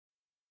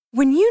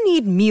When you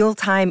need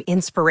mealtime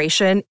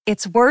inspiration,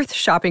 it's worth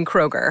shopping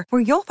Kroger,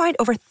 where you'll find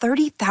over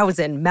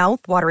 30,000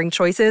 mouth-watering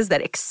choices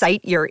that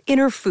excite your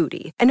inner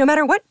foodie. And no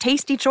matter what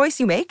tasty choice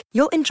you make,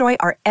 you'll enjoy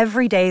our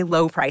everyday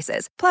low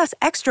prices, plus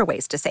extra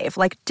ways to save,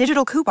 like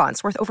digital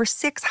coupons worth over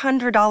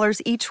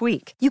 $600 each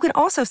week. You can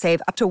also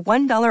save up to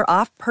 $1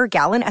 off per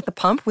gallon at the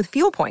pump with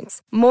fuel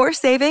points. More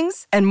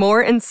savings and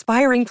more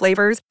inspiring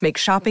flavors make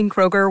shopping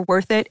Kroger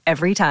worth it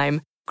every time.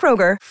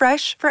 Kroger,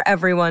 fresh for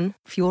everyone.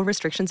 Fuel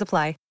restrictions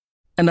apply.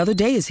 Another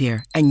day is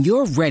here, and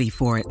you're ready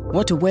for it.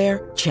 What to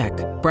wear? Check.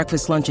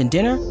 Breakfast, lunch, and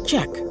dinner?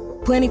 Check.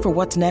 Planning for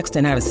what's next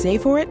and how to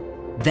save for it?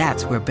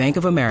 That's where Bank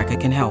of America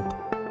can help.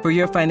 For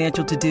your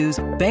financial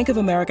to-dos, Bank of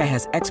America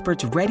has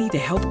experts ready to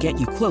help get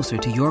you closer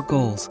to your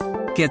goals.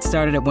 Get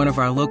started at one of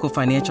our local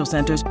financial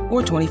centers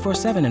or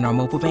 24/7 in our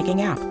mobile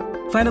banking app.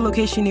 Find a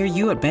location near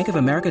you at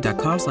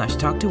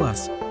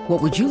bankofamerica.com/talktous. What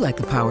would you like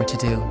the power to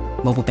do?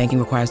 Mobile banking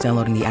requires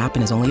downloading the app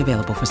and is only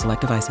available for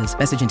select devices.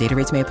 Message and data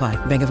rates may apply.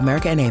 Bank of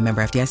America N.A.,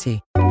 member FDIC.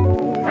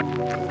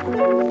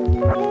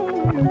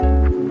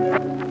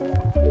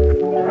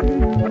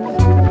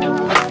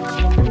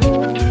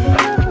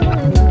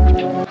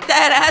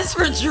 That ass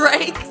for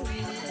Drake.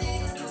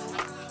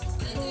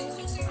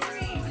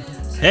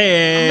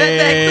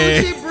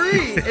 Hey, That Coochie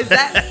Breeze. Is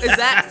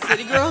that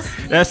City Girls?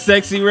 that's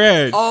Sexy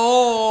Red.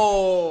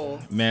 Oh,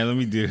 Man, let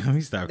me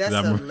stop. that's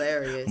 'Cause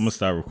hilarious. I'm gonna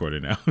start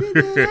recording now.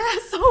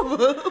 Ass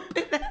over.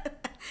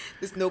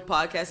 There's no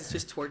podcast. It's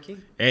just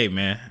twerking. Hey,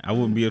 man, I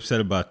wouldn't be upset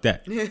about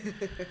that.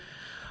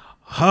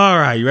 All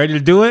right, you ready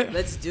to do it?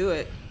 Let's do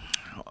it.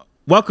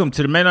 Welcome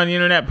to the Men on the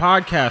Internet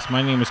podcast.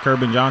 My name is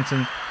Kerbin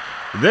Johnson.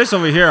 This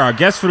over here, our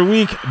guest for the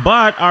week,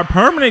 but our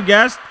permanent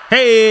guest.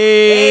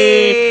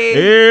 Hey.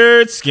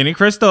 It's Skinny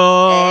Crystal.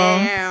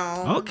 Ow.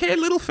 Okay,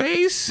 little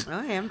face.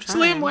 Oh, yeah, I'm trying.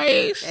 Slim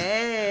waist.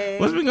 Hey.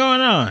 What's been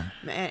going on?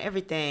 Man,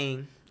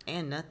 everything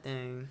and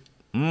nothing.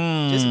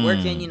 Mm. Just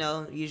working,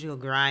 usual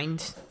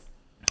grind.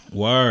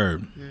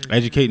 Word.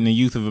 Educating the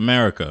youth of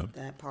America.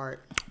 That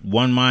part.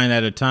 One mind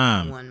at a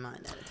time. One mind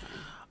at a time.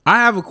 I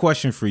have a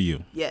question for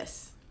you.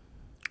 Yes.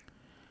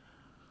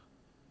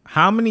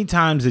 How many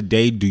times a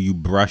day do you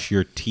brush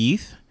your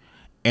teeth?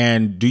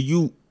 And do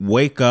you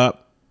wake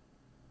up,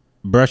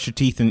 brush your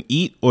teeth, and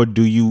eat? Or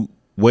do you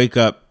wake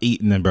up,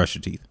 eat, and then brush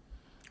your teeth?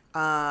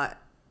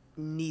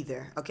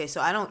 Neither. Okay,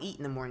 so I don't eat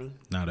in the morning.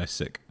 No, that's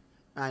sick.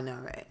 I know,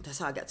 right? That's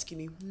how I got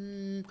skinny.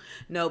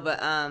 No,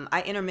 but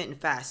I intermittent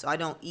fast, so I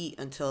don't eat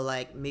until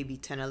like maybe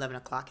 10 or 11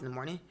 o'clock in the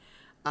morning.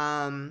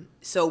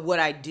 So what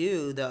I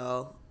do,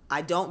 though,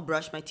 I don't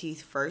brush my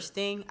teeth first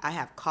thing. I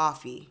have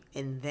coffee,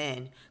 and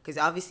then, because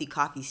obviously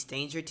coffee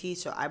stains your teeth,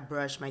 so I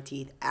brush my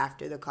teeth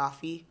after the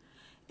coffee.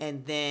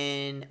 And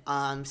then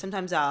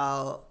sometimes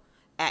I'll,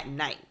 at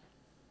night,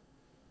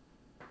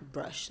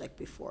 brush, like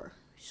before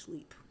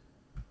sleep.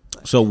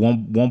 So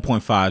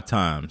 1.5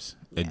 times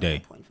a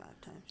day.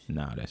 1.5 times.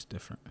 No, that's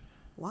different.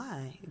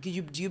 Why? Do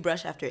you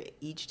brush after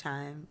each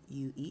time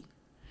you eat?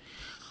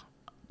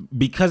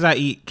 Because I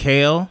eat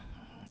kale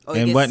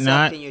and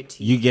whatnot,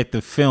 you get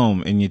the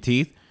film in your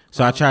teeth.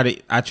 So I try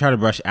to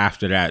brush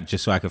after that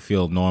just so I can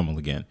feel normal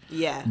again.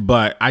 Yeah.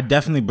 But I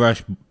definitely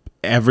brush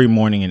every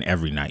morning and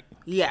every night.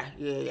 Yeah.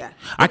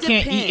 I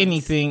can't eat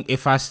anything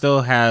if I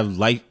still have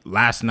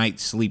last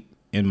night's sleep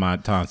in my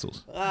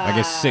tonsils. Like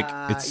it's sick.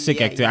 It's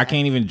sick activity. I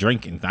can't even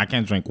drink it. I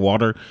can't drink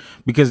water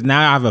because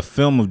now I have a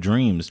film of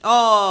dreams.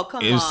 Oh,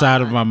 come on.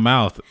 Inside of my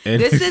mouth.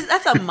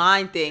 That's a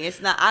mind thing.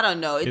 It's not. I don't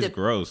know. It's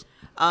gross.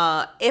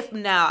 If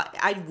now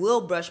I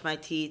will brush my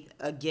teeth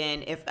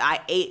again if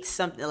I ate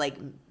something like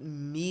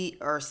meat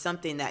or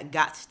something that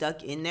got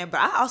stuck in there.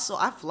 But I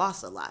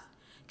floss a lot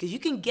because you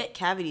can get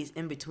cavities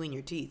in between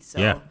your teeth. So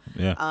yeah.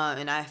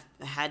 And I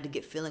had to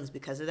get fillings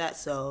because of that.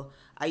 So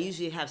I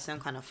usually have some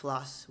kind of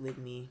floss with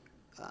me.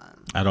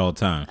 At all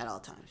times.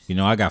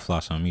 I got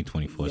floss on me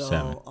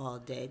 24/7. All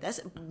day.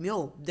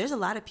 There's a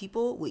lot of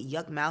people with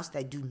yuck mouths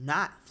that do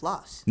not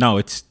floss. No,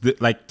 it's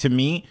like to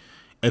me,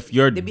 if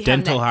your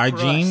dental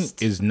hygiene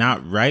is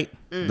not right,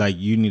 like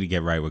you need to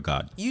get right with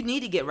God. You need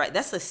to get right.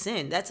 That's a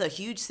sin. That's a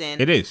huge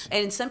sin. It is.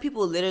 And some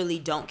people literally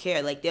don't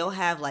care. Like they'll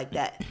have like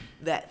that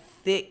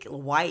thick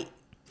white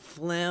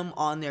phlegm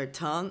on their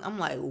tongue. I'm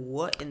like,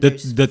 what?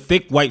 The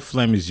thick white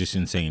phlegm is just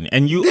insane.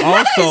 And you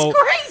also,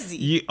 crazy.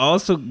 You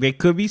also, they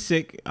could be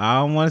sick. I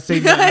don't want to say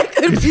that.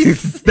 They could be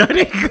sick.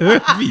 They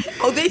could be.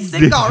 Oh, they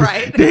sick, all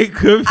right. They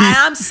could be.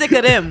 I'm sick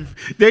of them.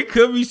 They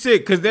could be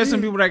sick because there's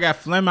some people that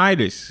got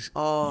phlegmitis.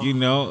 Oh.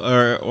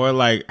 Or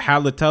like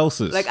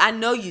halitosis. Like I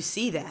know you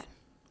see that.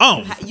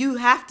 Oh. You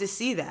have to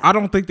see that. I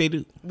don't think they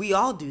do. We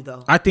all do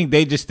though. I think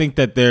they just think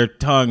that their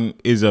tongue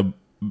is a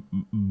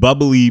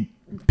bubbly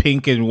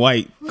pink and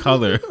white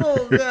color.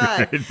 Oh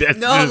God!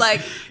 No, like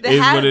they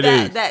have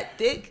that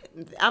thick.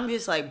 I'm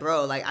just like,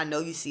 bro. Like I know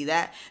you see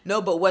that.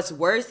 No, but what's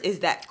worse is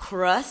that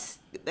crust,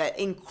 that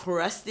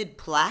encrusted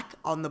plaque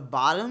on the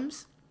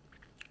bottoms,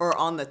 or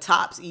on the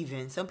tops.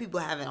 Even some people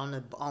have it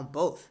on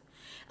both.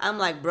 I'm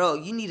like, bro,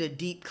 you need a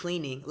deep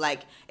cleaning.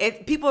 Like,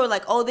 if people are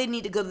like, oh, they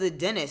need to go to the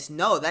dentist.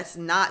 No, that's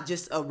not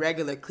just a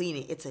regular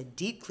cleaning. It's a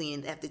deep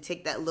clean. They have to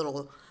take that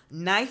little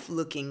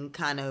knife-looking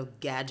kind of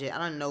gadget. I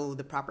don't know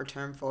the proper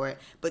term for it,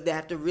 but they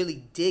have to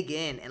really dig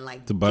in and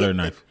like the butter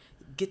knife.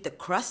 Get the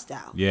crust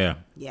out. Yeah.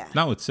 Yeah.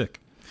 No, it's sick.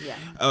 Yeah.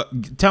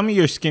 Tell me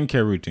your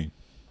skincare routine.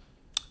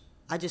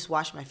 I just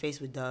wash my face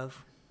with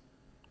Dove.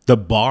 The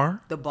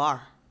bar? The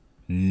bar.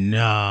 No.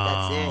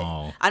 That's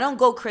it. I don't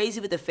go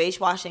crazy with the face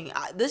washing.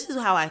 This is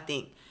how I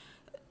think.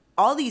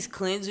 All these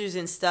cleansers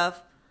and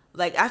stuff,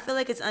 like, I feel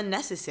like it's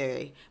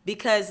unnecessary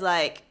because,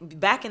 like,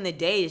 back in the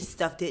day,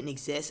 stuff didn't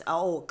exist.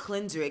 Oh,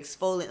 cleanser,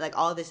 exfoliant, like,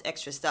 all this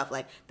extra stuff.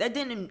 Like, that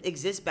didn't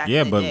exist back in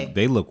the day. Yeah, but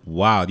they look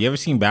wild. You ever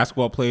seen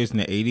basketball players in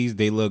the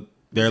 80s?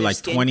 They're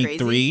like 23,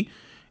 crazy?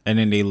 And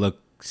then they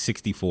look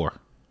 64.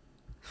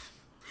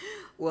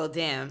 Well,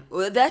 damn.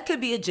 Well, that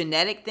could be a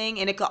genetic thing,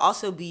 and it could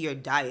also be your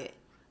diet.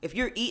 If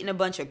you're eating a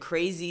bunch of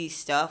crazy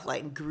stuff,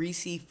 like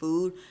greasy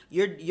food,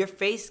 your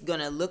face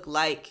gonna look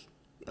like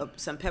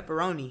some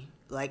pepperoni.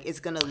 Like, it's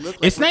gonna look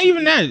like... It's not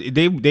even that.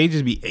 They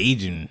just be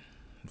aging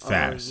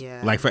fast.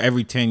 Yeah. Like, for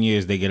every 10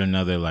 years, they get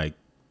another, like,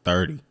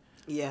 30.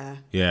 Yeah.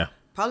 Yeah.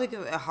 Probably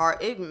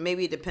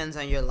maybe it depends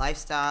on your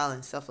lifestyle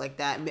and stuff like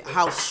that.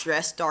 How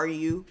stressed are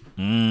you?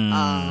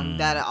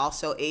 That'll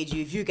also age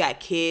you. If you got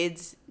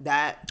kids,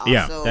 that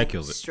also that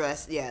kills it.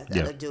 Stress,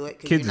 that'll do it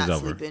because kids you're not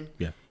is over. sleeping.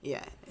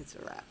 Yeah, it's a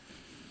wrap.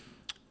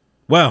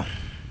 Well,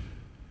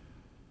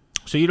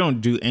 so you don't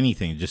do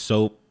anything, just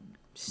soap,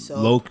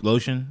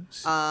 lotion.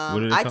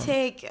 I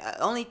take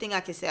only thing I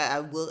can say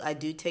I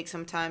do take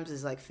sometimes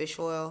is like fish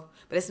oil,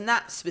 but it's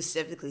not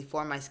specifically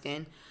for my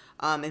skin.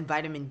 And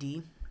vitamin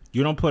D.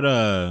 You don't put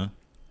a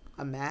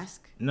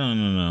mask?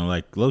 No,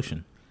 like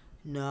lotion.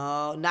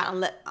 No, not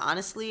unless,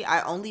 honestly,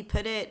 I only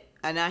put it,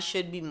 and I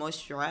should be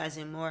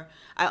moisturizing more.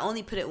 I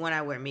only put it when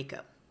I wear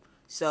makeup.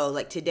 So,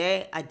 like,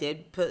 today, I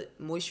did put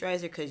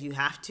moisturizer because you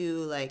have to,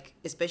 like,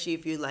 especially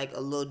if you're, like, a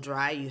little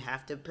dry, you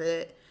have to put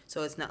it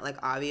so it's not, like,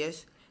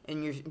 obvious,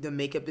 and the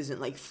makeup isn't,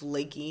 like,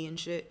 flaky and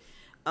shit.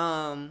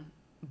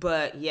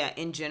 But, yeah,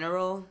 in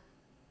general,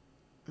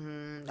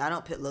 I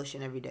don't put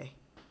lotion every day.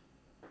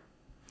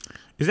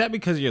 Is that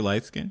because you're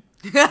light skinned?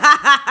 No,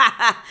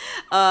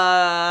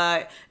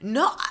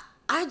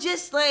 I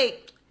just,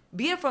 like,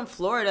 being from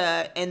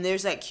Florida and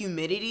there's, like,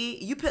 humidity,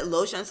 you put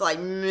lotion, it's like,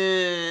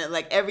 meh,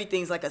 like,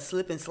 everything's like a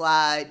slip and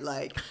slide.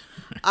 Like,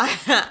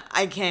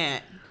 I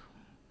can't.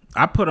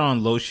 I put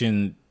on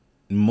lotion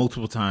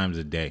multiple times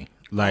a day.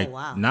 Like,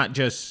 wow. Not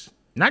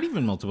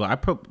even multiple. I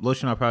put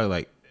lotion on probably,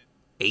 like,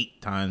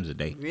 8 times a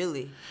day.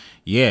 Really?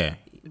 Yeah.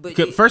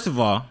 But first of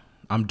all,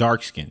 I'm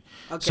dark skinned.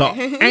 Okay. So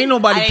ain't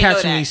nobody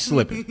catching me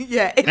slipping.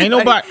 Yeah. Ain't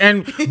nobody.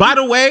 And by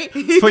the way,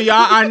 for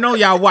y'all, I know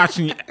y'all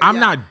watching. I'm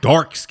not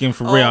dark skinned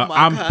for real.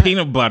 I'm God.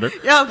 Peanut butter.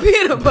 Y'all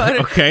peanut butter.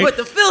 Okay. But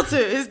the filter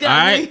is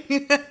got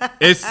me.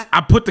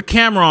 I put the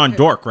camera on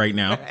dark right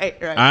now. Right.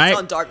 All right? It's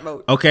on dark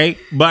mode. Okay.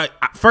 But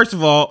first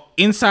of all,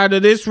 inside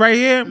of this right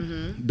here,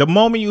 the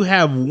moment you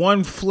have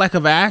one fleck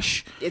of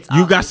ash, It's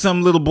you got obvious.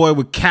 some little boy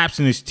with caps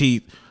in his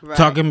teeth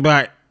talking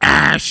about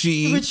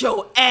ashy. With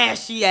your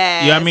ashy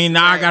ass. Yeah, I mean,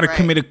 now I got to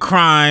commit a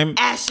crime.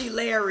 Ashy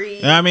Larry.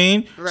 You know what I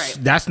mean? Right.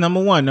 That's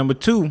number one. Number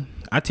two,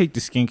 I take the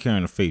skincare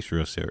on the face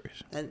real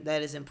serious.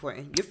 That is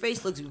important. Your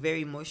face looks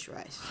very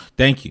moisturized.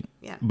 Thank you.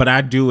 Yeah. But I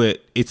do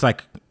it. It's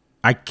like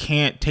I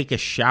can't take a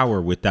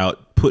shower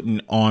without putting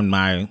on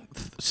my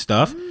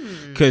stuff.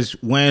 Because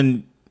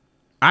when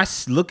I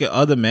look at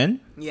other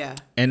men,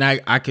 and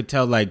I could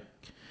tell, like,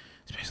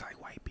 especially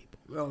like white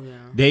people,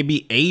 they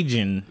be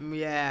aging,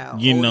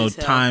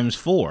 times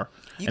 4.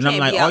 And I'm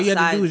like, all you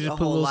have to do is just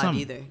put a little something.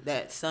 Either.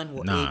 That sun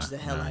will age the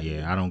hell out of you.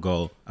 Yeah, I don't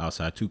go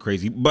outside too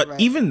crazy. But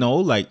even though,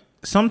 like,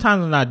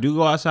 sometimes when I do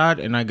go outside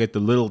and I get the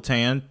little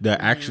tan that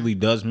actually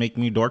does make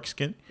me dark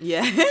skinned.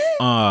 Yeah.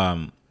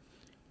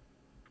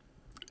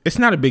 It's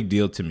not a big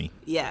deal to me.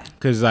 Yeah.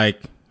 Because,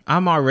 like,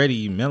 I'm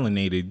already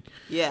melanated.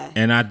 Yeah.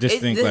 And I just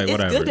think, like,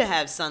 whatever. It's good to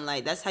have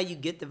sunlight. That's how you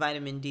get the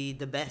vitamin D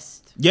the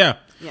best. Yeah.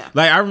 Yeah.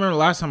 Like, I remember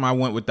last time I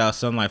went without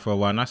sunlight for a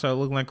while, and I started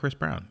looking like Chris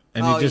Brown.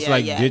 And it just,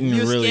 didn't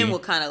Your really... Your skin will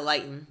kind of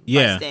lighten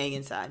by staying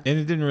inside. And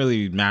it didn't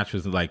really match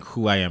with, like,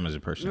 who I am as a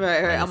person.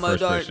 Right. Like, I'm a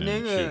dark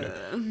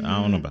nigga.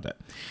 I don't know about that.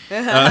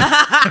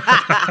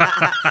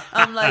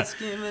 I'm light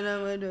skinned, but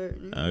I'm a dark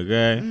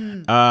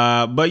nigga.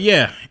 Okay. But,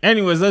 yeah.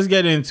 Anyways, let's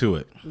get into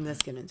it.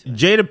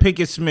 Jada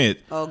Pinkett Smith.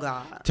 Oh,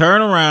 God.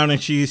 Turned around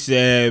and she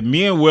said,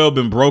 me and Will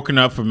been broken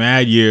up for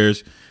mad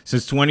years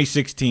since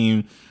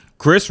 2016.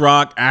 Chris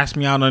Rock asked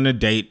me out on a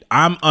date.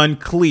 I'm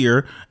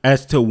unclear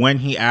as to when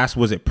he asked.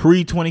 Was it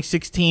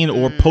pre-2016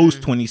 or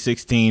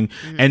post-2016?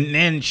 And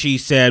then she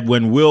said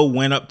when Will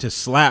went up to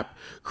slap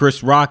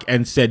Chris Rock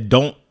and said,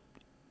 don't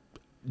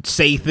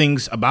say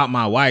things about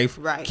my wife.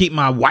 Right. Keep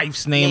my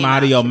wife's name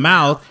out of your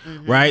mouth.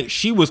 Right?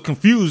 She was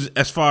confused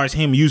as far as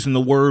him using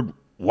the word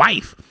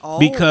wife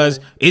because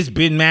it's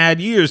been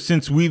mad years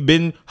since we've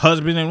been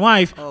husband and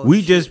wife.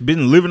 Just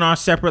been living our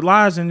separate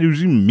lives and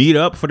we meet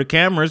up for the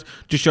cameras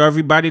to show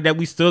everybody that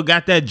we still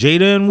got that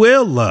Jada and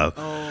Will love.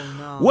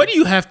 What do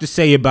you have to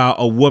say about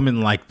a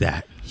woman like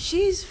that?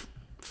 She's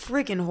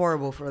freaking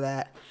horrible for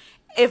that.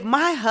 If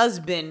my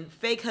husband,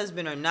 fake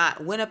husband or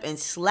not, went up and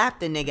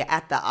slapped a nigga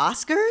at the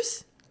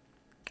Oscars,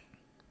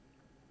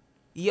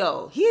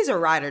 yo, he's a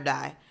ride or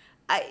die.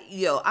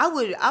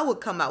 I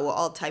would come out with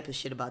all type of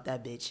shit about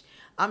that bitch.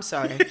 I'm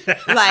sorry.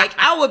 Like,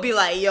 I would be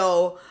like,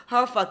 yo,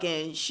 her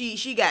fucking,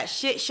 she got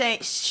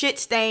shit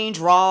stained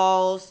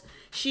draws.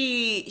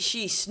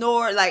 She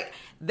snored like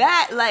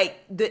that.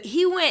 Like,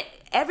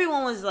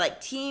 everyone was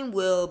like Team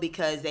Will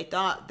because they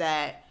thought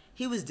that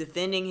he was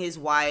defending his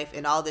wife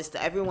and all this.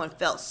 Everyone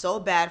felt so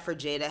bad for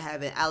Jada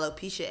having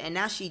alopecia, and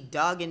now she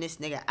dogging this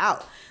nigga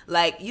out.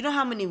 Like, you know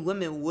how many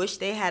women wish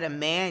they had a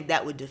man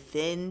that would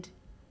defend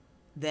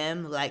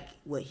them like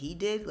what he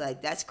did?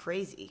 Like, that's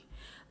crazy.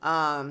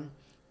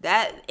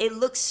 That it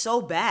looks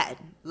so bad.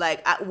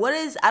 Like, I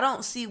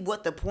don't see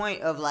what the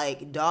point of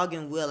like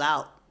dogging Will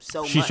out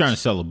so much. She's trying to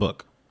sell a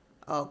book.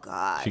 Oh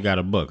God. She got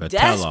a book, a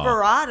tell-all.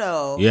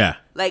 Desperado. Yeah.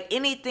 Like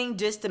anything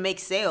just to make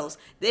sales.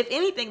 If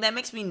anything, that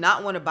makes me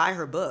not want to buy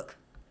her book.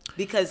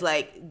 Because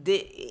like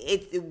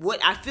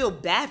what I feel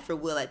bad for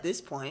Will at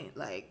this point.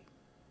 Like,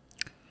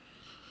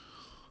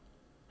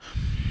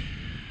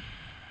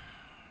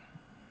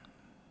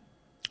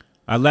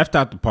 I left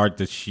out the part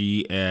that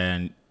she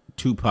and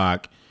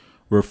Tupac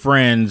were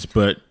friends,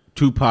 but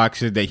Tupac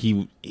said that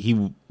he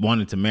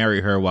wanted to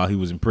marry her while he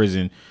was in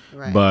prison.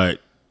 Right.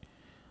 But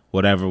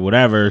whatever,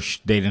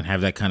 they didn't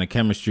have that kind of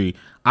chemistry.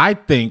 I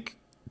think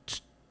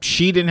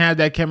she didn't have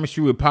that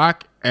chemistry with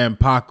Pac, and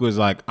Pac was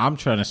like, I'm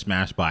trying to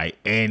smash by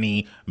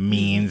any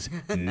means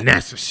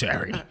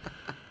necessary.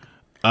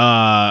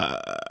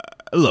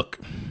 Look,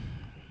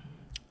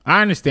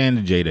 I understand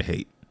the Jada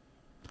hate.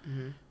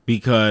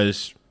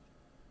 Because,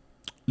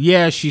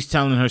 yeah, she's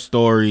telling her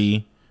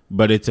story,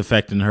 but it's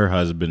affecting her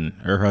husband,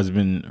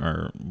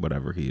 or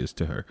whatever he is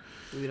to her.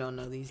 We don't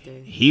know these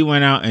days. He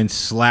went out and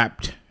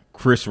slapped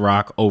Chris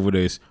Rock over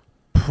this,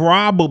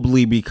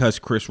 probably because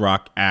Chris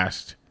Rock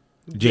asked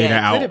Jada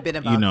out. Could have been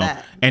about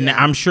that. And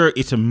I'm sure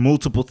it's a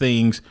multiple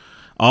things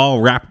all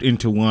wrapped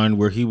into one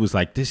where he was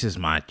like, this is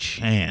my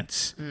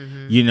chance.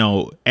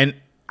 And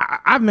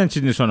I've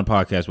mentioned this on the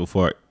podcast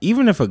before.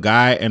 Even if a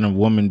guy and a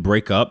woman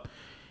break up,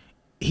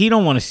 he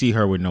don't want to see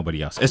her with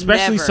nobody else,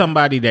 especially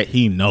somebody that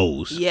he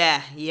knows.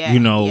 Yeah.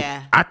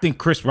 I think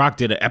Chris Rock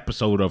did an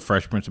episode of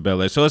Fresh Prince of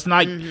Bel-Air, so it's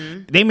like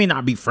they may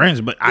not be friends,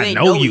 but I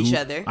know you. Each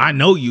other. I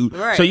know you,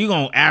 right. So you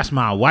gonna ask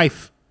my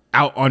wife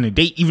out on a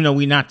date, even though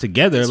we're not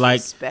together? It's like,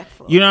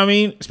 respectful. You know what I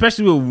mean?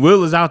 Especially when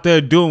Will is out there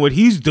doing what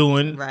he's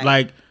doing. Right.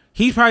 Like,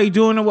 he's probably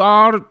doing it with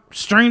all the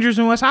strangers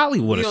in West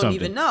Hollywood or something. You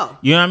don't even know.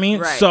 You know what I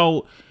mean? Right.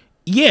 So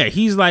yeah,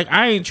 he's like,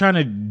 I ain't trying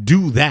to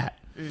do that.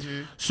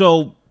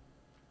 So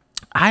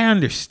I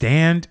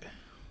understand.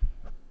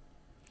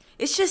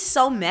 It's just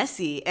so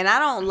messy, and I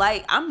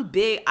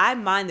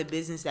mind the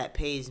business that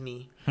pays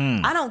me.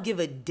 I don't give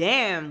a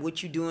damn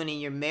what you doing in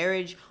your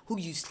marriage, who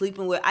you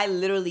sleeping with. I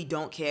literally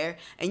don't care.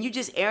 And you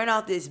just airing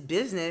out this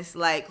business,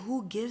 like,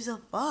 who gives a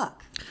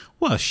fuck?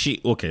 Well,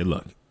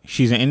 look,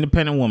 she's an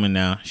independent woman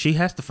now. She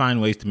has to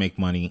find ways to make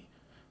money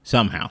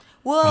somehow.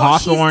 Well,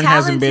 Hawthorne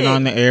hasn't been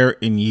on the air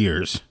in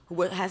years.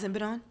 What hasn't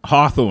been on?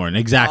 Hawthorne,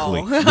 exactly.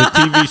 Oh. The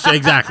TV show,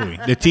 exactly.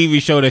 The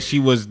TV show that she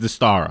was the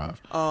star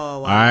of. Oh,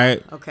 wow. All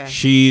right. Okay.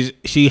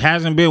 She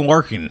hasn't been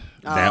working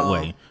that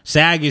way.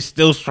 SAG is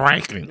still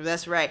striking.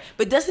 That's right.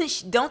 But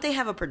don't they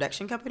have a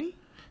production company?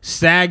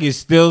 SAG is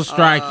still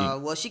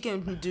striking. Well, she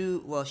can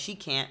do. Well, she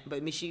can't.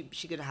 But she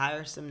could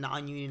hire some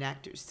non-union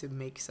actors to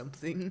make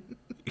something.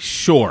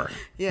 Sure.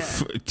 Yeah.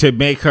 To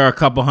make her a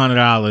couple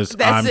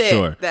 $100, I'm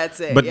sure. That's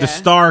it. But the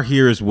star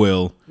here is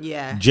Will.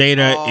 Yeah.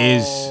 Jada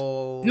is.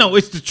 No,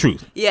 it's the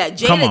truth. Yeah.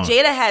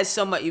 Jada has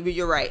so much.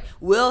 You're right.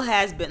 Will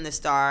has been the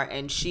star,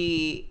 and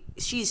she's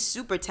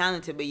super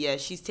talented, but yeah,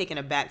 she's taking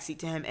a backseat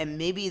to him, and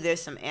maybe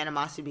there's some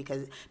animosity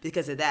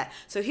because of that.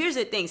 So here's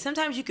the thing: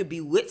 sometimes you could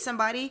be with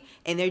somebody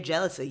and they're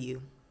jealous of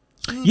you.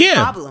 Huge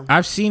problem.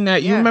 I've seen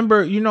that. You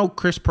remember,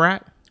 Chris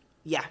Pratt?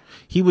 Yeah.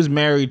 He was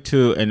married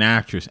to an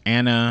actress,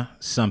 Anna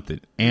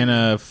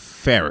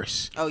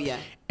Faris. Oh yeah.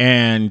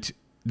 And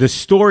the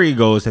story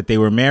goes that they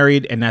were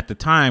married, and at the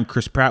time,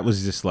 Chris Pratt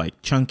was this like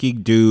chunky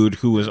dude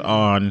who was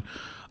on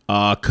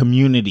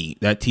Community,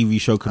 that TV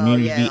show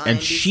Community, and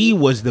NBC. She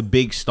was the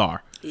big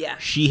star. Yeah.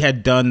 She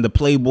had done the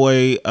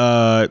Playboy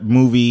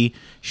movie,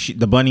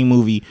 the Bunny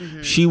movie.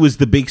 She was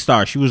the big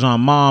star. She was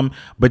on Mom,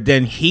 but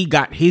then he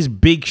got his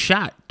big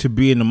shot to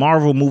be in the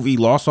Marvel movie,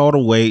 lost all the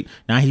weight.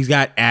 Now he's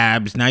got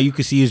abs. Now you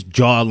can see his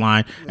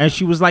jawline. Yeah. And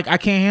she was like, I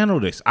can't handle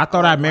this. I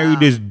thought I married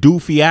this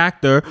doofy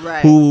actor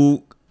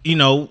who, and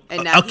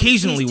now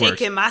occasionally he's works.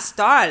 Taking my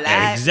star,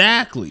 lad.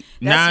 Exactly.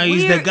 That's now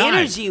he's weird the guy.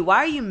 Energy. Why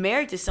are you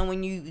married to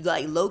someone you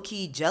like low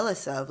key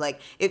jealous of? Like,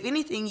 if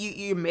anything,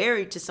 you're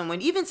married to someone,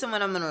 even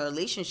someone I'm in a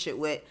relationship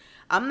with.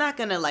 I'm not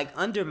gonna like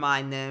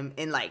undermine them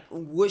and like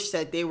wish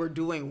that they were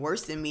doing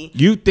worse than me.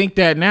 You think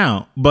that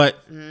now,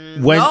 but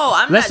when no,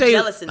 I'm not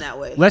jealous in that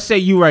way. Let's say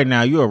you right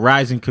now, you're a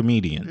rising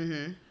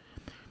comedian.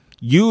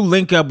 You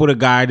link up with a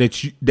guy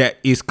that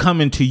is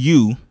coming to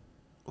you,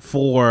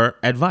 for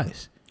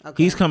advice.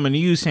 Okay. He's coming to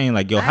you saying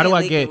like, "Yo, how do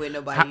I get?" With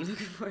nobody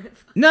looking for it.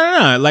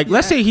 No. Like,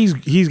 let's say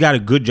he's got a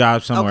good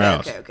job somewhere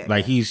else.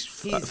 Like he's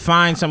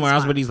fine somewhere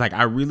else, but he's like,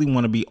 I really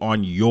want to be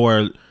on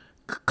your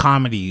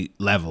comedy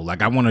level.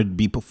 Like I want to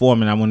be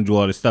performing. I want to do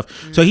all this stuff.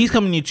 Mm-hmm. So he's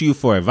coming to you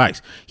for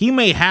advice. He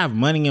may have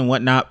money and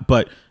whatnot,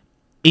 but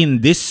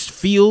in this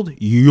field,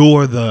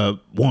 you're the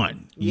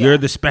one. Yeah. You're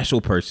the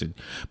special person.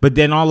 But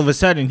then all of a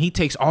sudden, he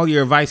takes all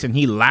your advice and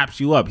he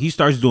laps you up. He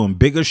starts doing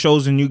bigger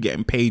shows than you,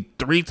 getting paid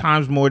 3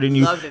 times more than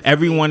you.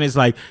 Everyone is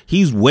like,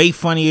 he's way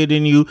funnier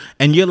than you.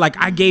 And you're like,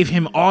 I gave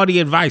him all the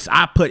advice.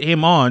 I put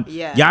him on.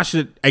 Yeah. Y'all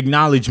should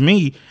acknowledge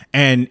me.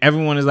 And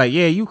everyone is like,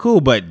 yeah, you cool,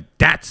 but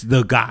that's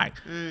the guy.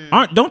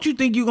 Don't you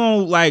think you're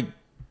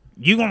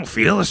gonna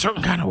feel a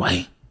certain kind of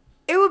way?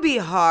 It would be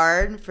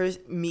hard for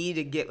me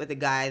to get with a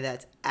guy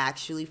that's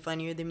actually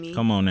funnier than me.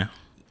 Come on now.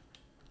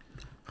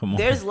 Come on.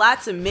 There's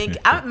lots of men.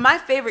 My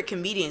favorite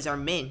comedians are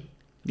men.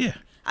 Yeah.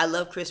 I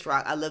love Chris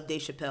Rock. I love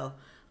Dave Chappelle.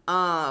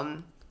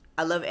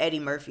 I love Eddie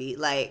Murphy.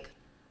 Like,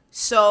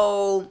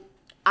 so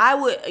I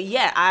would,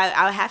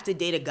 I have to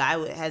date a guy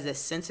who has a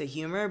sense of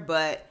humor,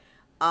 but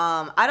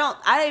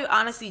I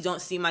honestly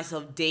don't see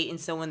myself dating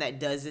someone that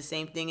does the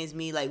same thing as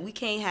me. Like, we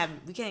can't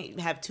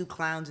have 2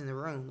 clowns in the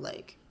room.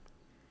 Like,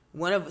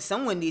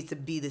 someone needs to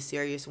be the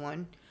serious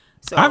one.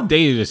 So I've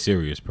dated a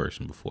serious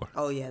person before.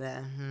 Oh yeah,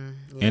 that.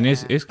 Yeah. And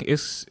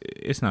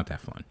it's not that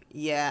fun.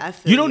 Yeah, I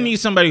feel you don't need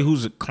somebody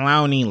who's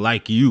clowny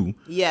like you.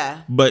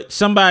 Yeah. But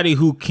somebody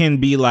who can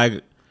be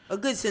like a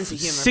good sense of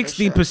humor.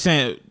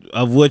 60%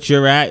 of what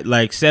you're at,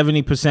 like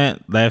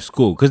 70%. That's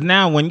cool. Because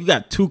now when you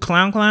got 2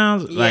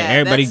 clowns, like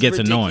everybody gets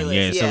ridiculous. Annoying.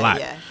 Yeah, it's a lot.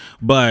 Yeah.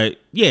 But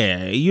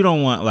yeah, you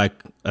don't want like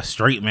a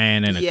straight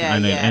man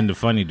and a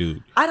funny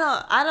dude. I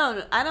don't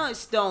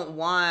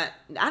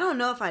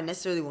know if I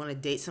necessarily want to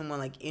date someone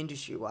like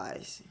industry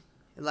wise.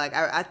 Like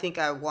I think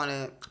I want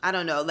to, I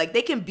don't know, like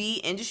they can be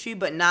industry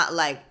but not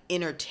like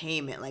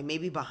entertainment, like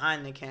maybe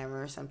behind the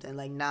camera or something,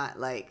 like not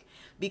like,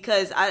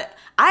 because I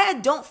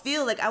don't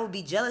feel like I would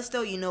be jealous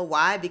though. You know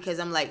why? Because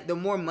I'm like, the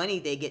more money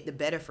they get, the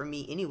better for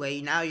me anyway.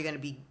 Now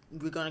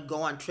we're gonna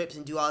go on trips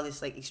and do all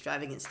this like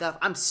extravagant stuff.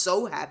 I'm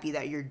so happy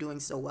that you're doing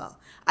so well.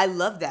 I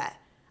love that.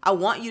 I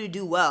want you to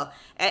do well.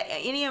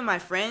 Any of my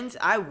friends,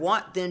 I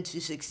want them to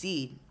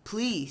succeed.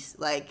 Please,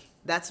 like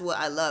that's what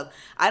I love.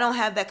 I don't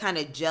have that kind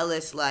of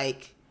jealous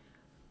like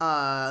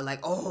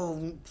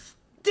oh,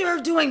 they're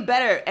doing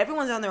better.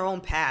 Everyone's on their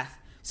own path.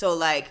 So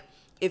like,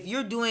 if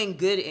you're doing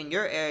good in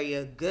your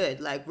area,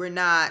 good. Like we're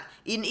not,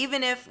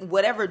 even if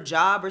whatever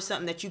job or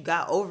something that you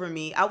got over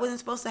me, I wasn't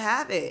supposed to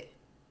have it.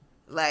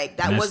 Like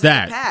that wasn't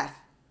the path.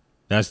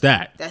 That's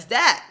that.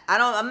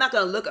 I'm not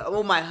gonna look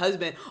at my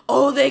husband.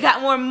 Oh, they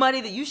got more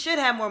money than you. Should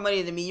have more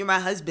money than me. You're my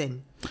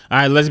husband. All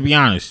right, let's be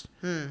honest.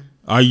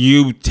 Are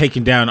you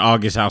taking down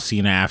August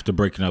Alsina after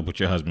breaking up with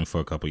your husband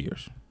for a couple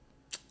years?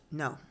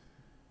 No.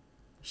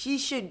 She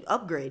should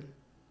upgrade.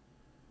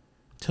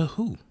 To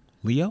who?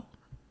 Leo?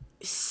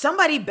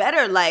 Somebody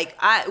better. Like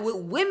with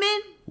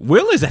women.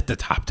 Will is at the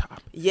top.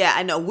 Yeah,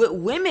 I know. With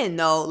women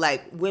though,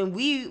 like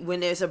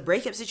when there's a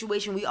breakup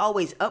situation, we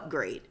always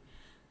upgrade.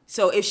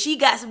 So if she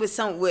got with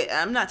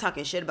I'm not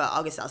talking shit about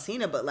August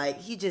Alsina, but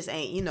like he just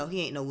ain't,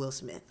 he ain't no Will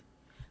Smith.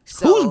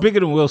 So, who's bigger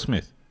than Will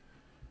Smith?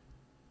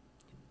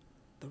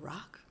 The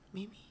Rock,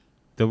 maybe.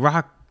 The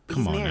Rock,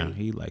 come on now,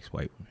 he likes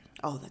white women.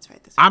 Oh, that's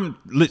right.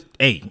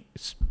 Hey,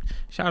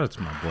 shout out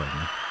to my boy,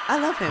 man. I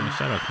love him.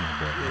 Shout out to my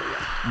boy, man.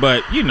 Yeah.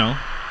 But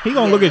he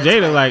gonna look at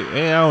Jada like,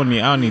 hey, I don't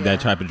need that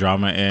type of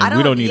drama, and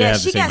we don't need to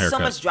have the same haircut. She got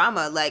so much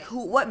drama. Like,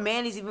 what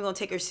man is even gonna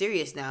take her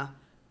serious now?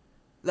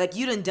 Like,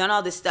 you done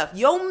all this stuff.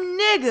 Yo,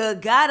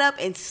 nigga got up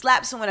and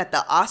slapped someone at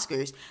the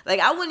Oscars. Like,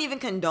 I wouldn't even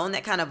condone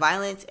that kind of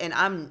violence, and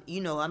I'm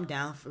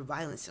down for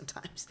violence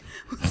sometimes.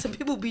 Some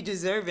people be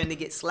deserving to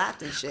get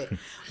slapped and shit.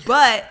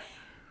 But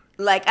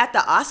like at the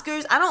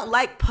Oscars, I don't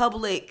like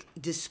public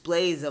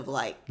displays of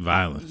like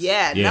violence.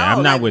 Yeah, no,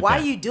 I'm not with why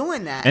that. are you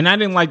doing that? And I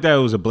didn't like that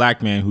it was a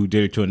black man who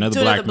did it to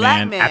another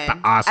black man at the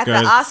Oscars. At the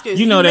Oscars,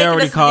 they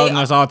already calling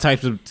us all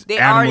types of They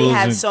animals already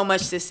have so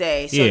much to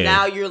say. So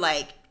now you're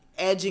like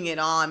edging it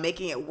on,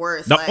 making it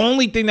worse. The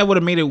only thing that would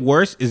have made it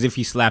worse is if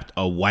he slapped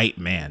a white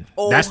man.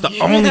 That's the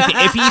only thing.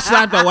 If he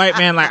slapped a white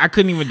man, like I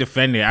couldn't even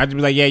defend it. I'd be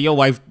like, yeah, your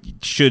wife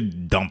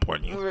should dump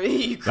on you.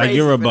 Like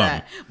you're a bum.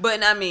 That.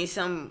 But I mean,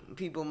 some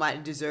people might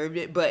have deserved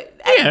it, but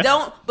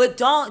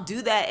don't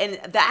do that.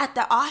 And at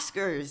the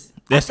Oscars.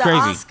 That's at the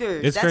crazy.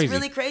 Oscars. That's crazy.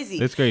 Really crazy.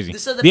 That's crazy.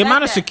 So the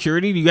amount of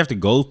security you have to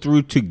go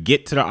through to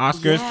get to the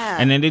Oscars,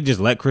 and then they just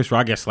let Chris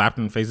Rock get slapped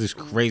in the face is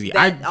crazy.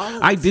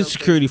 I did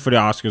security for the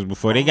Oscars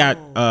before. They got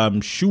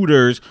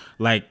shooters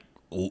like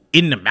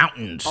in the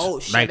mountains. Oh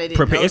shit! Like I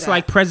didn't know it's that.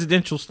 like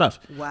presidential stuff.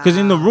 Wow. Because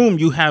in the room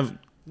you have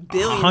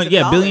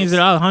billions of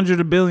dollars, hundreds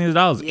of billions of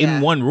dollars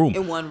in one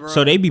room.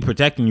 So they be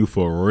protecting you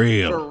for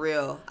real. For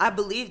real. I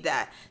believe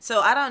that. So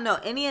I don't know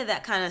any of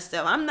that kind of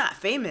stuff. I'm not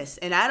famous,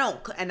 and I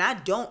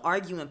don't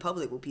argue in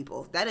public with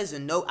people. That is a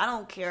no. I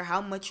don't care how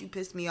much you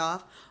piss me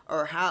off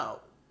or how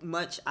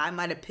much I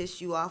might have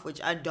pissed you off,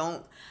 which I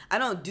don't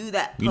do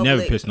that. You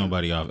never piss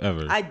nobody off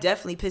ever. I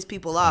definitely piss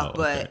people off,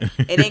 but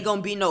it ain't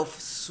gonna be no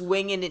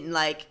swinging it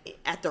like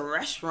at the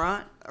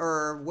restaurant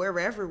or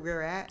wherever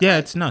we're at. Yeah,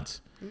 like, it's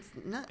nuts.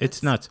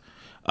 It's nuts.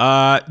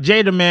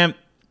 Jada, man.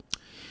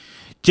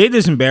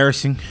 Jada's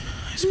embarrassing.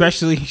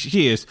 Especially,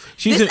 she is.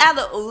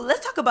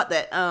 Let's talk about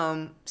that.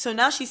 So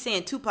now she's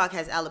saying Tupac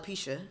has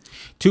alopecia.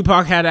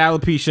 Tupac had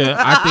alopecia.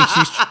 I think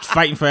she's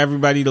fighting for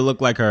everybody to look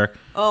like her.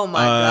 Oh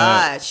my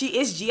God, she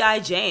is G.I.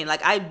 Jane.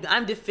 Like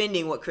I'm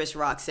defending what Chris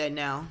Rock said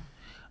now.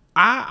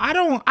 I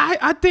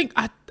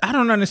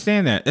don't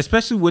understand that,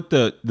 especially with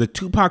the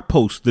Tupac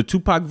posts, the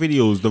Tupac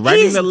videos, the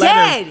writing the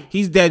letter. Dead.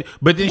 He's dead.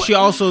 But then she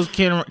also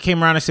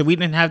came around and said we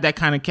didn't have that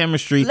kind of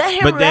chemistry.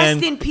 Let him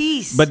rest in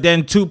peace. But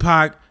then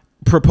Tupac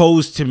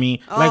proposed to me.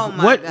 Like,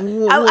 what? God.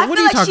 What I are feel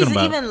you like talking she's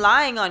about? even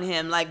lying on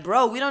him. Like,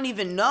 bro, we don't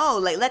even know.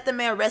 Like, let the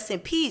man rest in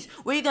peace.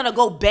 Where you gonna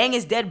go bang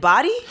his dead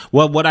body?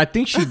 Well, what I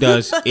think she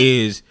does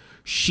is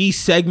she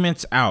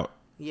segments out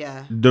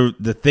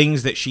the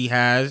things that she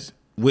has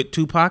with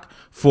Tupac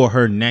for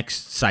her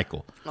next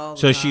cycle. So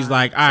God. She's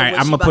like, all right,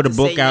 I'm gonna put a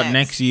book out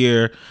next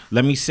year.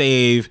 Let me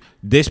save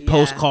this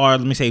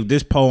postcard. Let me save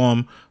this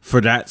poem for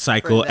that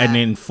cycle. And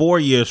then 4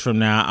 years from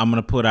now, I'm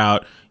gonna put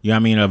out, you know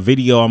what I mean, a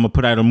video. I'm gonna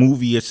put out a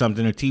movie or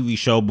something, a TV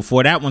show.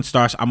 Before that one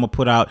starts, I'm gonna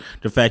put out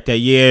the fact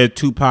that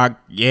Tupac,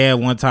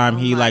 one time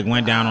he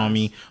went down on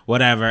me,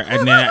 whatever.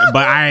 And then,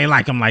 but I ain't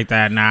like him like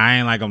that. Nah, I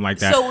ain't like him like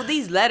that. So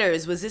these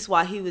letters, was this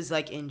why he was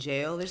like in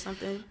jail or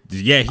something?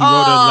 Yeah, he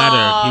wrote a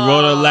letter. He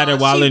wrote a letter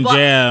while in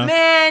jail.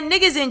 Man,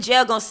 niggas in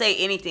jail gonna say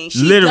anything.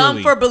 She's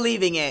dumb for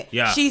believing it.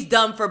 Yeah. She's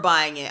dumb for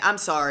buying it. I'm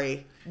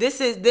sorry.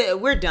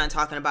 We're done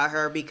talking about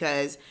her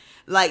because,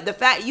 like, the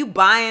fact you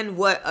buying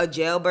what a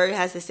jailbird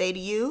has to say to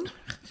you,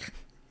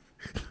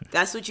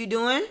 that's what you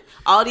doing?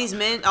 All these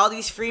men, all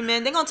these free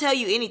men, they gonna tell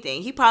you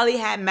anything. He probably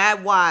had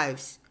mad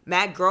wives,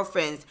 mad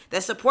girlfriends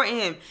that supporting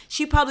him.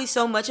 She probably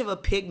so much of a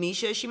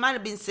pygmisha. She might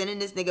have been sending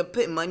this nigga,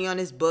 putting money on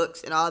his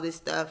books and all this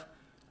stuff.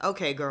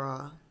 Okay,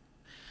 girl.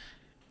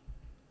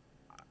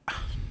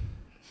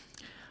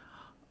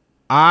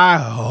 I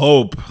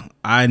hope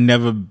I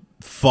never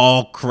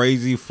fall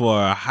crazy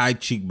for a high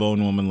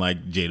cheekbone woman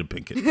like Jada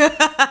Pinkett.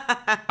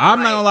 I'm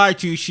not gonna lie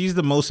to you, she's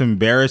the most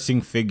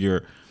embarrassing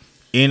figure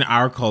in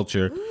our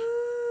culture.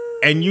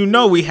 And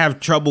we have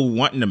trouble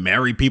wanting to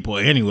marry people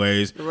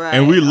anyways. Right.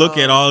 And we look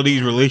at all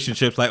these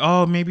relationships like,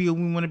 oh, maybe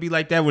we want to be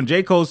like that. When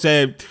J. Cole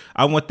said,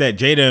 I want that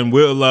Jada and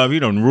Will Love, he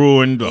done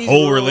ruined the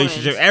whole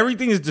relationship.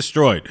 Everything is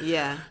destroyed.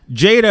 Yeah.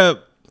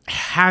 Jada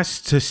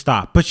has to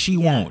stop, but she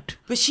won't.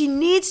 But she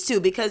needs to,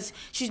 because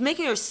she's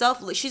making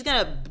herself, she's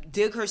gonna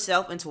dig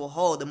herself into a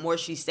hole the more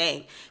she's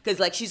saying.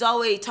 Because like she's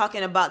always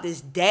talking about this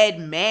dead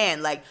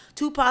man. Like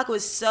Tupac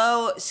was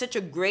such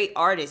a great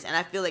artist, and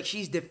I feel like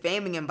she's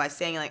defaming him by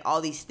saying like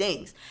all these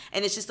things.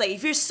 And it's just like,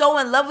 if you're so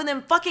in love with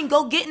him, fucking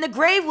go get in the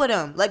grave with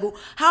him. Like,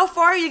 how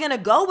far are you gonna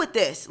go with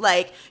this?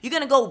 Like, you're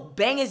gonna go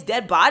bang his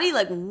dead body?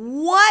 Like,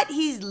 what?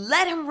 He's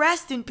let him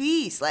rest in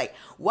peace. Like,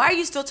 why are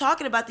you still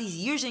talking about these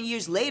years and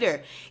years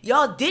later?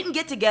 Y'all didn't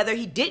get together.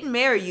 He didn't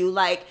marry you.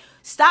 Like,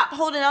 stop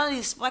holding on to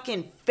this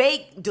fucking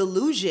fake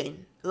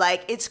delusion.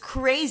 Like, it's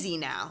crazy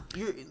now.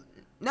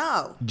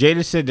 No.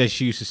 Jada said that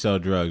she used to sell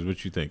drugs.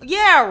 What you think?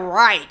 Yeah,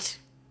 right.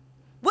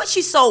 What,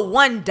 she sold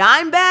one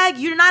dime bag?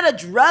 You're not a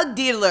drug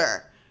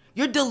dealer.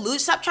 You're delusional.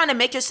 Stop trying to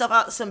make yourself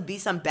out be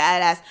some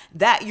badass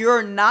that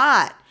you're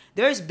not.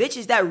 There's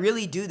bitches that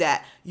really do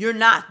that. You're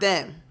not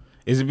them.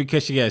 Is it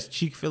because she has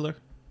cheek filler?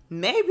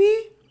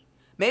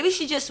 Maybe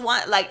she just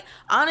like,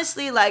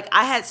 honestly, like,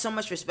 I had so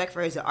much respect for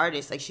her as an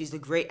artist. Like, she's a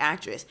great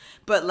actress.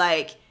 But,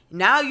 like,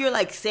 now you're,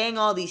 like, saying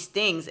all these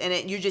things,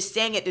 and you're just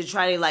saying it to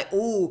try to, like,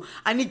 ooh,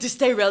 I need to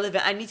stay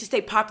relevant. I need to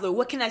stay popular.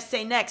 What can I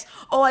say next?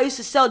 Oh, I used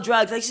to sell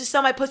drugs. I used to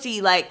sell my pussy.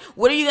 Like,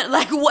 what are you gonna,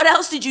 like, what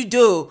else did you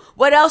do?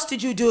 What else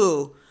did you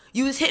do?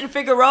 You was hitting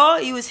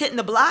Figueroa? You was hitting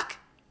the block?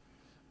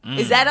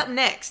 Is that up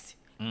next?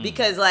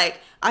 Because,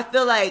 like, I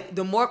feel like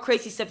the more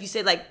crazy stuff you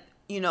say, like,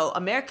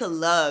 America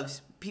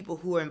loves people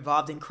who are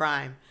involved in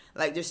crime.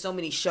 Like, there's so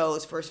many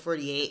shows, First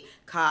 48,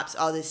 Cops,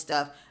 all this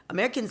stuff.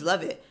 Americans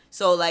love it.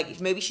 So,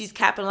 like, maybe she's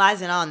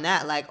capitalizing on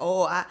that. Like,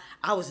 oh,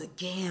 I was a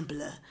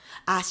gambler.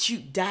 I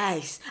shoot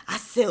dice. I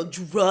sell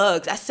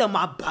drugs. I sell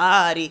my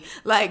body.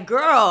 Like,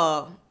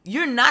 girl,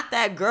 you're not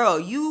that girl.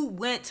 You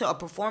went to a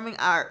performing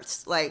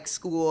arts, like,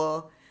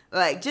 school.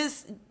 Like,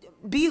 just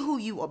be who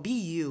you are. Be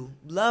you.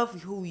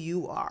 Love who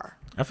you are.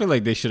 I feel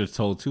like they should have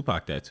told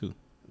Tupac that, too.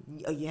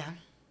 Yeah.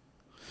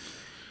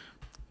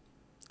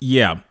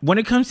 Yeah, when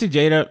it comes to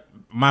Jada,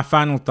 my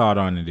final thought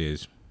on it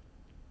is,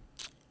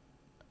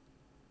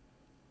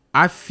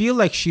 I feel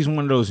like she's one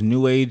of those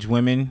new age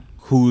women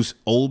who's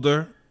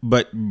older,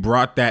 but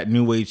brought that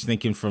new age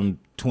thinking from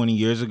 20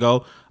 years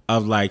ago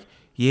of like,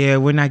 yeah,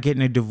 we're not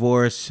getting a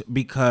divorce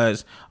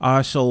because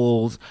our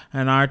souls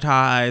and our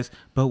ties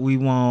but we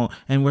won't,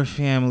 and we're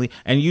family,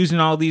 and using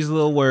all these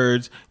little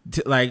words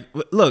to, like,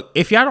 look,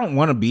 if y'all don't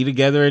want to be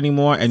together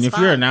anymore, and if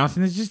you're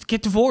announcing it, just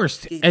get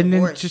divorced. Then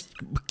just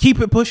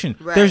keep it pushing.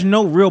 Right. There's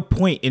no real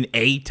point in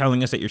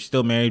telling us that you're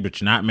still married, but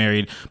you're not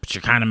married, but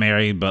you're kind of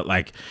married, but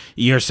like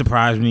you're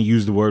surprised when you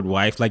use the word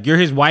wife. Like, you're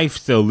his wife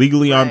still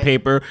legally on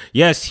paper.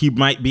 Yes, he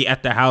might be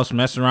at the house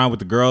messing around with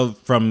the girl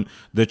from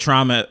the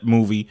Trauma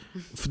movie,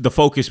 the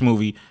Focus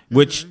movie,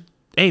 which.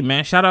 Hey,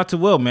 man, shout out to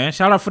Will, man.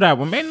 Shout out for that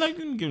one. Man, like,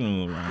 give him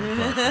a little round of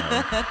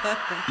applause.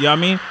 You know what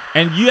I mean?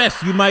 And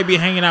yes, you might be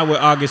hanging out with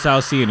August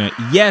Alsina.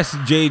 Yes,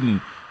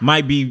 Jaden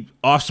might be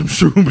off some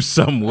shrooms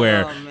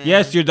somewhere. Oh,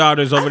 yes, your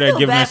daughter's over there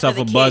giving herself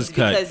a buzz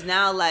cut. Because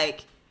now,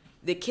 like,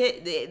 the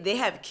kid, they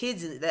have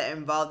kids that are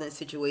involved in the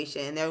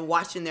situation, and they're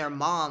watching their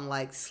mom,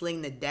 like,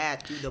 sling the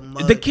dad through the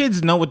mud. The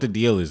kids know what the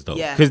deal is, though.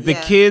 Because the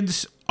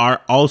kids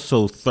are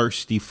also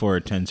thirsty for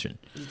attention.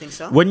 You think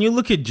so? When you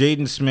look at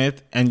Jaden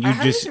Smith and you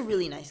he's a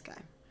really nice guy.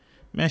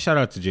 Man, shout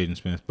out to Jaden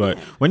Smith. But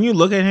when you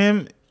look at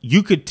him,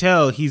 you could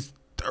tell he's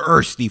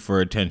thirsty for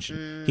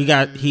attention.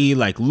 He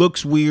like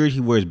looks weird. He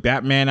wears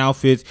Batman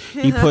outfits.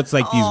 He puts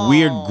like these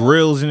weird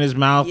grills in his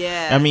mouth.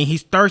 Yeah. I mean,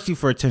 he's thirsty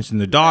for attention.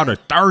 The daughter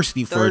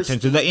thirsty for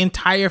attention. The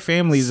entire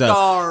family is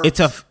it's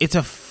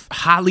a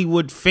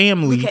Hollywood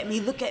family.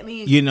 Look at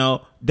me. You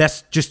know,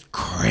 that's just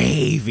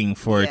craving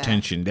for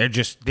attention. They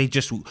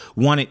just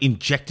want it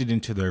injected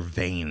into their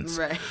veins.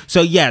 Right.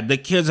 So yeah, the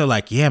kids are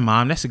like, yeah,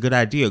 mom, that's a good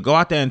idea. Go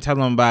out there and tell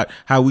them about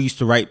how we used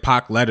to write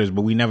Pac letters,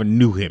 but we never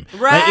knew him.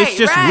 Right. Like, it's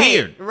just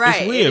weird.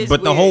 Right. It's weird.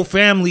 But the whole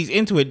family's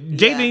into it.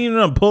 Jay didn't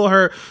even pull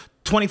her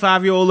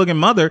 25-year-old looking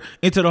mother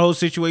into the whole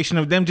situation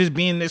of them just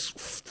being this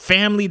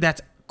family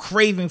that's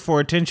craving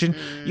for attention.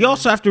 You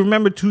also have to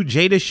remember too,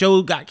 Jada's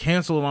show got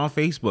canceled on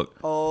Facebook.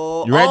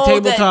 Red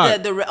Table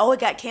Talk. It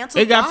got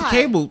canceled. It got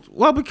canceled.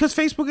 Well, because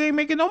Facebook ain't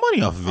making no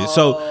money off of it.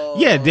 So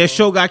yeah, their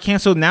show got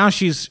canceled. Now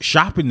she's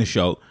shopping the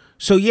show.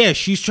 So yeah,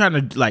 she's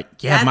trying to like,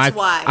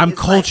 I'm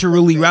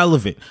culturally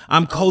relevant.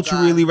 I'm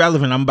culturally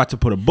relevant. I'm about to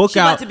put a book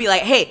out. She's about to be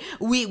like, hey,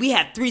 we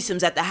have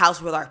threesomes at the house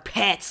with our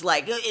pets.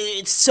 Like,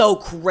 it's so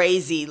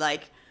crazy.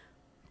 Like,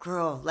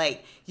 girl,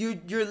 like you're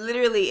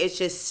literally, it's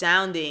just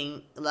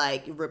sounding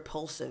like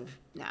repulsive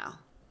now.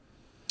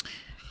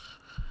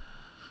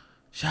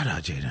 Shout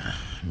out Jada,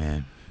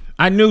 man.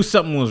 I knew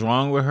something was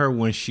wrong with her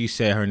when she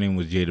said her name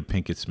was Jada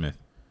Pinkett Smith.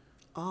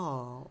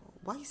 Oh,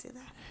 why you say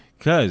that?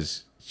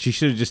 Because she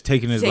should have just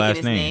taken his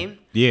last name.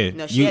 Yeah.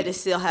 No, she had to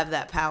still have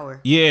that power.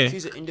 Yeah.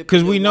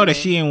 Because we know that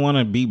she didn't want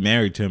to be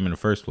married to him in the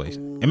first place.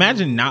 Ooh.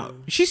 Imagine now.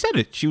 She said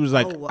it. She was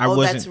like, I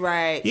wasn't. That's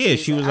right. Yeah,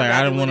 she was like,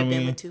 I didn't want to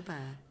be with Tupac.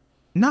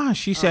 Nah,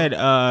 she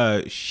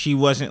said she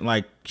wasn't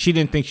like, she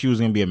didn't think she was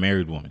going to be a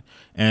married woman.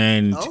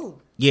 And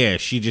yeah,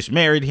 she just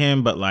married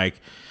him, but like,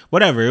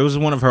 whatever. It was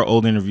one of her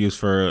old interviews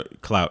for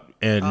Clout.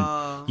 And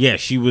yeah,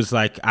 she was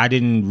like, I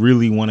didn't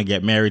really want to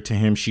get married to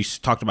him. She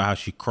talked about how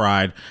she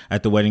cried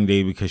at the wedding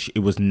day because it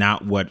was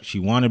not what she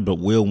wanted, but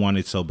Will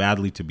wanted so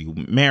badly to be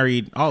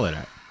married. All of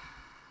that.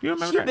 You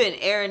remember that? She's been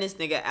airing this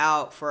nigga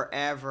out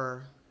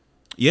forever.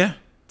 Yeah.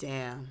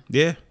 Damn.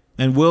 Yeah.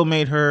 And Will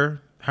made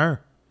her.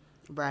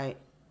 Right.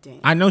 Damn.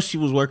 I know she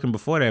was working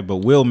before that, but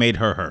Will made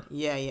her.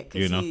 Yeah.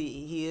 Because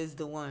he is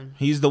the one.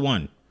 He's the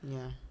one.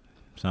 Yeah.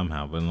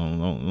 Somehow, but don't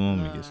let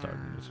me get started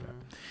with this.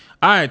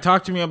 All right,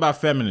 talk to me about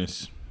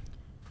feminists.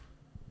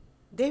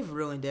 They've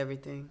ruined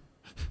everything.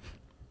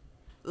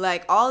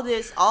 Like all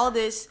this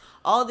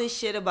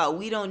shit about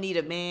we don't need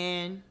a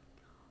man,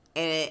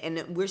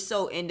 and we're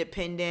so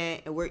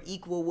independent and we're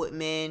equal with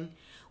men.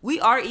 We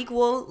are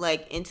equal,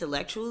 like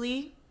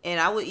intellectually, and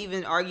I would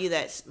even argue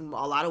that a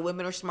lot of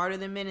women are smarter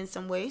than men in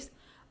some ways.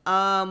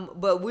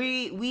 But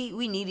we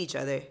need each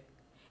other,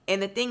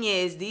 and the thing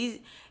is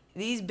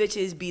These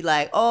bitches be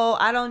like, oh,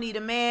 I don't need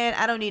a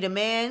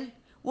man.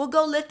 Well,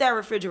 go lift that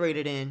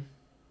refrigerator then.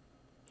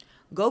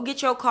 Go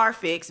get your car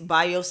fixed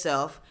by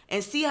yourself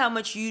and see how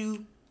much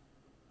you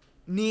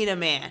need a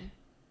man.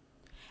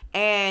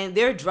 And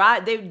they're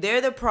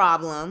the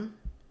problem.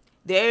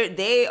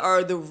 They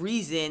are the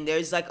reason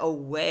there's like a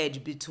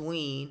wedge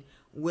between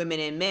women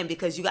and men,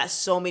 because you got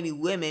so many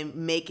women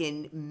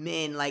making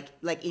men like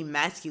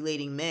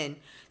emasculating men,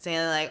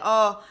 saying like,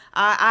 oh,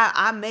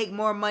 I make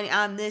more money,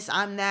 I'm this,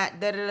 I'm that,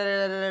 da da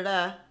da da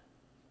da.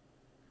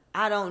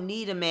 I don't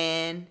need a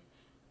man.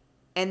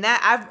 And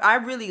that I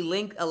really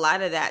link a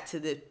lot of that to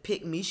the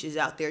pick Mishas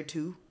out there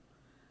too.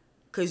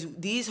 Cause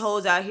these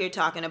hoes out here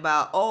talking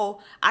about,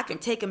 oh, I can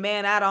take a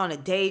man out on a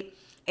date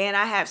and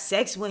I have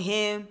sex with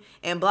him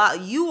and blah.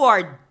 You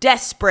are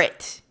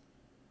desperate.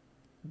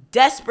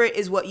 Desperate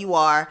is what you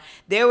are.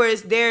 There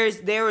was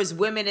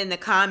women in the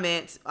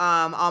comments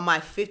on my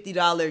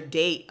 $50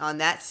 date on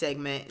that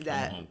segment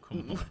that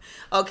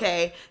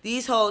okay,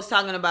 these hoes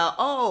talking about,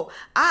 oh,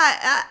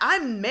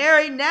 I'm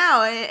married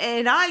now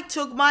and I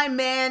took my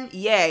man.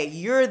 Yeah,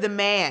 you're the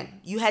man.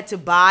 You had to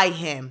buy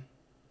him.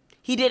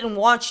 He didn't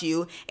want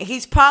you, and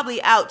he's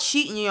probably out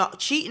cheating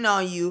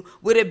on you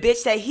with a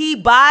bitch that he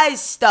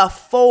buys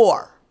stuff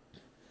for.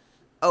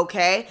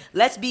 Okay,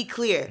 let's be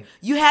clear.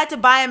 You had to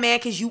buy a man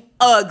because you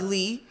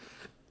ugly.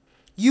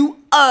 You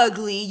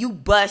ugly. You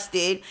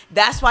busted.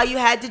 That's why you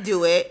had to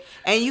do it.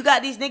 And you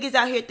got these niggas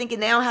out here thinking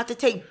they don't have to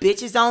take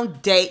bitches on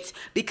dates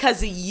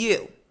because of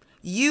you.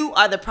 You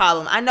are the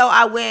problem. I know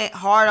I went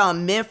hard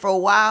on men for a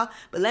while,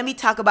 but let me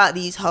talk about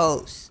these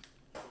hoes.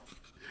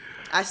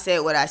 I said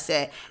what I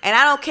said. And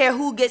I don't care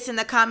who gets in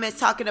the comments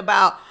talking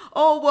about,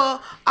 oh,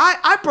 well,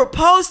 I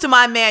proposed to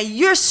my man.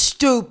 You're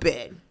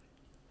stupid.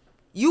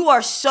 You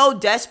are so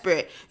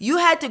desperate. You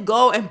had to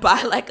go and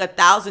buy like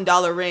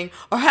 $1,000 ring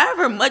or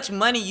however much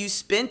money you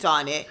spent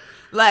on it.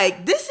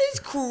 Like, this is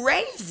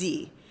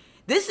crazy.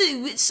 This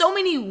is so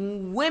many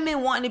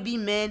women wanting to be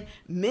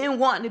men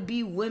wanting to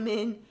be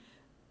women.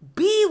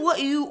 Be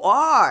what you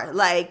are.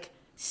 Like,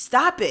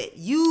 stop it.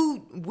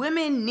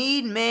 Women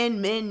need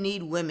men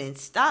need women.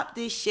 Stop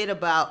this shit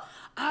about,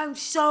 I'm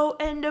so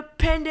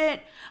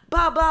independent,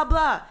 blah, blah,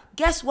 blah.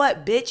 Guess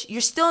what, bitch? You're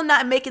still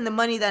not making the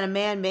money that a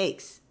man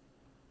makes.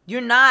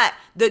 You're not.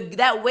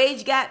 That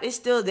wage gap is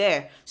still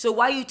there. So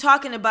why are you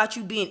talking about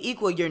you being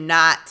equal? You're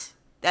not.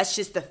 That's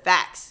just the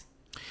facts.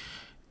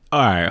 All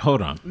right,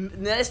 hold on.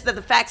 That's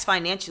the facts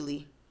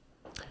financially.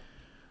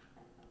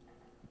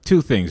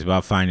 Two things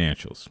about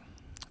financials.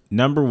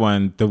 Number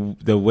one,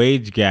 the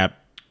wage gap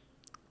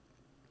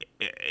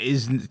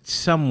is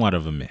somewhat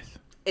of a myth.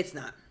 It's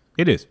not.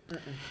 It is.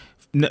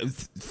 No,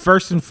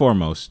 first and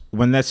foremost,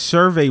 when that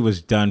survey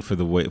was done for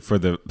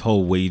the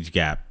whole wage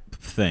gap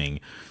thing,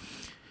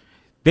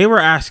 they were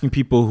asking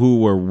people who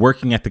were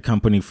working at the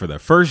company for their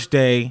first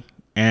day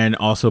and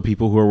also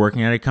people who are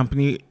working at a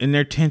company in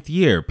their 10th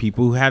year,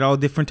 people who had all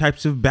different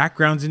types of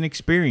backgrounds and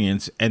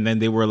experience. And then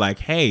they were like,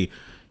 hey,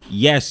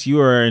 yes,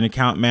 you are an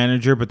account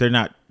manager, but they're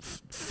not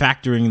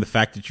factoring the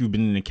fact that you've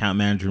been an account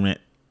manager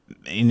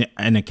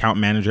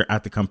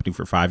at the company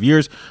for 5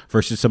 years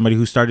versus somebody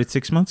who started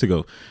 6 months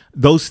ago.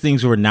 Those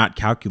things were not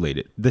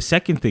calculated. The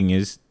second thing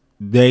is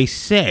they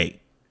say,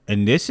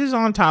 and this is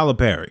on Tyler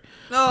Perry,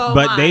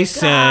 but they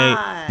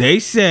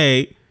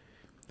say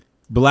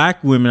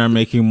black women are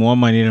making more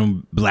money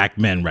than black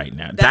men right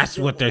now. That's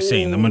what they're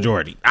saying, the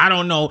majority. I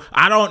don't know.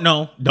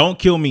 Don't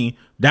kill me.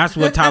 That's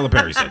what Tyler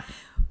Perry said.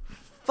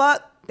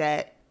 Fuck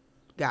that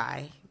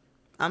guy.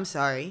 I'm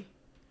sorry.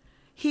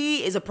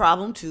 He is a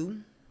problem too.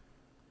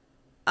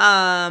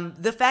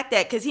 The fact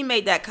that, because he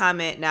made that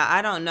comment, now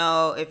I don't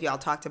know if y'all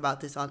talked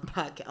about this on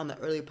the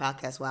earlier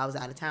podcast while I was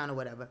out of town or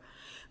whatever,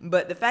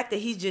 but the fact that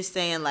he's just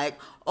saying like,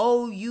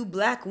 oh, you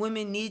black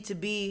women need to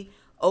be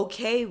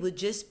okay with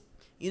just,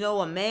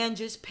 a man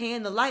just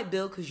paying the light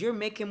bill because you're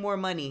making more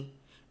money.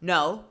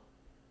 No.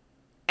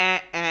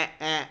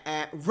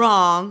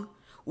 Wrong.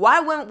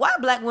 Why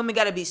black women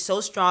gotta be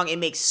so strong and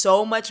make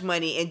so much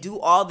money and do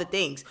all the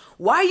things?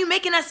 Why are you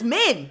making us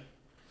men?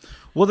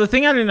 Well, the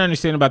thing I didn't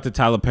understand about the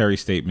Tyler Perry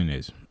statement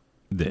is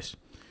this.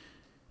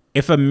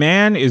 If a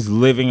man is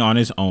living on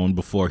his own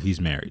before he's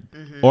married,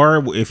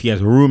 or if he has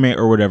a roommate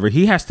or whatever,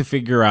 he has to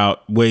figure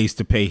out ways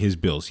to pay his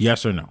bills.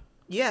 Yes or no?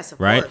 Yes, of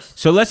course.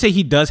 So let's say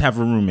he does have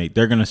a roommate.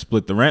 They're going to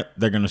split the rent.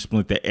 They're going to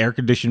split the air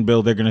conditioning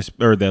bill. They're going to,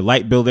 or the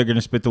light bill. They're going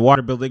to split the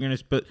water bill. They're going to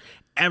split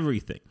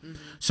everything.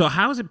 So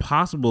how is it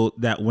possible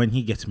that when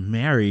he gets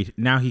married,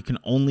 now he can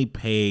only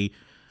pay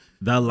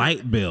the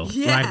light bill?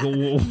 Yeah.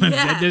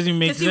 That doesn't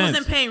make sense. Because he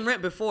wasn't paying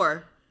rent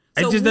before.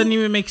 So it just doesn't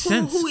even make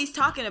sense. Who he's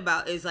talking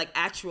about is like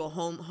actual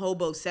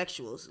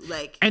homosexuals.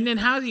 Like, and then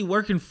how is he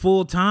working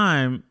full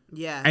time?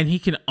 Yeah. And he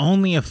can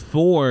only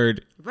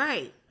afford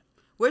right.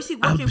 Where's he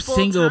working full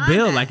single time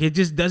bill? at? Like, it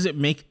just doesn't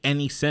make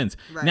any sense.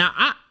 Right. Now,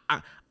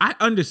 I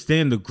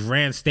understand the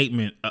grand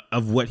statement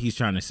of what he's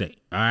trying to say.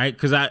 All right,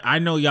 because I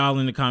know y'all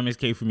in the comments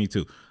came for me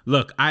too.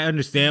 Look, I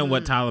understand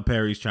what Tyler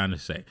Perry's trying to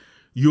say.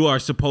 You are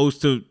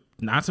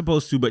not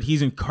supposed to, but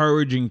he's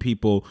encouraging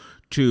people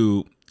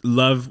to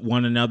love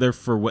one another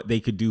for what they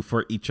could do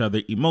for each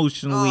other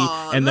emotionally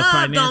and the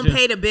financial. Don't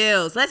pay the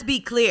bills. Let's be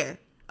clear,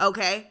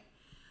 okay?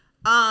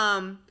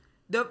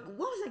 What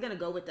was I gonna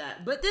go with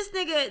that? But this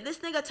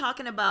nigga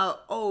talking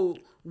about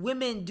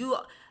women do.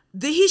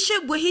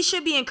 What he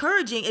should be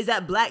encouraging is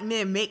that black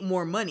men make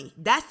more money.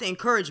 That's the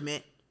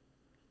encouragement.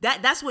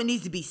 That's what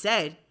needs to be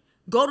said.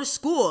 Go to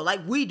school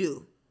like we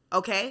do,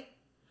 okay?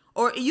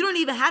 Or you don't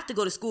even have to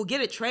go to school.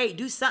 Get a trade.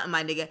 Do something,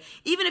 my nigga.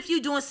 Even if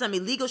you doing some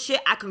illegal shit,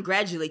 I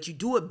congratulate you.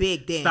 Do it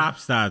big then. Stop.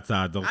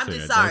 Don't I'm say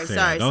just that.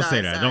 sorry. Don't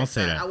say that. I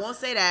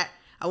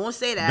won't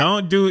say that.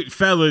 Don't do it,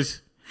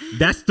 fellas.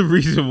 That's the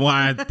reason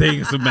why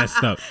things are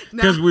messed up.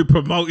 Because we're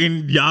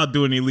promoting y'all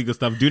doing illegal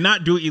stuff. Do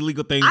not do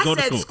illegal things. Go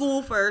to school. I said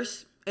school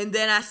first, and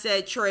then I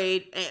said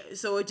trade. And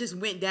so it just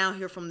went down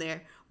here from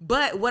there.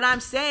 But what I'm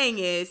saying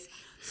is,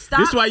 stop.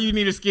 This is why you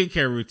need a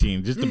skincare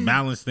routine, just to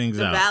balance things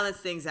out. Balance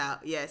things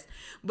out, yes.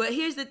 But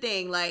here's the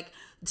thing, like,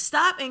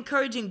 stop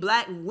encouraging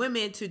black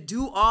women to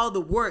do all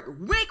the work.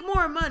 Make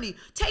more money.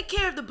 Take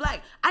care of the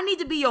black. I need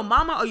to be your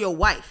mama or your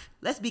wife.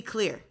 Let's be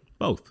clear.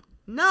 Both.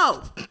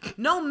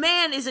 No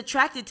man is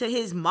attracted to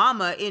his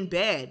mama in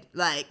bed.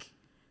 Like,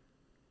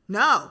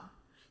 no.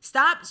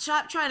 Stop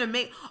trying to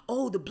make,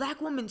 the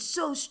black woman's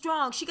so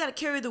strong. She got to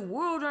carry the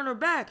world on her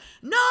back.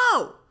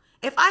 No.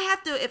 If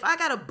I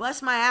gotta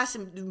bust my ass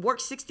and work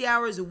 60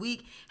 hours a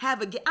week,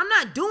 I'm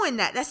not doing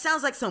that. That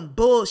sounds like some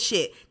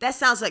bullshit. That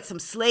sounds like some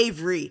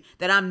slavery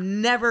that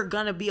I'm never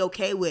gonna be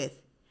okay with.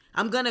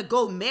 I'm gonna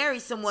go marry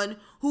someone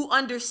who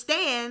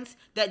understands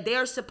that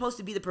they're supposed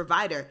to be the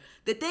provider.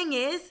 The thing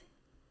is,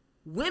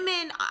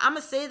 women, I'm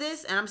gonna say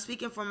this, and I'm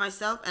speaking for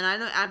myself, and I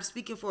know I'm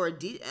speaking for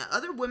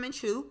other women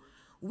too.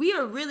 We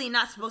are really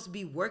not supposed to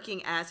be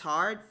working as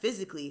hard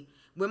physically.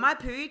 When my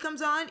period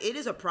comes on, it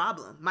is a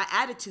problem. My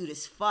attitude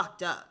is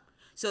fucked up.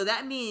 So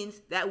that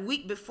means that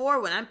week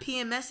before when I'm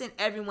PMSing,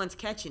 everyone's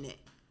catching it.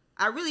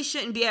 I really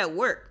shouldn't be at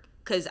work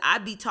because I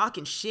be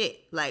talking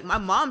shit. Like, my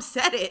mom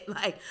said it.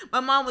 Like,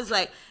 my mom was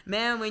like,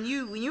 man, when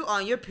you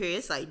on your period,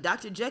 it's like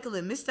Dr. Jekyll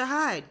and Mr.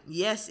 Hyde.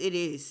 Yes, it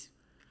is.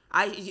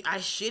 I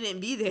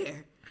shouldn't be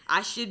there.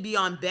 I should be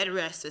on bed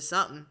rest or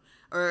something.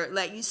 Or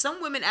like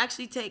some women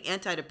actually take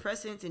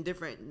antidepressants and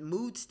different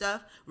mood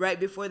stuff right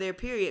before their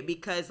period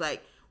because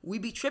like we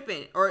be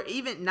tripping, or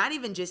even not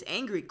even just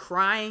angry,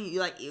 crying,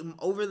 like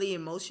overly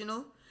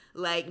emotional.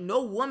 Like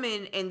no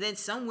woman, and then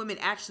some women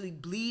actually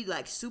bleed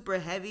like super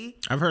heavy.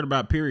 I've heard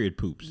about period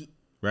poops,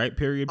 right?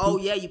 Period poops. Oh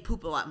yeah, you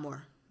poop a lot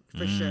more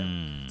for sure.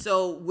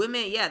 So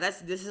women, yeah,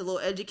 this is a little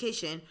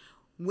education.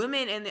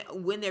 Women and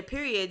when their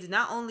periods,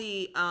 not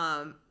only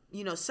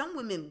some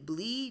women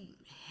bleed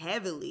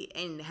heavily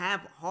and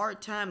have a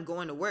hard time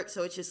going to work.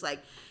 So it's just like,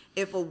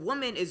 if a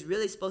woman is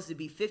really supposed to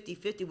be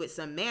 50-50 with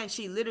some man,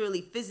 she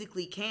literally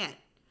physically can't.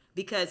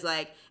 Because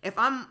like if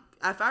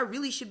I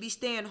really should be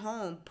staying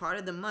home part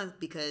of the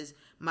month because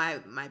my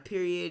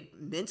period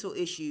mental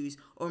issues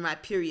or my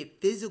period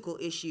physical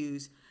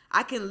issues,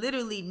 I can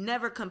literally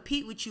never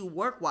compete with you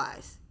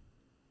work-wise.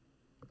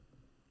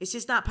 It's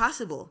just not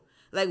possible.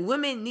 Like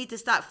women need to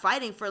stop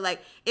fighting for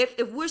like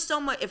if we're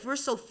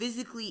so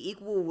physically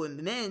equal with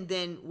men,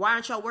 then why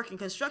aren't y'all working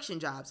construction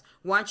jobs?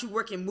 Why aren't you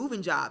working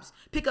moving jobs?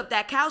 Pick up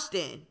that couch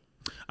then.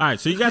 All right,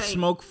 so you got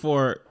smoke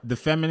for the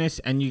feminists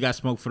and you got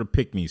smoke for the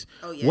pick-me's.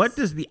 Oh, yes. What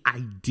does the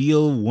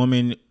ideal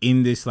woman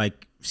in this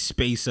like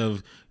space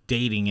of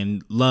dating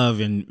and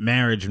love and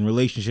marriage and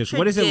relationships,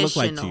 what does it look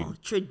like to you?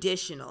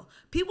 Traditional.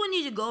 People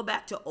need to go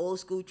back to old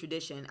school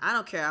tradition. I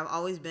don't care. I've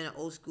always been an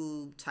old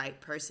school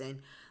type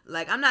person.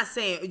 Like, I'm not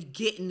saying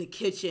get in the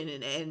kitchen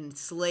and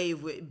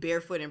slave with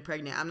barefoot and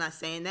pregnant. I'm not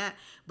saying that.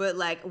 But,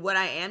 like, what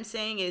I am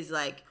saying is,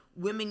 like,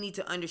 women need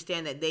to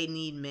understand that they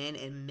need men,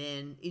 and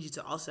men need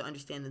to also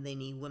understand that they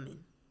need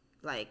women.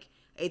 Like,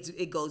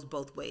 it goes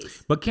both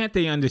ways. But can't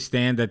they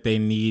understand that they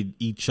need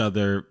each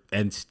other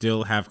and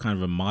still have kind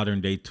of a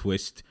modern-day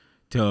twist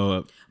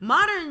to...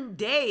 Modern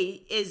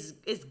day is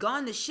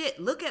gone to shit.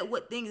 Look at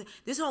what things...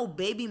 This whole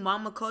baby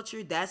mama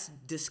culture, that's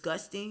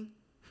disgusting.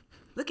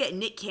 Look at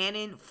Nick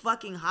Cannon,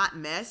 fucking hot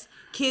mess.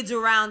 Kids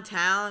around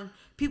town.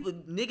 People,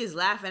 niggas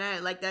laughing at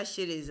it like that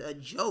shit is a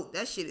joke.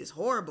 That shit is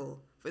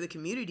horrible for the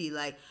community.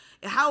 Like,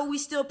 how are we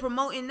still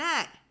promoting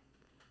that?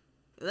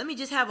 Let me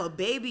just have a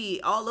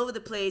baby all over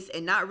the place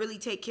and not really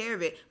take care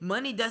of it.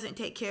 Money doesn't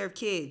take care of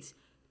kids.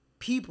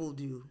 People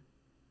do.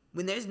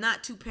 When there's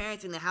not two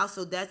parents in the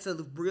household, that's a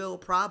real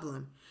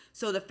problem.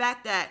 So the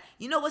fact that,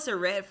 you know what's a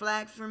red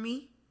flag for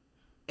me?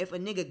 If a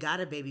nigga got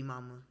a baby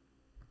mama.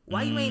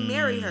 Why you ain't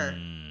marry her?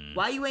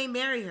 Why you ain't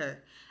marry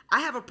her? I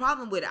have a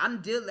problem with it.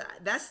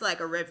 That's like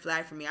a red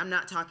flag for me. I'm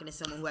not talking to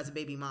someone who has a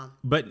baby mom.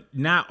 But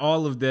not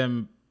all of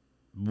them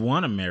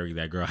want to marry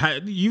that girl.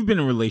 You've been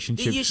in a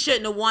relationship. You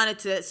shouldn't have wanted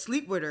to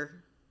sleep with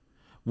her.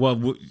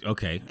 Well,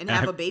 okay. And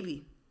have a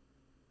baby.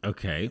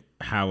 Okay.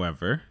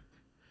 However,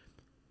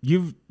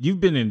 you've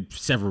been in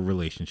several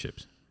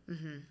relationships,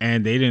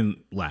 and they didn't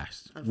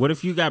last. What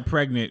if you got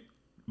pregnant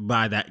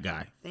by that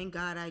guy? Thank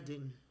God I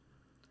didn't.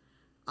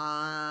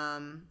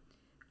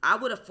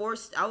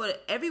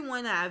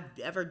 Everyone that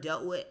I've ever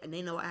dealt with, and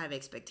they know I have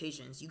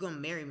expectations. You're going to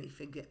marry me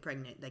if you get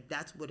pregnant. Like,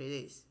 that's what it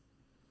is.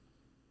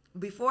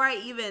 Before I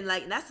even,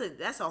 like,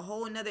 that's a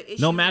whole nother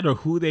issue. No matter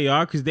who they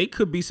are, because they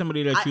could be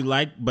somebody that you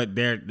like, but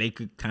they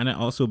could kind of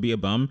also be a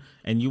bum,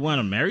 and you want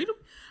to marry them?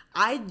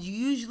 I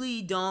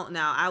usually don't.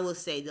 Now, I will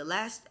say, the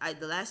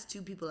last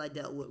two people I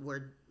dealt with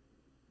were,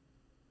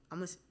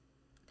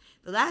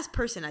 the last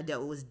person I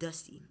dealt with was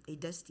Dusty.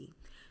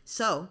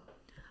 So,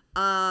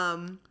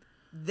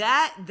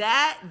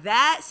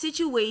 that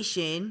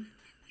situation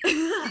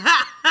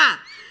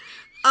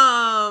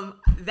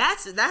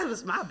that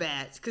was my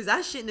bad, because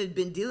I shouldn't have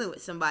been dealing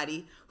with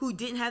somebody who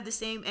didn't have the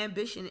same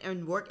ambition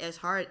and work as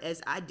hard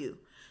as I do.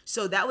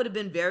 So that would have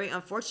been very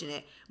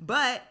unfortunate,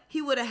 but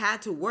he would have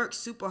had to work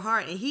super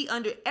hard,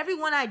 and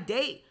everyone I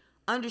date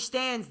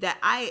understands that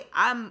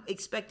I'm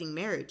expecting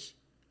marriage.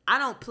 I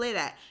don't play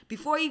that.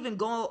 Before I even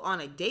go on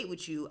a date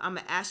with you, I'm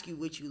gonna ask you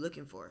what you're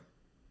looking for.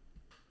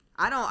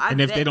 And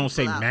if they don't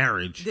say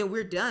marriage, then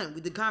we're done.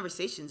 The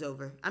conversation's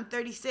over. I'm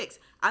 36.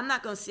 I'm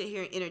not going to sit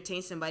here and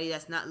entertain somebody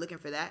that's not looking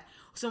for that.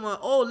 Someone,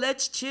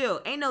 let's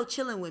chill. Ain't no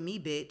chilling with me,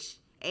 bitch.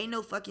 Ain't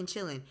no fucking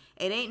chilling.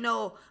 It ain't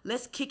no,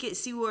 let's kick it,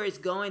 see where it's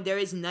going. There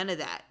is none of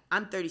that.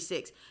 I'm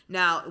 36.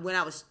 Now, when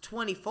I was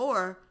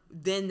 24,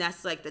 then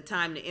that's like the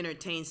time to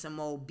entertain some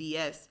old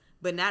BS.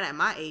 But not at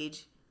my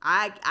age.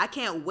 I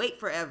can't wait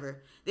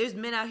forever. There's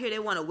men out here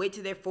that want to wait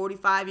till they're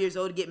 45 years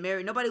old to get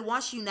married. Nobody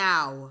wants you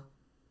now.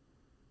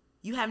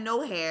 You have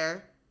no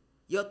hair.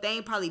 Your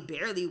thing probably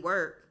barely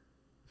work.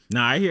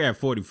 Nah, I hear at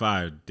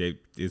 45,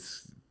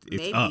 it's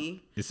Maybe. up.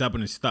 It's up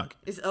and it's stuck.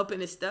 It's up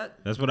and it's stuck.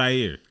 That's what I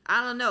hear.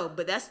 I don't know,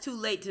 but that's too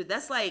late to.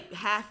 That's like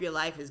half your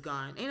life is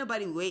gone. Ain't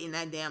nobody waiting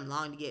that damn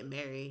long to get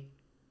married.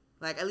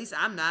 Like, at least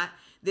I'm not.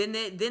 Then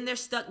they're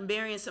stuck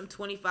marrying some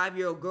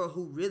 25-year-old girl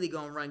who really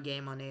gonna run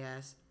game on their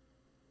ass.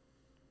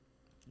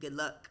 Good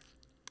luck.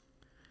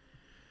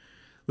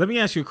 Let me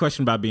ask you a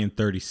question about being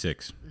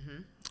 36.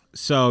 Mm-hmm.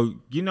 So,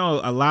 you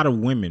know, a lot of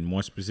women,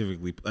 more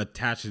specifically,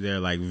 attach their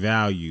like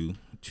value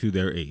to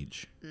their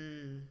age.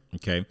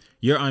 Okay?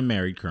 You're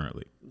unmarried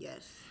currently.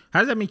 Yes. How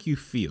does that make you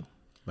feel?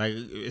 Like,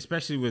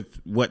 especially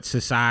with what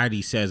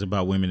society says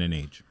about women and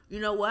age. You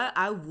know what?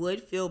 I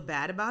would feel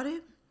bad about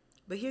it.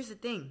 But here's the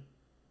thing.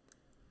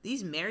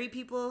 These married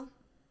people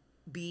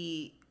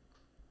be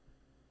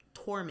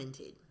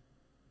tormented.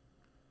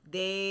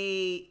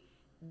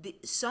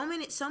 So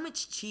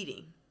much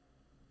cheating.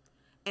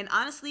 And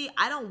honestly,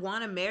 I don't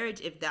want a marriage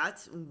if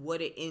that's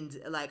what it ends.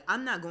 Like,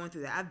 I'm not going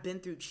through that. I've been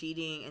through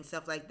cheating and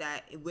stuff like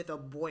that with a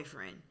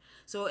boyfriend.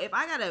 So if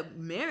I gotta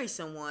marry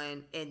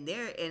someone and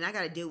I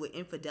gotta deal with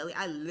infidelity,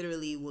 I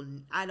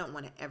don't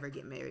want to ever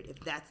get married if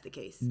that's the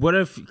case. What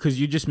if, because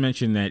you just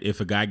mentioned that if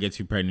a guy gets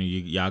you pregnant,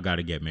 y'all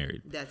gotta get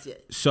married. That's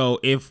it. So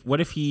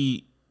what if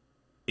he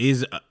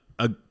is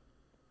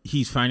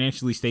he's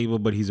financially stable,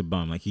 but he's a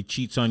bum? Like, he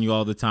cheats on you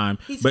all the time.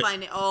 He's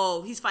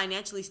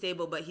financially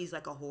stable, but he's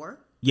like a whore?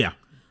 Yeah.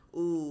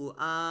 Ooh,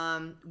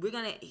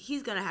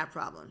 he's gonna have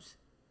problems.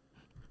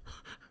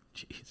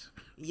 Jeez.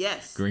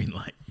 Yes. Green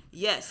light.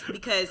 Yes,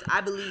 because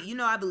I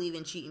believe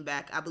in cheating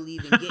back. I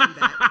believe in getting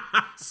back.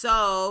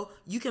 So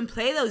you can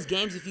play those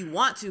games if you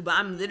want to, but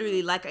I'm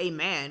literally like a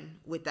man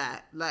with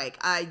that. Like,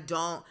 I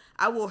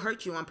will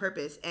hurt you on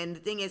purpose. And the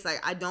thing is,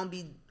 like, I don't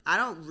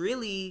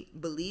really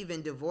believe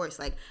in divorce.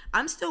 Like,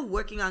 I'm still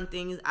working on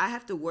things. I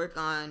have to work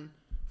on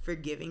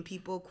forgiving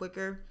people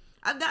quicker.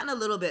 I've gotten a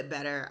little bit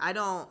better.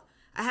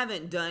 I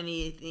haven't done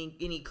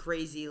any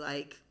crazy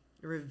like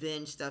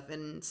revenge stuff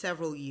in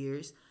several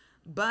years,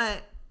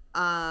 but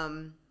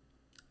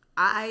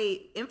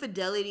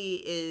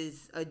infidelity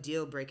is a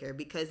deal breaker,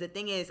 because the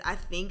thing is, I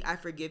think I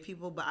forgive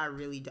people, but I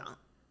really don't,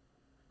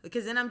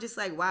 because then I'm just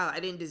like, wow, I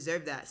didn't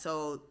deserve that,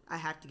 so I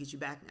have to get you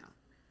back now.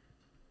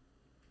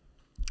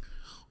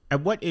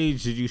 At what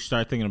age did you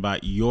start thinking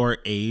about your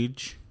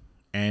age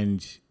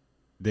and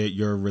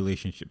your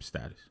relationship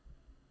status?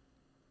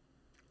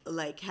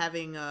 Like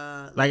having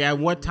like at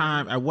what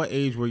time, at what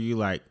age were you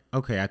like,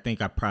 okay, I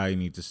think I probably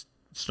need to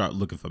start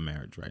looking for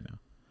marriage right now?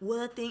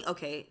 Well,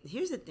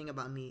 here's the thing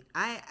about me.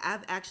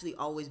 I've actually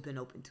always been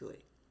open to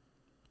it.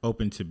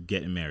 Open to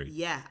getting married?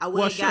 Yeah, I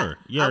would have sure.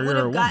 Yeah, I would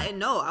have gotten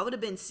no. I would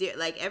have been serious.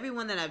 Like,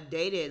 everyone that I've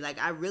dated,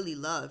 like, I really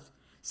loved.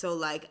 So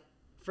like,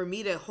 for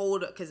me to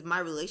hold, because my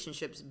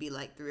relationships be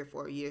like 3 or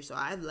 4 years, so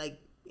I like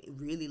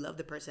really love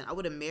the person. I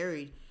would have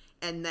married,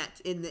 and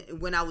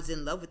when I was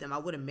in love with them, I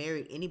would have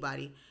married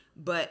anybody.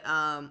 But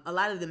a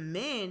lot of the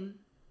men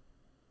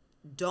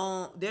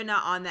they're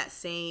not on that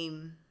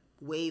same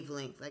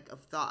wavelength, like, of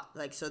thought.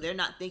 Like, so they're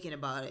not thinking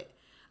about it.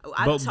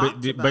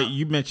 But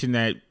you mentioned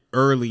that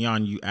early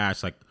on. You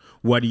asked, like,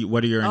 what are your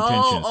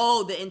intentions?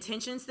 Oh, the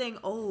intentions thing.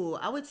 Oh,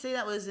 I would say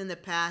that was in the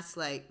past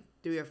like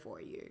 3 or 4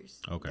 years.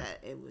 Okay. That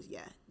it was,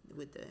 yeah,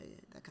 with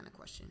that kind of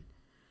question.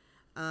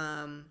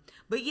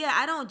 But yeah,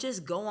 I don't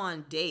just go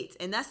on dates.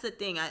 And that's the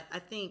thing. I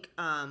think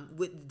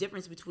with the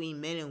difference between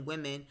men and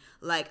women,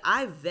 like,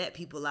 I vet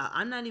people out.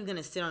 I'm not even going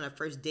to sit on a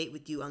first date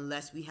with you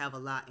unless we have a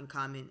lot in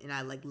common. And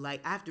I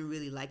have to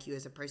really like you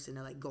as a person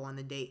to like go on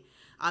the date.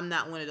 I'm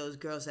not one of those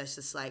girls that's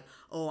just like,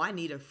 oh, I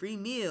need a free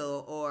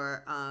meal,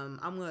 or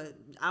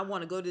I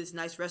want to go to this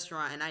nice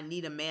restaurant and I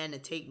need a man to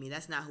take me.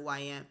 That's not who I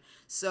am.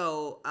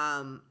 So,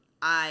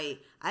 I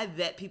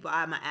vet people.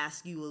 I'm gonna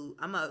ask you.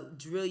 I'm gonna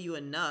drill you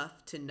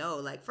enough to know.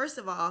 Like, first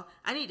of all,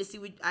 I need to see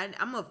what I'm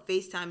gonna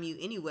FaceTime you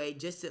anyway.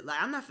 Just to,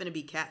 like, I'm not finna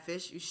be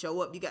catfish. You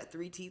show up, you got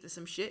 3 teeth or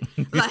some shit.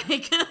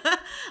 Like,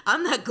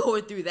 I'm not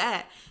going through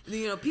that.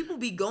 You know, people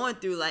be going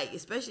through, like,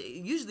 especially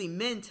usually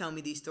men tell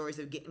me these stories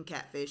of getting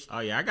catfish.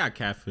 Oh yeah, I got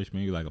catfish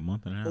maybe like a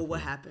month and a half. Well,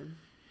 what happened?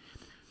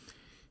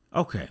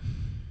 Okay,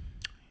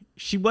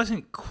 she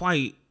wasn't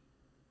quite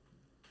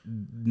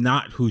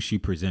not who she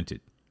presented.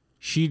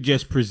 She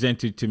just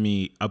presented to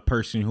me a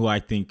person who I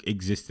think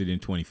existed in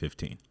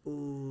 2015.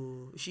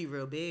 Ooh, she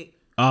real big?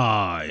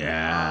 Oh,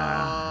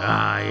 yeah.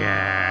 Oh,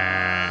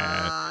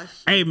 yeah.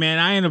 Hey, man,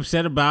 I ain't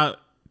upset about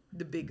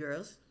the big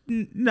girls.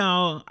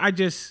 No, I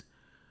just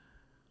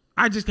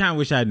kind of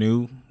wish I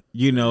knew,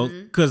 you know,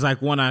 because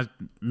like when I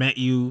met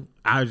you,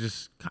 I was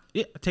just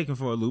taken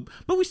for a loop.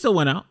 But we still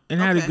went out and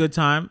had a good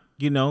time.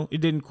 You know,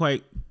 it didn't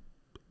quite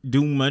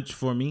do much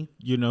for me,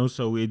 you know,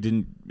 so it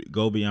didn't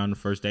go beyond the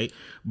first date.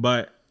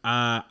 But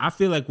I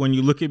feel like when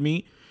you look at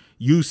me,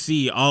 you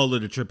see all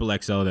of the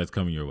XXL that's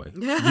coming your way.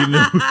 You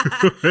know?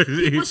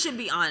 People should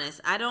be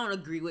honest. I don't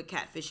agree with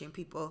catfishing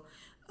people.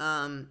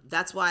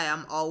 That's why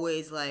I'm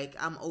always like,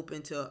 I'm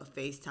open to a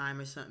FaceTime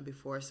or something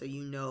before, so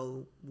you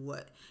know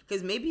what,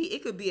 because maybe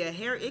it could be a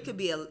hair, it could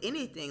be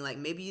anything. Like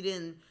maybe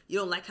you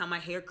don't like how my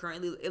hair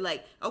currently,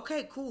 like,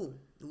 okay, cool,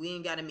 we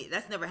ain't gotta meet.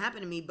 That's never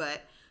happened to me,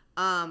 but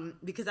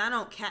because I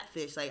don't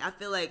catfish. Like I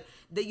feel like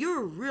that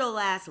you're a real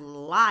ass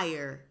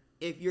liar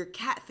if you're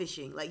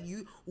catfishing. Like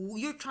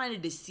you're trying to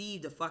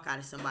deceive the fuck out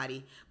of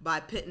somebody by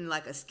putting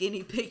like a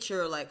skinny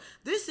picture, like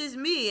this is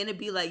me, and it'd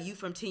be like you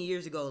from 10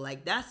 years ago.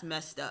 Like that's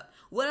messed up.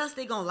 What else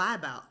they gonna lie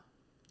about?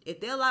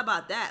 If they'll lie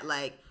about that,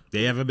 like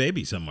they have a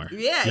baby somewhere.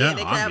 Yeah,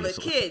 they could have a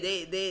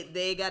kid.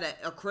 They got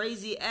a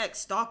crazy ex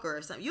stalker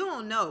or something. You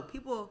don't know.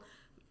 People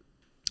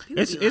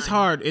it's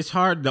hard. It's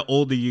hard the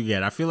older you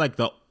get. I feel like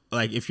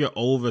if you're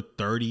over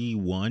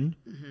 31,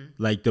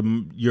 like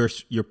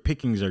your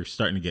pickings are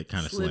starting to get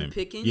kind of slim.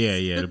 Pickings?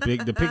 Yeah.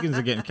 The pickings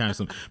are getting kind of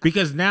slim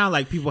because now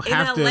like people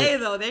have in LA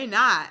though they're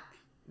not.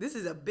 This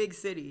is a big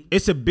city.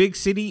 It's a big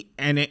city,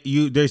 and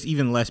there's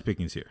even less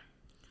pickings here.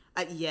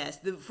 Yes,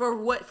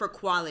 for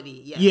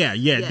quality. Yes. Yeah.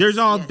 Yes, there's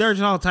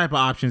all type of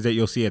options that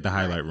you'll see at the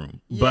highlight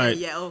room. Yeah, but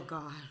oh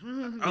god.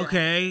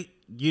 Okay,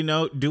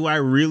 do I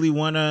really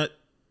want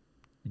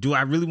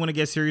to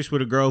get serious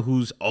with a girl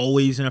who's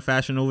always in a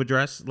Fashion Nova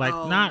dress? Like,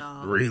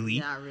 not really.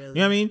 Not really. You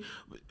know what I mean?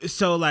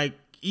 So, like,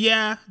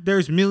 yeah,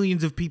 there's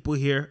millions of people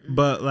here,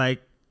 but,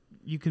 like,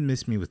 you can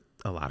miss me with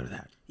a lot of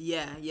that.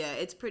 Yeah,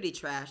 it's pretty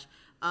trash.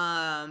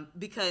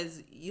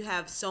 Because you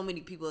have so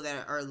many people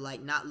that are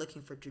like not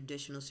looking for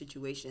traditional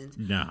situations.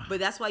 Nah. But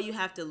that's why you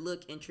have to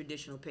look in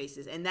traditional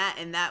places. And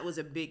that was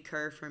a big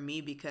curve for me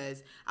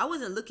because I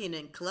wasn't looking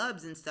in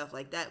clubs and stuff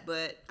like that.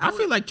 But I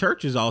feel like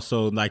church is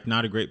also like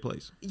not a great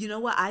place. You know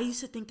what? I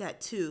used to think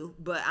that too,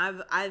 but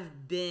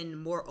I've been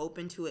more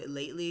open to it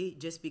lately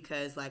just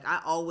because like I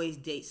always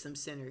date some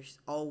sinners.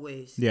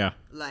 Always. Yeah.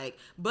 Like,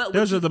 but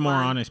those are the more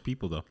honest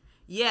people though.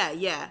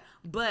 Yeah.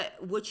 But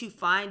what you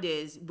find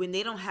is when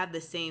they don't have the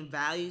same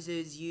values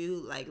as you,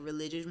 like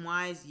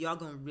religion-wise, y'all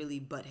gonna really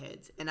butt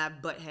heads. And I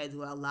butt heads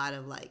with a lot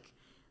of like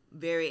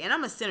and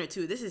I'm a sinner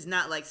too. This is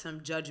not like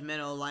some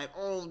judgmental like,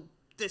 oh,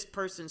 this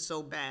person's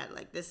so bad.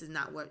 Like this is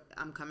not what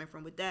I'm coming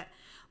from with that.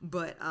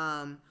 But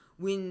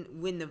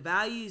when the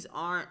values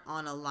aren't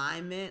on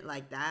alignment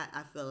like that,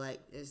 I feel like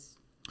it's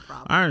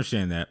problem. I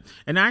understand that.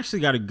 And I actually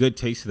got a good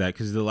taste of that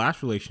because the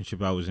last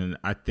relationship I was in,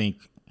 I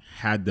think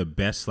had the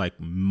best like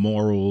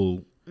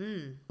moral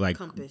like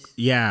compass.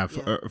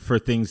 For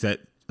things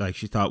that like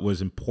she thought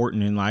was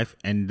important in life,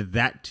 and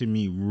that to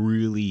me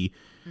really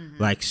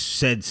like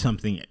said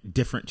something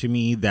different to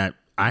me that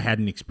I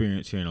hadn't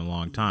experienced here in a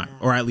long time,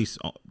 or at least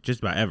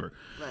just about ever.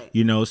 Right.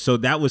 So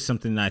that was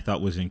something that I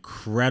thought was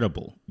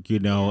incredible,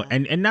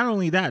 and not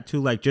only that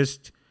too, like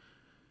just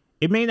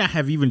it may not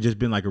have even just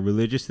been like a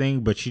religious thing,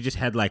 but she just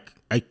had like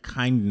a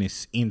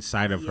kindness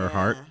inside of her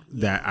heart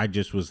that I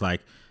just was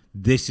like,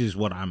 this is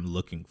what I'm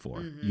looking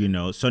for,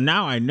 So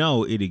now I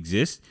know it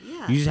exists.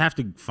 Yeah. You just have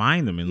to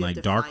find them in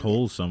like dark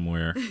holes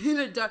somewhere. In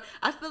a dark.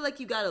 I feel like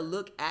you got to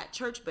look at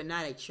church, but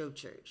not at your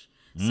church.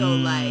 So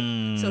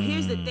so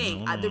here's the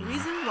thing. The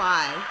reason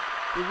why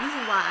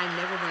I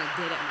never want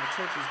to date at my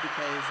church is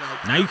because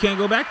like now you can't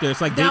go back there. It's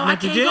like dating at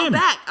the gym. Now I can't go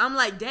back. I'm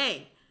like,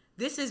 dang.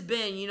 This has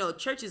been,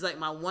 church is like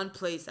my one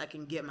place I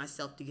can get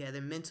myself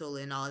together, mental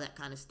and all that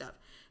kind of stuff.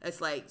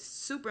 It's like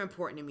super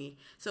important to me.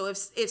 So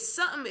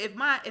if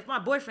my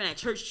boyfriend at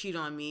church cheat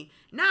on me,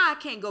 now I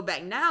can't go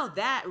back. Now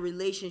that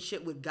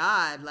relationship with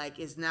God like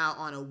is now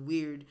on a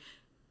weird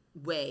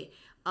way.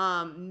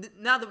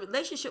 Now the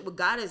relationship with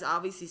God is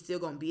obviously still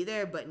gonna be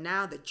there, but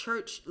now the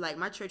church, like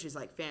my church is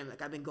like family.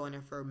 Like I've been going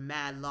there for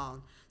mad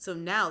long. So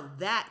now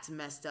that's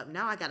messed up.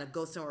 Now I gotta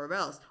go somewhere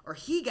else, or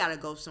he gotta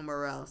go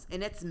somewhere else,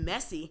 and it's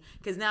messy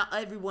because now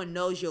everyone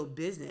knows your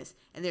business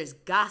and there's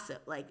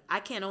gossip. Like I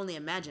can't only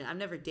imagine. I've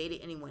never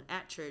dated anyone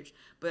at church,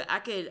 but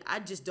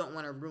I just don't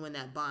want to ruin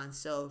that bond.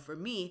 So for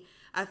me,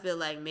 I feel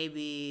like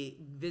maybe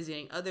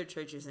visiting other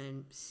churches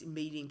and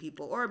meeting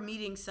people or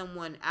meeting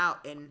someone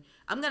out, and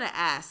I'm gonna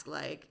ask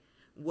like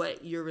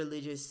what your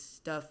religious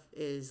stuff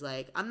is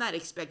like. I'm not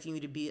expecting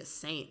you to be a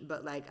saint,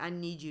 but like I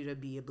need you to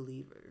be a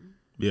believer.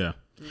 Yeah.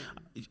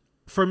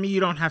 For me, you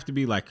don't have to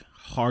be like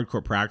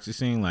hardcore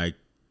practicing, like,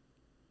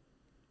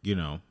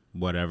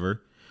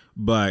 whatever.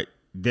 But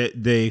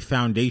the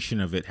foundation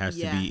of it has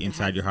to be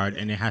inside your heart,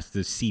 and it has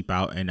to seep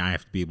out, and I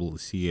have to be able to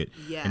see it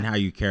and how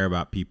you care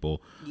about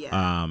people.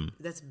 Yeah.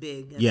 That's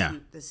big.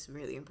 That's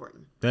really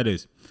important. That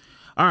is.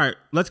 All right.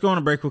 Let's go on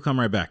a break. We'll come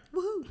right back.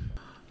 Woohoo.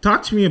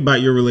 Talk to me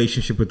about your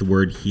relationship with the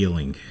word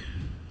healing.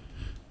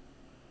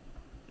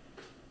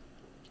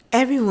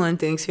 Everyone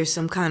thinks there's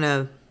some kind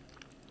of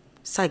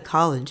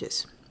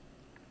psychologist.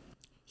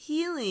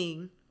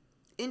 Healing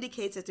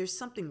indicates that there's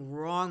something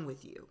wrong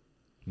with you.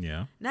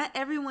 Yeah. Not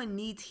everyone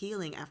needs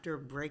healing after a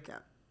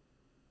breakup.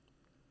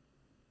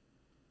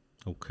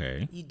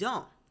 Okay. You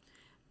don't.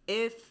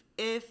 If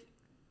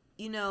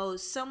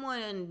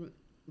someone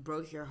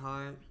broke your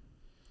heart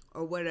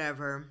or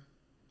whatever,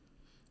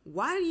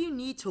 why do you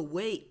need to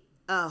wait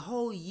a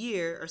whole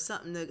year or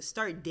something to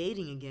start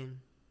dating again?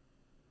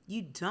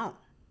 You don't.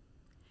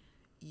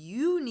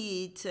 you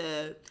need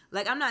to,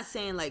 like, I'm not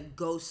saying like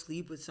go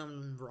sleep with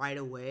someone right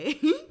away.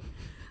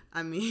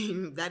 I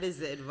mean, that is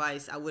the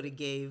advice I would have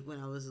gave when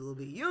I was a little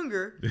bit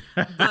younger,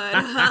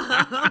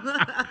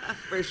 but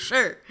for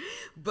sure.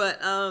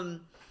 But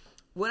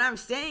what I'm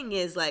saying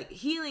is, like,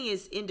 healing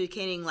is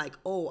indicating like,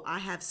 oh, I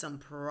have some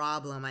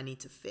problem I need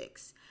to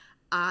fix.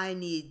 I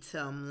need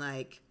some,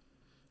 like,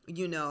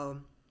 you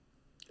know,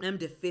 I'm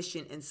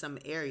deficient in some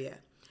area.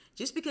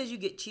 Just because you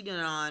get cheated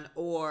on,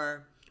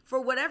 or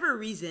for whatever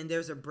reason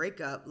there's a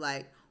breakup,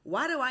 like,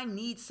 why do I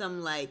need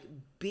some like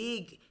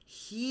big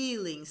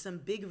healing, some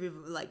big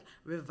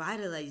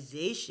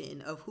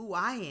revitalization of who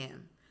I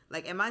am?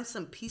 Like, am I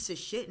some piece of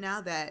shit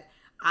now that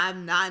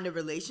I'm not in a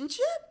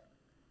relationship?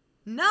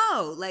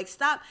 No, like,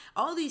 stop.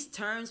 All these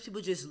terms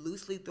people just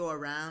loosely throw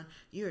around.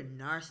 You're a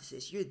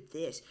narcissist. You're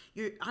this.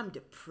 I'm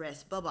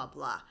depressed. Blah blah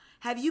blah.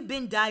 Have you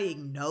been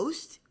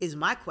diagnosed? Is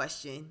my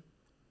question.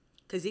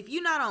 Because if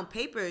you're not on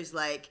papers,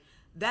 like,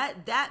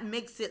 that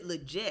makes it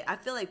legit. I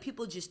feel like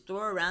people just throw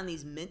around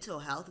these mental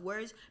health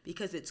words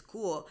because it's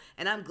cool.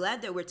 And I'm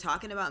glad that we're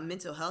talking about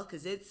mental health,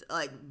 because it's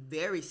like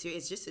very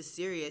serious. It's just as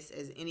serious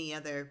as any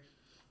other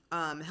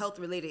health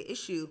related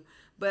issue.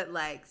 But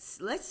like,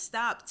 let's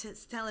stop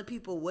telling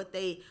people what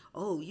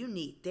you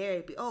need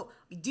therapy. Oh,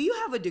 do you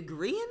have a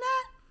degree in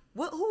that?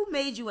 Who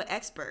made you an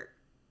expert?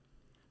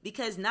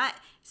 Because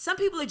some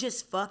people are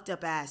just fucked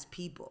up ass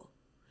people.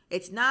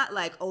 It's not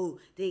like, oh,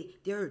 they're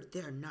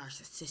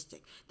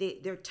narcissistic.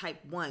 They're type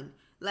 1.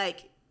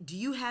 Like, do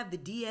you have the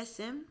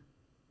DSM?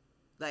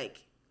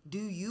 Like,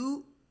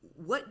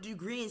 what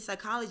degree in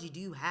psychology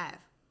do you have?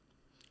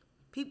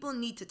 People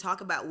need to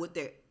talk about what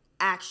they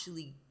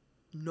actually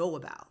know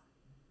about.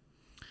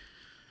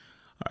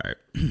 All right.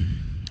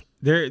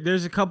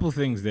 There's a couple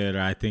things that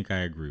I think I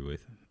agree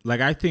with. Like,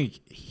 I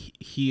think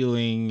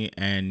healing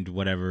and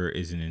whatever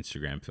is an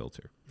Instagram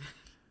filter.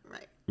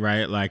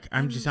 Right? Like,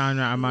 I'm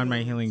on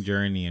my healing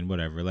journey and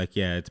whatever. Like,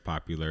 yeah, it's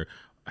popular.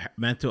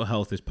 Mental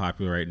health is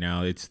popular right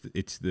now. It's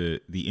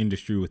the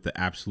industry with the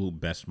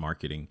absolute best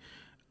marketing.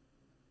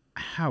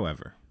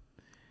 However,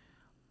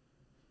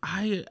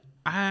 I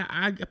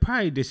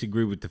probably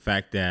disagree with the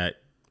fact that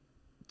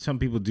some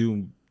people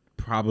do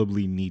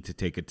probably need to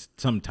take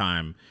some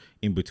time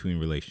in between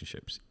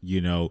relationships,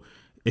 you know,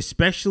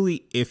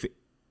 especially if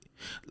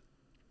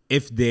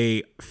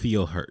they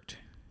feel hurt.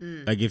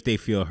 Like, if they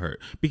feel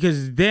hurt,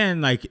 because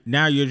then, like,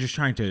 now you're just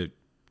trying to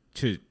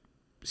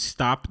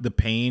stop the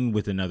pain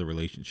with another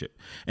relationship.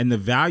 And the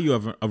value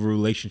of a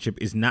relationship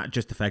is not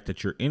just the fact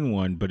that you're in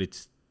one, but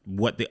it's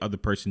what the other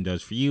person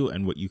does for you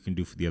and what you can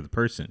do for the other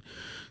person.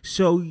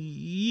 So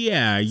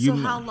yeah, So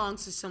how long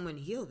does someone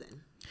heal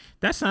then?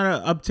 That's not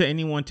up to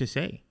anyone to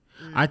say.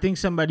 I think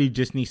somebody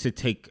just needs to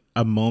take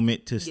a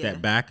moment to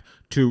step back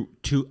to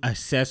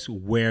assess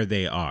where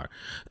they are.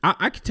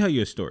 I could tell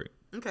you a story.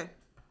 Okay.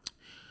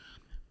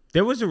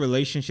 There was a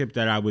relationship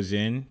that I was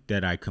in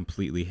that I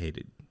completely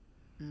hated.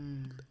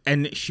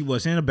 And she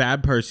wasn't a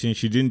bad person.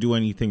 She didn't do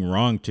anything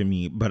wrong to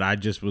me, but I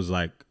just was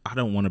like, I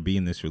don't want to be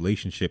in this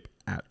relationship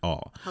at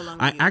all. How long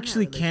I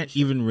actually can't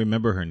even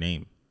remember her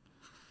name.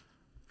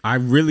 I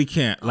really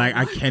can't. Like,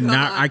 I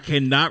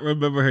cannot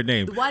remember her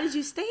name. Why did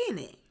you stay in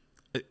it?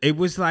 It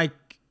was like,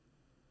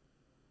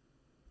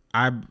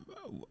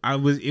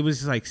 it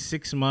was like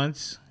 6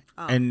 months,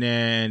 and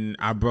then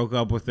I broke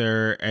up with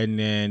her, and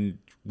then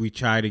we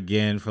tried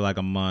again for like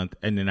a month,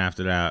 and then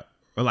after that,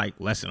 or like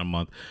less than a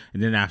month,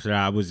 and then after that,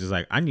 I was just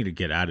like, I need to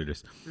get out of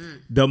this.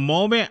 The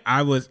moment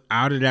I was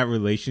out of that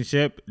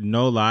relationship,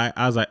 no lie,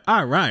 I was like,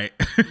 all right,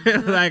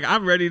 like,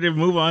 I'm ready to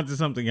move on to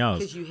something else.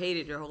 Because you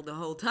hated her the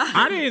whole time.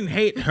 I didn't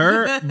hate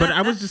her, but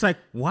I was just like,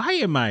 why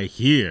am I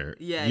here?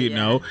 You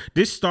know,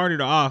 this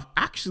started off,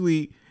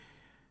 actually,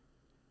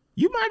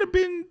 you might have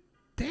been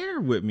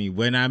there with me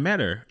when I met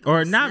her,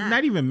 or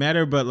not even met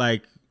her, but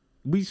like,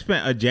 we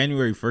spent a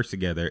January 1st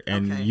together,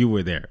 and you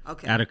were there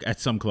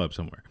at some club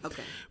somewhere.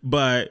 Okay.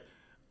 But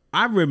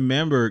I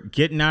remember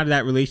getting out of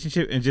that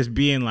relationship and just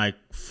being like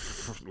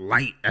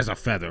light as a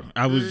feather.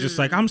 I was just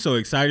like, I'm so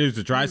excited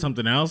to try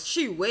something else.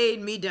 She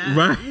weighed me down.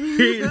 Right.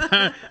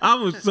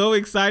 I was so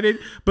excited.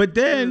 But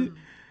then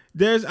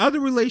there's other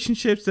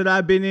relationships that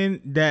I've been in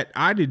that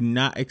I did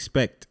not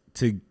expect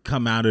to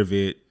come out of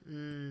it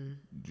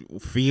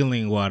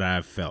feeling what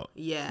I felt,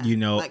 you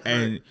know, like,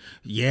 and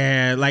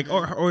like,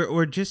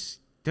 or just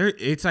there,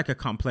 it's like a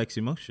complex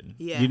emotion,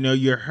 you know,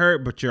 you're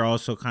hurt, but you're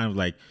also kind of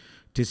like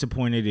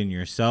disappointed in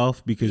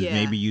yourself because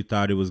maybe you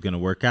thought it was going to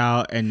work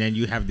out, and then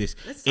you have this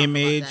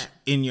image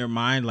in your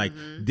mind, like,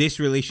 this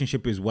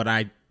relationship is what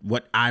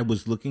I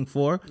was looking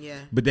for,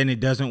 but then it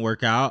doesn't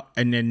work out,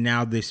 and then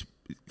now this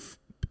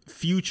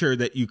future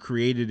that you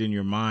created in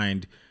your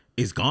mind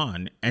is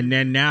gone. And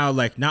then now,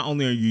 like, not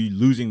only are you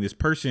losing this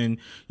person,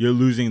 you're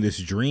losing this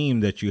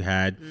dream that you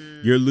had,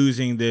 you're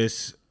losing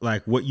this,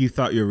 like, what you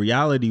thought your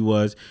reality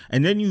was.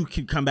 And then you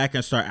can come back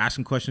and start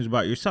asking questions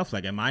about yourself,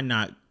 like, am I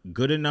not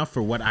good enough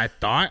for what I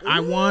thought I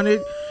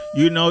wanted?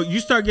 You know, you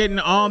start getting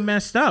all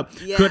messed up.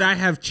 Could I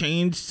have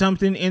changed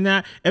something in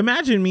that?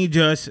 Imagine me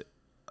just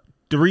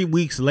 3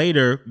 weeks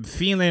later,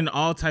 feeling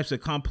all types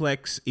of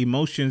complex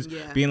emotions,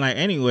 being like,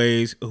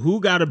 anyways, who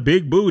got a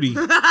big booty? You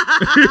know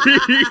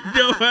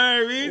what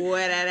I mean?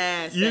 Where that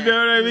ass You at? know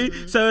what I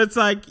mean? So it's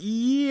like,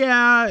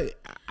 yeah,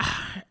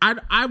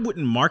 I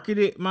wouldn't market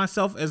it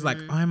myself as like,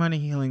 oh, I'm on a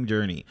healing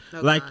journey.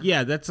 Okay. Like,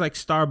 yeah, that's like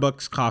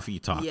Starbucks coffee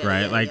talk,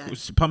 right? Yeah, like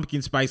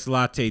pumpkin spice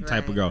latte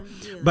type of girl.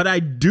 Yeah. But I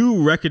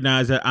do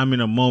recognize that I'm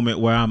in a moment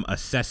where I'm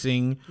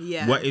assessing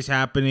what is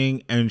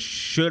happening, and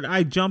should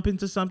I jump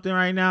into something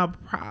right now?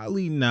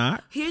 Probably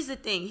not. Here's the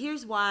thing.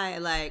 Here's why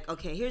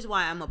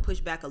I'm gonna push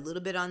back a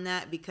little bit on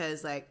that,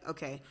 because like,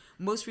 okay,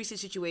 most recent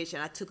situation,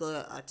 I took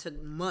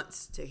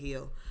months to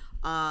heal.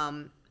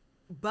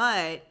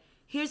 But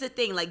here's the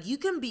thing, like, you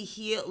can be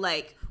healed,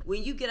 like,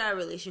 when you get out of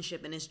a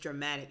relationship and it's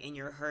dramatic and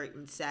you're hurt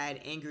and sad,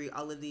 angry,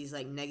 all of these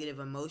like negative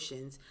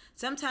emotions,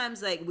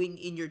 sometimes like when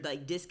you're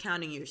like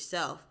discounting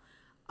yourself,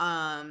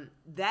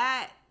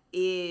 that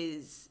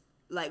is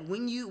like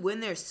when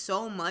there's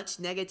so much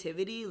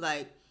negativity,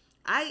 like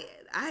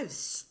I've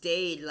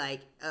stayed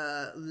like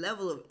a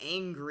level of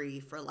angry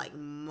for like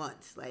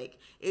months. Like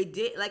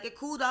it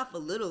cooled off a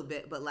little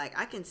bit, but like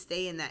I can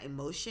stay in that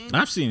emotion.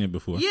 I've seen it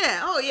before.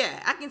 Yeah, oh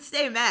yeah, I can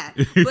stay mad.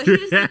 But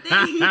here's the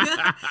thing.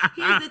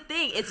 Here's the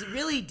thing. It's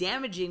really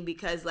damaging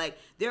because like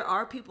there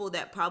are people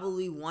that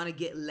probably want to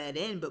get let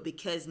in, but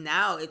because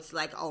now it's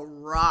like a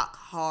rock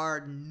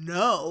hard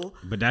no.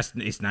 But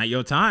it's not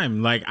your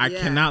time. Like I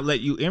cannot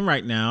let you in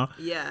right now.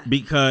 Yeah.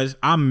 Because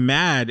I'm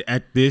mad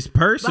at this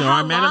person, But or how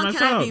I'm mad at long myself.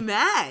 can I be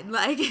mad?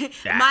 Like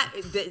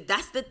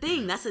that's the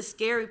thing. That's a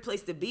scary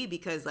place to be,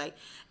 because like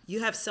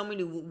you have so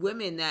many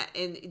women that,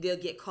 and they'll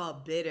get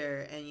called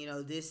bitter and you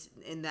know this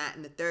and that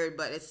and the third,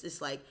 but it's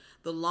just like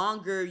the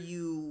longer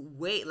you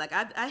wait, like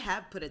I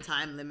have put a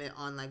time limit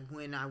on like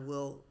when I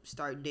will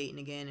start dating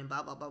again and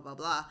blah blah blah blah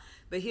blah.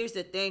 But here's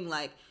the thing,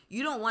 like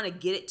you don't want to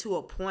get it to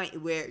a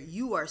point where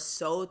you are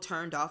so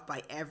turned off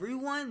by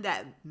everyone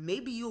that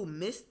maybe you'll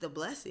miss the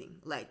blessing.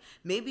 Like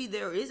maybe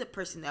there is a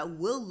person that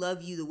will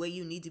love you the way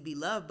you need to be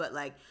loved, but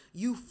like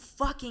you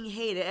fucking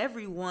hate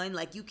everyone,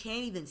 like you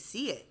can't even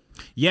see it.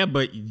 Yeah,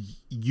 but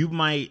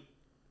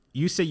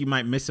you say you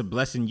might miss a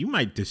blessing. You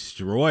might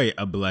destroy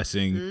a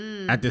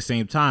blessing at the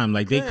same time.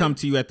 Like they come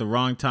to you at the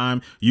wrong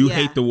time. You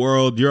hate the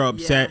world. You're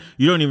upset. Yeah.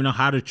 You don't even know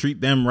how to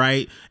treat them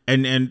right.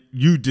 And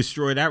you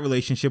destroy that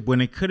relationship when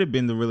it could have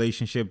been the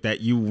relationship that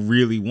you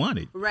really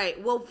wanted.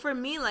 Right. Well, for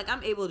me, like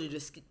I'm able to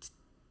just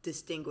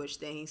distinguish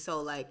things.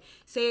 So like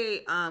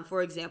say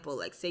for example,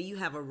 like say you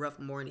have a rough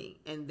morning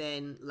and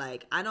then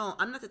like I'm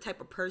not the type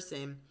of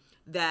person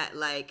that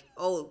like,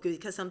 oh,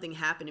 because something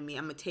happened to me,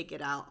 I'm gonna take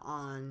it out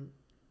on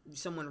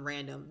someone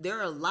random.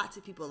 There are lots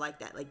of people like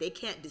that. Like they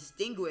can't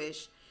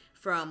distinguish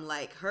from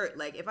like hurt.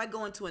 Like if I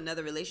go into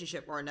another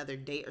relationship or another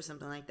date or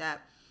something like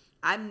that,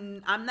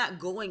 I'm not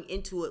going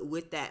into it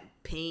with that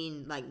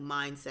pain like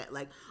mindset,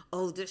 like,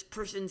 oh, this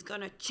person's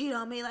gonna cheat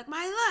on me like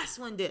my last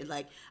one did.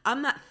 Like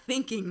I'm not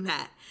thinking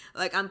that.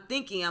 Like I'm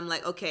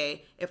like,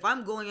 okay, if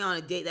I'm going on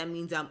a date, that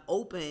means I'm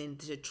open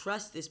to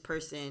trust this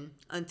person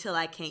until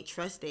I can't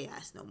trust their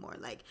ass no more.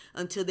 Like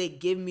until they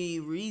give me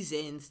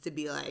reasons to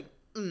be like,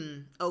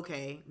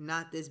 okay,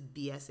 not this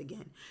BS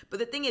again. But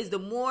the thing is, the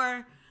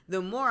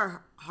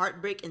more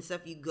heartbreak and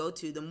stuff you go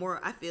to, the more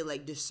I feel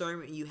like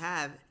discernment you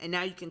have, and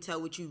now you can tell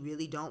what you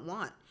really don't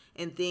want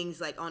and things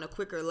like on a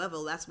quicker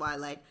level. That's why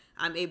like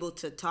I'm able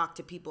to talk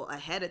to people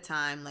ahead of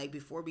time, like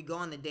before we go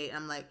on the date.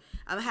 I'm like,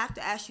 I'm gonna have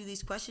to ask you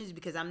these questions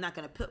because I'm not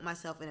gonna put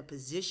myself in a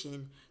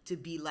position to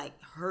be like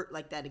hurt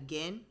like that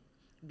again,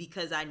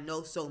 because I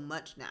know so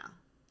much now.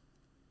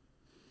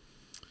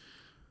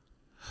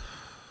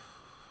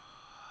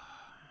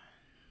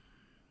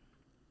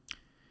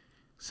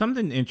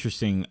 Something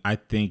interesting, I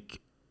think,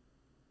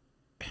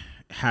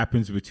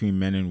 happens between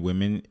men and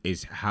women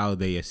is how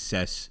they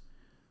assess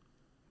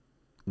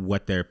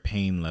what their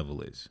pain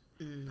level is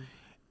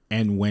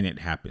and when it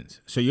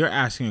happens. So you're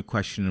asking a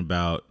question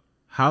about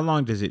how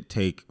long does it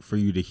take for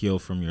you to heal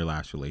from your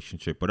last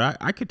relationship? But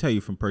I could tell you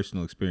from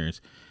personal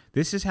experience,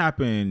 this has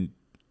happened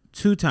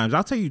 2 times.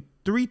 I'll tell you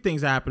 3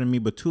 things that happened to me,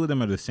 but 2 of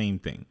them are the same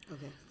thing.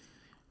 Okay.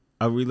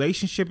 A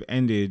relationship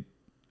ended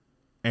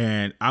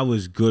and I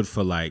was good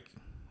for like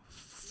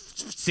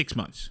 6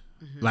 months.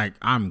 Like,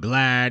 I'm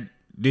glad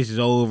this is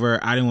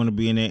over. I didn't want to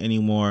be in it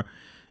anymore.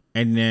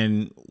 And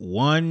then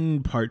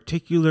one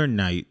particular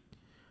night,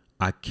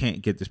 I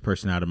can't get this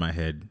person out of my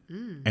head.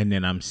 And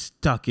then I'm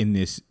stuck in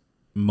this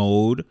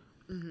mode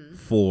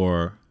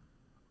for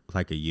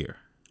like a year.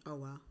 Oh,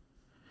 wow.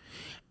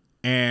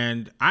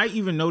 And I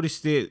even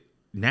noticed it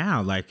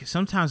now. Like,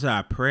 sometimes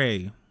I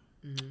pray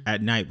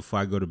at night before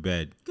I go to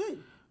bed.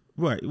 Good.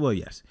 Right. Well,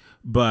 yes.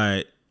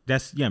 But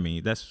that's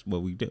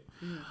what we do.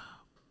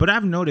 But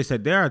I've noticed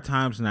that there are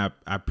times when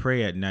I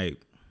pray at night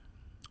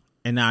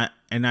and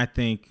I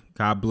think,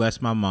 God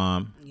bless my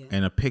mom,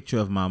 and a picture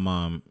of my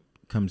mom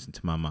comes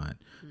into my mind.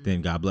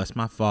 Then God bless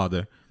my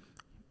father,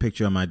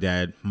 picture of my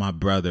dad, my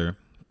brother,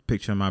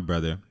 picture of my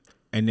brother.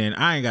 And then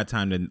I ain't got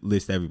time to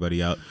list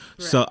everybody out.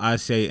 Right. So I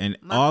say, and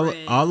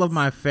all of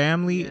my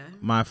family,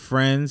 my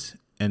friends,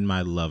 and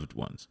my loved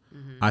ones.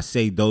 I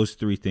say those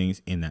three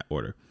things in that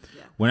order.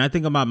 Yeah. When I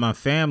think about my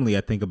family,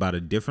 I think about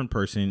a different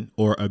person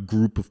or a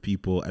group of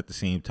people at the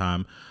same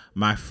time.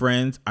 My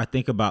friends, I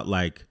think about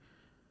like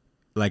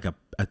a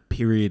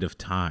period of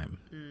time.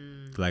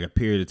 Like a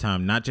period of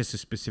time, not just a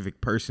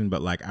specific person,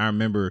 but like I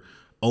remember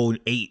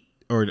 08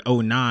 or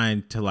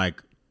 09 to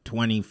like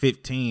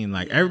 2015.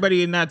 Like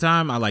everybody in that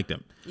time, I liked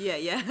them.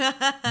 Yeah.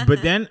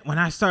 But then when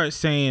I start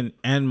saying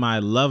and my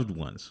loved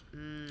ones,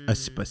 a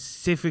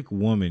specific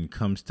woman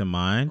comes to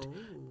mind.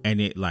 Ooh. And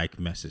it like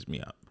messes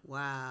me up.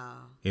 Wow.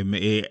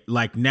 It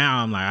like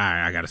now I'm like, all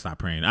right, I gotta stop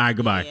praying. All right,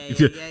 goodbye.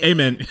 Yeah,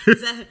 Amen.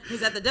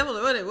 Is that the devil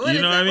or what is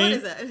you know that? What I mean?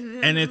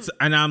 What is that?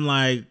 and I'm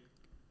like,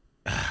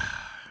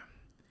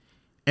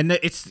 and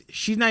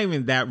she's not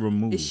even that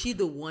removed. Is she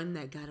the one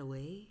that got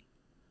away?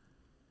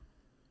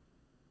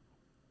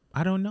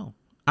 I don't know.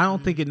 I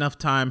don't think enough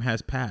time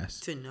has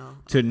passed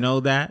to know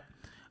that.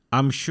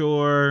 I'm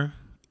sure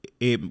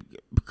it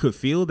could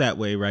feel that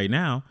way right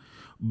now,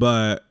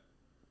 but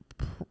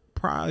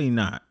probably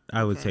not.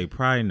 I would say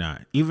probably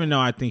not. Even though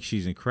I think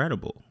she's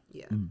incredible.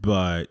 Yeah.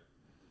 But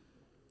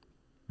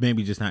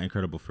maybe just not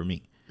incredible for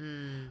me.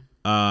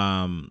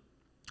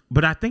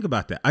 But I think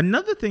about that.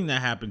 Another thing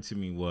that happened to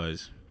me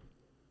was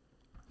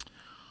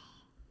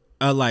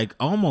a like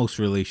almost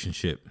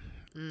relationship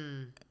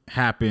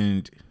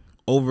happened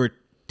over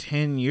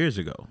 10 years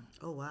ago.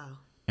 Oh wow.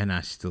 And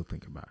I still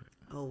think about it.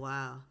 Oh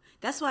wow.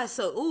 That's why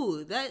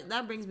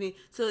that brings me.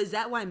 So is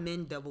that why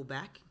men double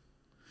back?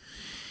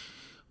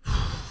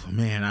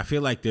 Man, I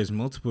feel like there's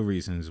multiple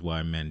reasons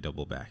why men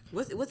double back.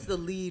 What's the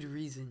lead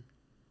reason?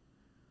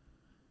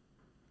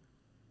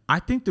 I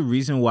think the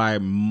reason why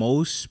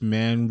most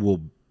men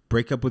will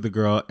break up with a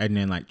girl and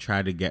then like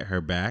try to get her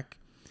back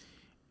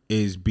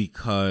is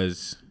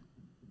because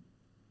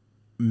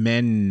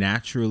men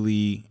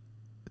naturally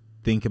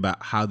think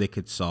about how they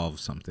could solve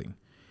something.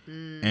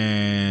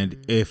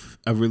 And if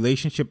a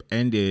relationship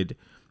ended,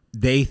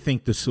 they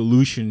think the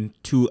solution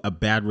to a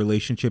bad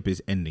relationship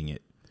is ending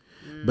it.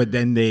 But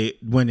then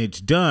when it's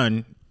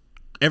done,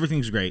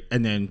 everything's great.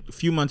 And then a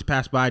few months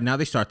pass by. Now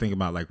they start thinking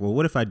about like, well,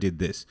 what if I did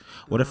this?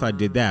 What if I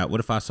did that? What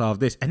if I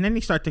solved this? And then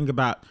they start thinking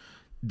about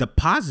the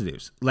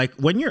positives. Like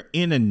when you're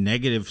in a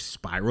negative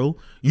spiral,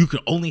 you can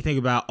only think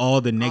about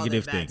all the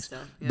negative things.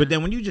 Yeah. But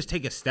then when you just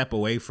take a step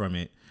away from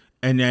it,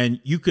 and then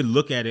you could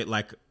look at it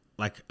like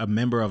a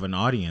member of an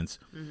audience,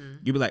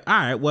 you'd be like, all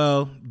right,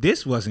 well,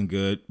 this wasn't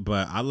good,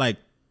 but I like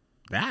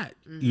that,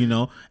 you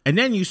know? And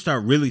then you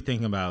start really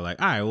thinking about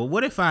like, all right, well,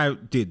 what if I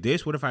did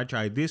this? What if I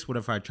tried this? What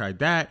if I tried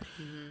that?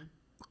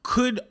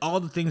 Could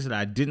all the things that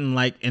I didn't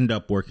like end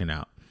up working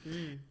out?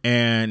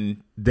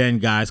 And then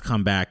guys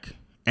come back.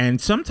 And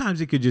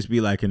sometimes it could just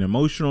be like an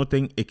emotional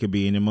thing. It could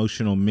be an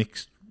emotional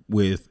mixed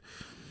with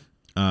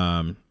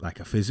like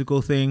a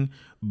physical thing.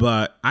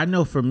 But I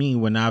know for me,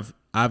 when I've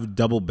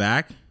doubled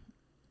back,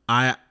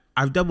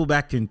 I've doubled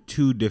back in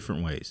two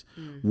different ways.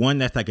 One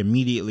that's like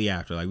immediately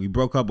after, like we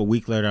broke up a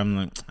week later. I'm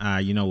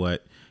like, you know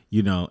what,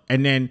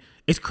 and then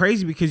it's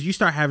crazy because you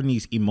start having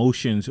these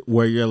emotions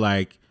where you're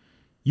like,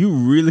 you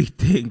really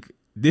think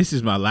this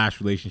is my last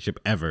relationship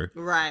ever,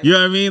 right? You know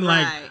what I mean?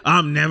 Right. Like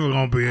I'm never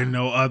gonna be in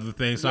no other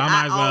thing, so I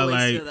might as well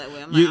like. Feel that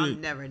way. I'm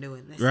never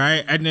doing this,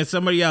 right? And then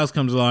somebody else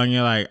comes along, and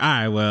you're like, all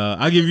right, well,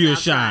 I'll give you a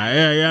shot.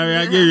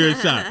 Yeah, I'll give you a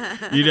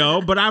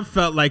shot. But I've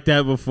felt like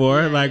that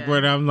before,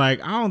 when I'm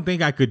like, I don't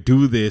think I could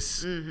do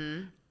this.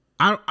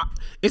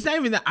 It's not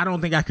even that I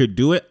don't think I could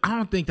do it. I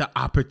don't think the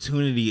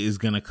opportunity is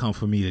gonna come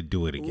for me to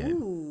do it again.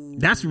 Ooh.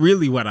 That's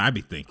really what I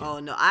be thinking. Oh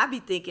no, I be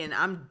thinking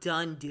I'm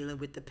done dealing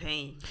with the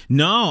pain.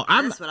 No,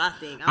 that's what I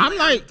think.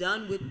 I'm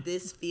done with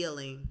this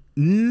feeling.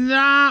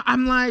 Nah,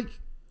 I'm like,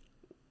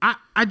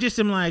 I just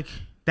am like,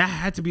 that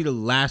had to be the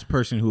last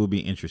person who would be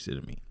interested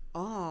in me.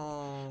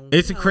 Oh,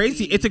 it's a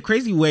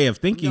crazy way of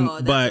thinking.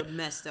 No, that's a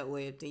messed up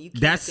way of thinking.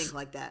 You can't think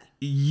like that.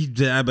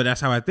 Yeah, but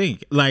that's how I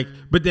think. Like,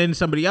 but then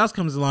somebody else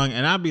comes along,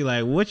 and I'll be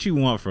like, "What you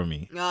want from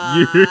me? What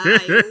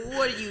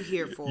are you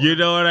here for?" You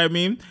know what I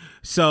mean?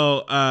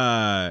 So,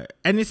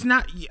 and it's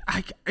not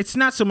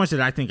so much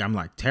that I think I'm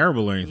like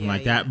terrible or anything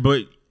like that,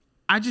 but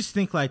I just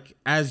think like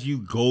as you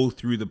go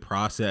through the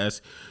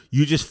process,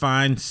 you just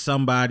find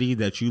somebody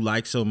that you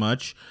like so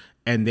much,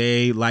 and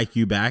they like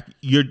you back.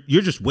 You're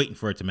just waiting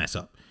for it to mess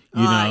up.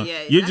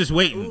 You're just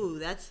waiting. Ooh,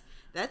 that's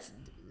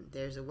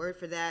there's a word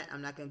for that.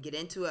 I'm not gonna get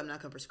into it. I'm not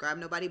gonna prescribe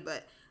nobody,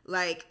 but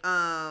like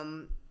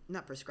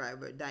not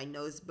prescribe or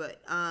diagnose,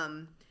 but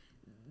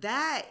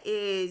that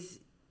is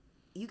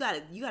you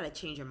gotta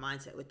change your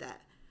mindset with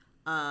that.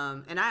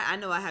 And I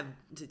know I have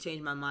to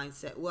change my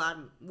mindset. Well,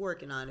 I'm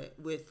working on it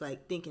with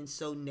like thinking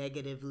so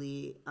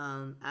negatively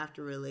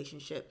after a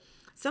relationship.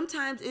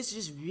 Sometimes it's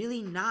just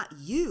really not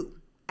you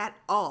at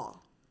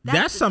all.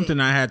 That's something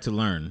I had to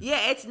learn.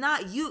 Yeah, it's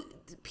not you.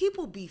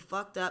 People be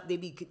fucked up. They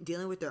be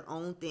dealing with their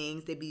own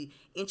things. They be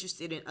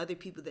interested in other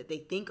people that they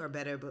think are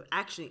better, but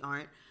actually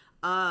aren't.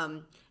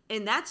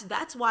 And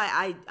that's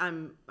why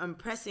I'm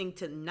pressing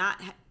to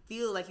not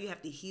feel like you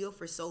have to heal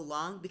for so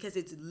long, because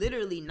it's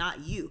literally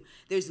not you.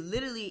 There's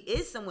literally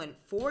is someone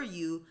for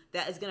you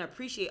that is going to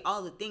appreciate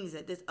all the things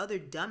that this other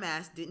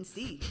dumbass didn't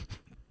see.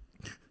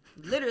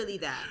 Literally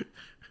that.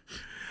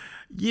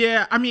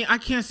 Yeah, I mean, I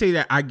can't say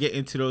that I get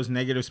into those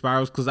negative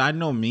spirals, because I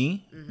know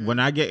me. Mm-hmm. When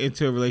I get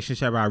into a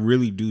relationship, I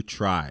really do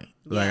try.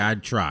 Like, I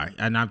try.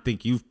 And I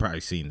think you've probably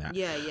seen that.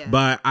 Yeah.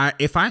 But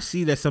if I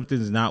see that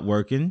something's not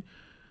working,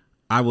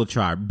 I will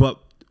try. But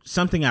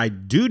something I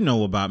do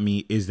know about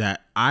me is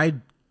that I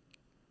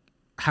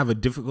have a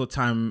difficult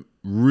time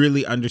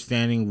really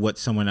understanding what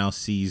someone else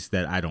sees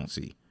that I don't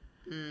see.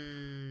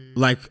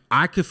 Like,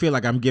 I could feel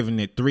like I'm giving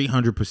it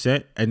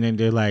 300%, and then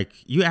they're like,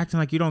 you acting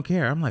like you don't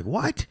care. I'm like,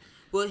 what?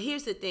 Well,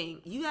 here's the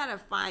thing.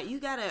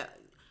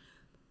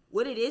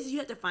 What it is, you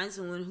have to find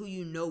someone who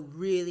you know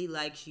really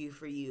likes you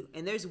for you.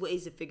 And there's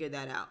ways to figure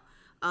that out.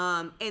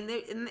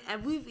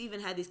 And we've even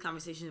had these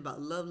conversations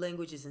about love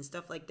languages and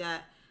stuff like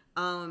that.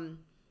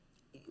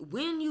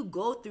 When you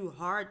go through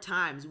hard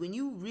times, when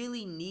you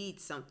really need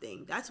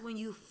something, that's when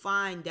you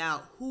find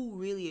out who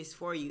really is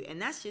for you.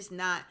 And that's just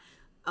not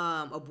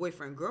a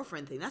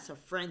boyfriend-girlfriend thing. That's a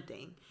friend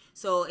thing.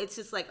 So it's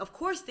just like, of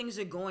course, things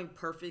are going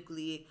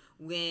perfectly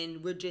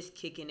when we're just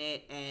kicking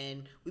it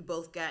and we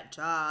both got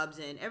jobs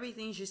and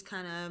everything's just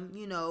kind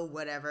of,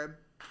 whatever.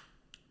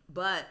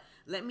 But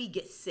let me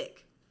get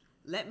sick.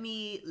 Let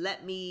me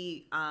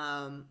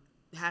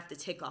have to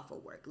take off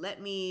of work.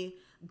 Let me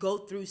go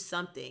through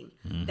something.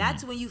 Mm-hmm.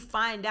 That's when you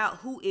find out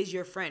who is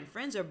your friend.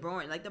 Friends are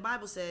born, like the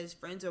Bible says,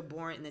 friends are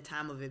born in the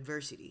time of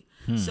adversity.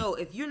 So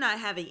if you're not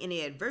having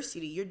any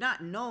adversity, you're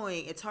not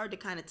knowing, it's hard to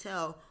kind of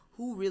tell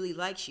who really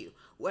likes you.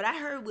 What I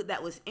heard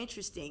that was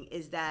interesting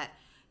is that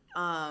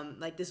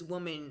like this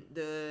woman,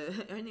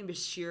 her name is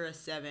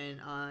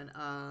Shira7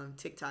 on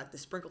TikTok, the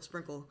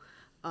sprinkle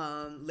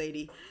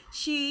lady.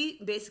 She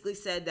basically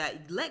said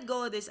that let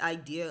go of this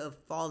idea of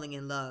falling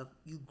in love.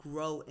 You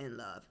grow in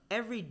love.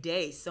 Every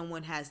day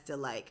someone has to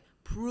like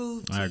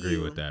prove to you. I agree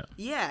with that.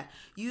 Yeah.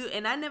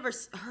 And I never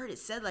heard it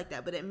said like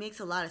that, but it makes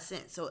a lot of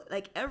sense. So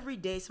like every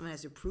day someone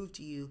has to prove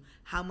to you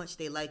how much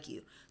they like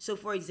you. So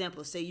for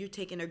example, say you're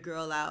taking a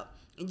girl out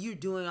and you're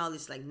doing all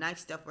this like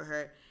nice stuff for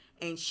her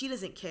and she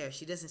doesn't care.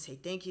 She doesn't say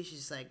thank you. She's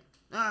just like,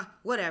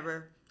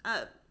 whatever.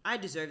 I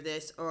deserve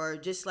this, or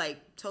just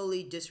like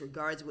totally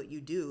disregards what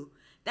you do.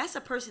 That's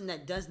a person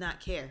that does not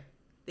care.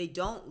 They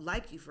don't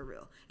like you for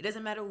real. It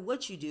doesn't matter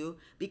what you do,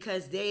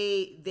 because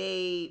they're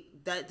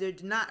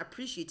not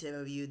appreciative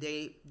of you.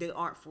 They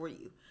aren't for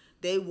you.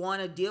 They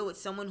want to deal with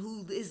someone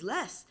who is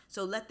less.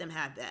 So let them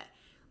have that.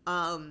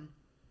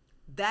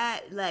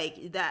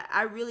 That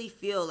I really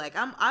feel like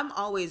I'm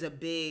always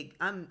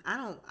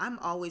I'm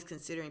always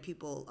considering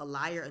people a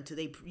liar until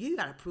you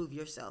gotta prove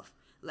yourself.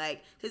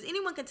 Like, because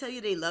anyone can tell you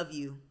they love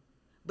you,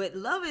 but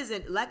love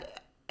isn't, like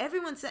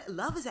everyone said,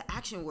 love is an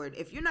action word.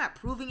 If you're not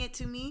proving it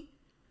to me,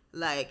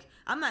 like,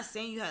 I'm not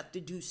saying you have to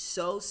do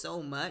so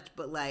much,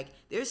 but like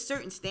there's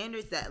certain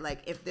standards that like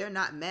if they're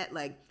not met,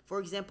 like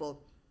for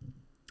example,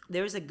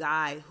 there's a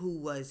guy who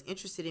was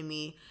interested in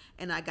me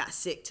and I got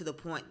sick to the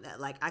point that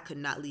like I could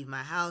not leave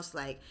my house,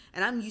 like,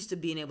 and I'm used to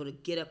being able to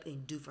get up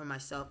and do for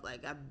myself.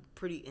 Like, I'm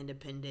pretty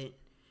independent,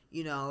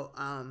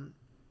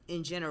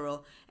 in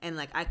general, and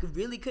like I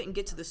really couldn't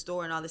get to the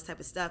store and all this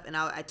type of stuff, and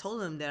I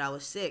told him that I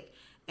was sick,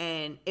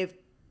 and if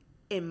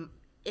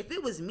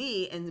it was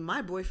me and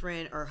my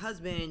boyfriend or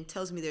husband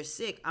tells me they're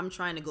sick, I'm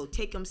trying to go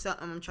take them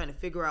something. I'm trying to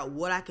figure out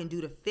what I can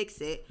do to fix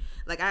it.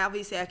 Like, I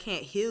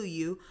can't heal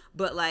you,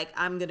 but like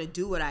I'm gonna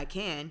do what I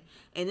can.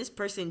 And this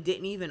person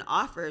didn't even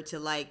offer to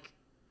like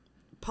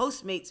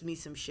Postmates me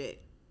some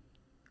shit.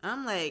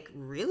 I'm like,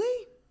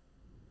 really?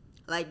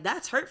 Like,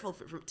 that's hurtful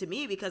to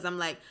me, because I'm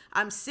like,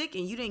 I'm sick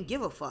and you didn't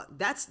give a fuck.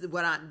 That's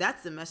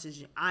the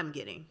message I'm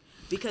getting.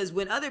 Because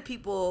when other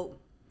people,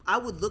 I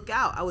would look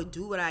out, I would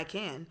do what I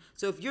can.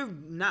 So if you're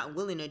not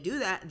willing to do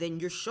that, then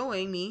you're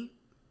showing me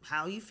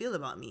how you feel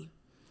about me.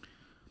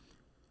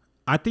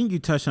 I think you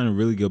touched on a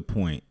really good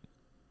point.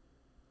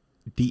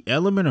 The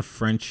element of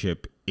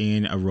friendship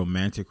in a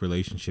romantic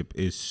relationship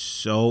is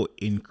so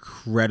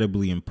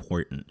incredibly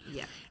important.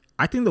 Yeah.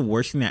 I think the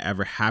worst thing that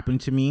ever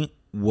happened to me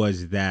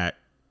was that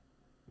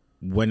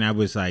when I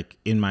was like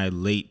in my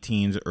late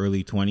teens,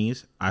 early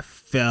 20s, I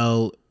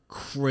fell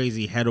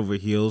crazy head over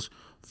heels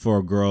for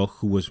a girl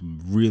who was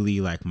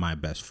really like my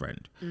best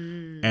friend.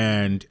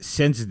 And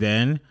since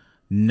then,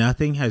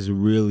 nothing has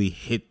really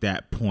hit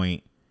that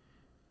point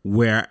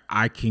where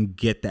I can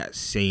get that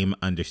same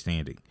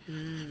understanding.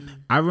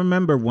 I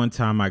remember one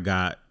time I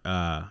got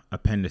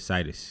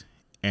appendicitis,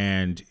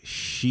 and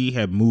she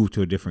had moved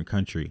to a different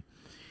country,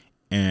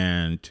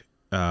 and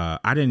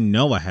I didn't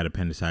know I had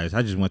appendicitis.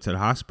 I just went to the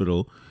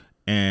hospital,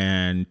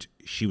 and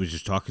she was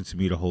just talking to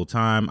me the whole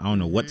time. I don't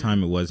know what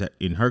time it was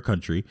in her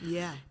country.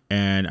 Yeah.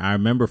 And I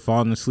remember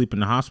falling asleep in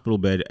the hospital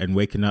bed and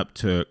waking up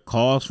to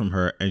calls from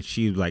her, and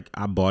she was like,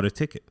 I bought a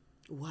ticket.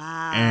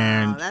 Wow.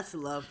 And that's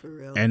love for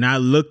real. And I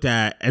looked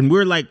at, and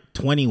we're like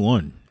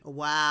 21.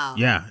 Wow.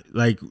 Yeah.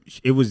 Like,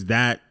 it was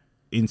that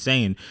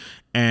insane.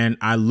 And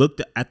I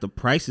looked at the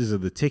prices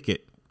of the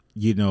ticket,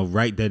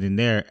 right then and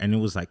there, and it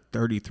was like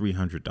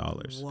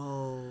 $3,300.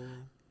 Whoa.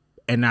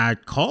 And I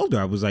called her.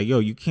 I was like, yo,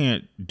 you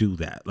can't do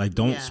that. Like,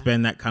 don't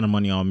spend that kind of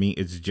money on me.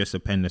 It's just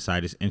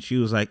appendicitis. And she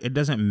was like, it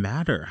doesn't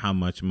matter how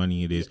much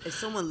money it is. If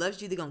someone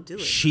loves you, they're going to do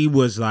it. She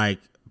was like,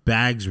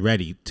 bags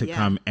ready to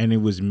come. And it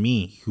was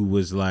me who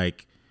was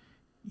like,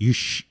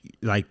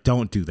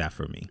 don't do that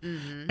for me.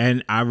 Mm-hmm.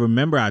 And I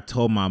remember I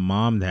told my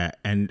mom that,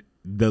 and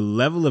the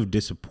level of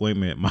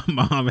disappointment my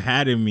mom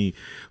had in me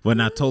when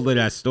I told her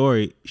that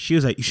story, she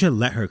was like, you should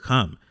let her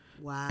come.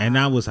 Wow. And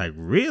I was like,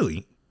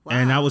 really? Wow.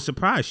 And I was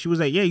surprised. She was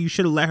like, yeah, you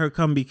should have let her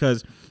come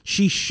because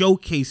she's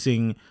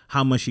showcasing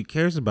how much she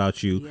cares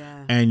about you.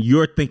 Yeah. And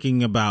you're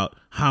thinking about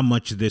how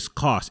much this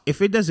costs.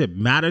 If it doesn't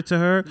matter to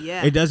her,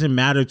 it doesn't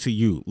matter to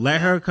you. Let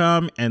her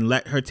come and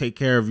let her take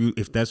care of you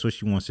if that's what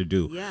she wants to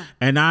do. Yeah.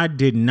 And I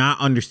did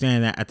not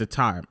understand that at the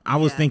time. I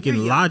was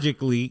thinking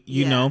logically,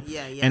 you know,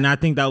 and I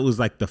think that was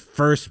like the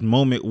first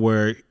moment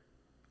where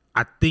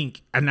I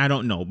think, and I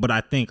don't know, but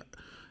I think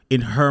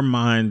in her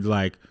mind,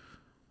 like,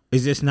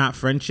 is this not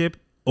friendship?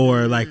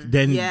 Or like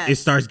then it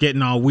starts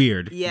getting all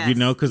weird,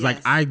 because like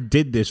I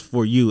did this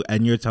for you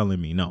and you're telling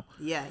me no.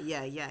 Yeah.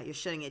 You're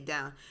shutting it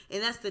down.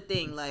 And that's the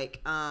thing.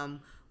 Like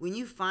when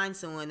you find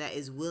someone that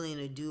is willing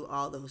to do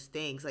all those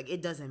things, like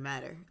it doesn't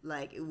matter.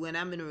 Like when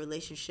I'm in a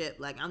relationship,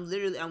 like I'm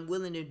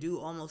willing to do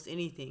almost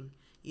anything,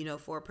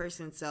 for a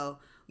person. So,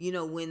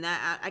 when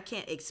I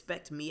can't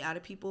expect me out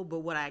of people, but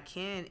what I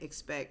can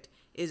expect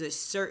is a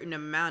certain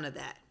amount of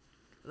that.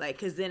 Like,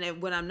 because then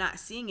when I'm not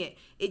seeing it,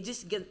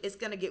 it's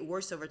going to get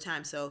worse over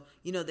time. So,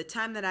 the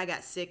time that I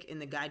got sick and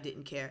the guy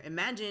didn't care.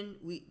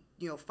 Imagine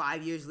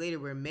 5 years later,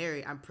 we're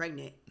married, I'm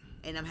pregnant,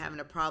 and I'm having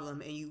a problem.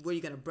 And were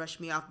you going to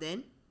brush me off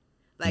then?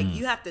 Like,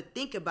 you have to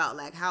think about,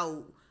 like,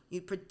 how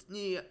in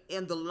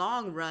the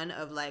long run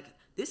of, like,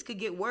 this could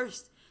get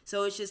worse.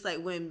 So it's just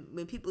like when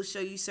people show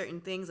you certain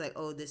things, like,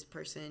 oh, this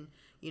person,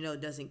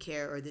 doesn't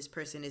care, or this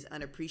person is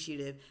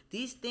unappreciative.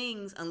 These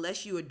things,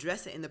 unless you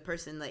address it and the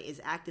person like is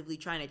actively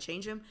trying to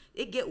change them,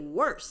 it get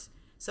worse.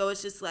 So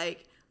it's just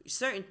like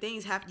certain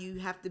things you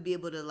have to be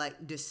able to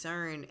like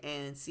discern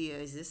and see,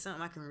 is this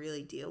something I can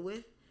really deal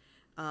with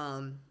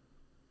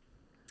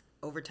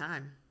over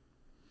time?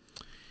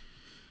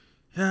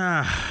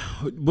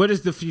 What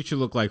does the future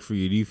look like for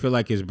you? Do you feel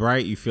like it's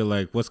bright? You feel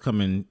like what's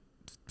coming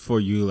for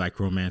you, like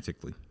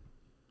romantically?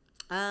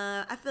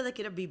 I feel like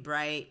it'll be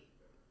bright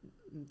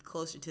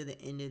closer to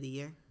the end of the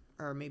year,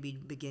 or maybe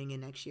beginning of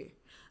next year.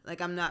 Like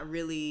the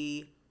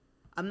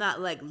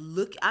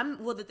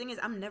thing is,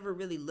 I'm never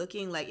really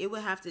looking. Like it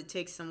would have to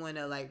take someone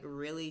to like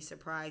really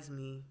surprise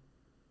me.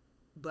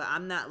 But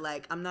I'm not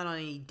on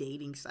any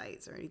dating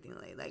sites or anything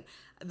like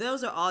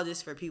those are all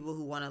just for people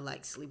who want to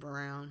like sleep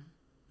around.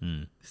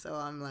 So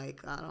I'm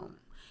like,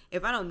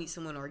 if I don't meet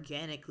someone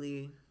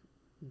organically,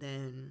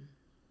 then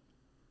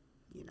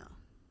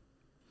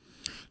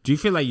Do you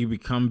feel like you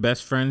become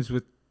best friends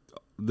with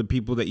the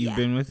people that you've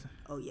been with?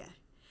 Oh yeah.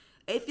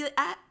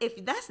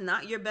 If that's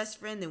not your best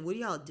friend, then what are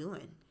y'all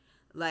doing?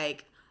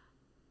 Like,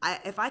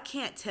 if I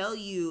can't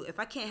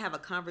have a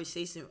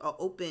conversation, or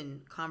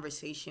open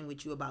conversation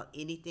with you about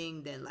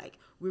anything, then like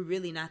we're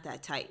really not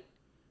that tight.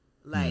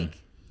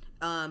 Like,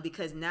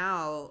 because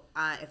now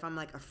if I'm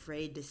like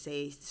afraid to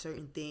say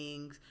certain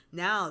things,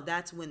 now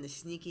that's when the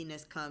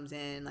sneakiness comes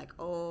in. Like,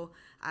 oh,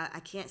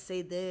 I can't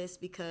say this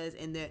because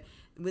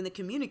when the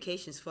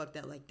communication's fucked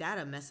up, like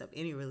that'll mess up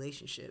any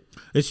relationship.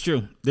 It's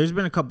true. There's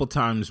been a couple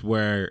times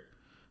where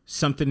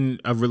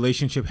a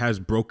relationship has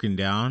broken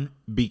down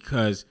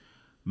because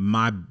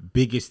my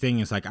biggest thing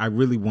is like, I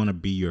really want to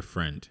be your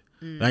friend.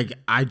 Like,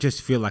 I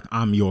just feel like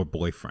I'm your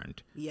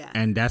boyfriend. Yeah.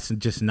 And that's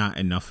just not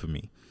enough for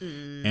me.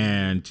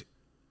 And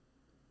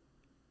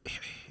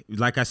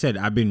like I said,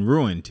 I've been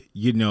ruined,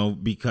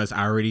 because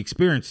I already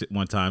experienced it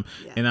one time.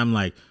 Yeah. And I'm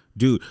like,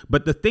 dude,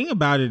 but the thing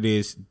about it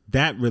is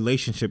that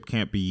relationship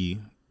can't be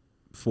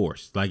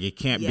forced. Like it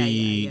can't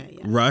be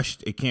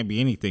rushed. It can't be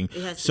anything.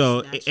 It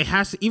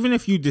has to, even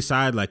if you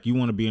decide like you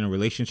want to be in a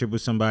relationship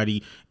with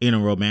somebody in a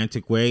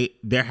romantic way,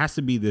 there has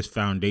to be this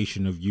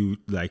foundation of you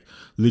like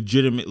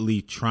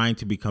legitimately trying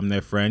to become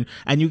their friend.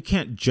 And you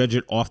can't judge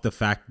it off the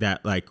fact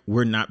that like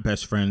we're not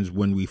best friends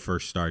when we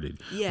first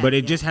started. But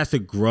it just has to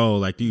grow.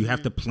 Like you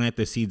have to plant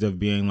the seeds of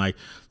being like,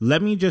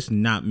 let me just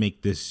not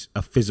make this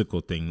a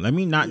physical thing. Let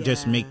me not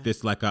just make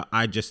this like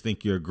I just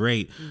think you're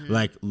great.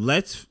 Like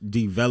let's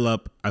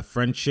develop a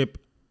friendship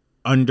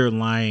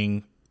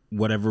underlying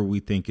whatever we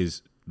think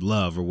is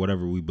love or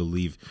whatever we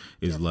believe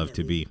is love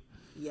to be.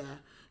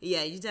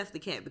 Yeah, you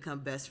definitely can't become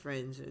best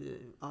friends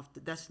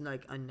that's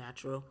like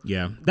unnatural.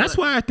 Yeah, that's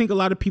why I think a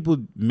lot of people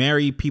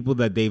marry people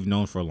that they've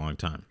known for a long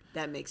time.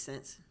 That makes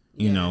sense.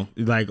 You know,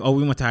 like, oh,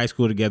 we went to high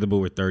school together, but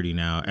we're 30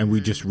 now, and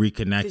we just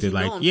reconnected.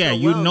 Like,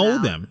 you know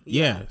them.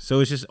 Yeah, so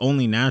it's just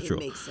only natural.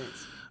 It makes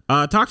sense.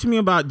 Talk to me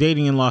about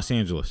dating in Los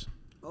Angeles.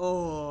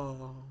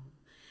 Oh,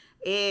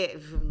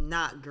 it's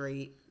not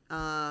great.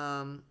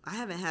 I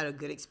haven't had a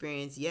good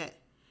experience yet,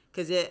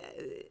 because I've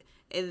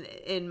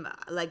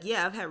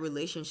had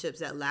relationships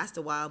that last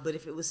a while, but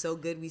if it was so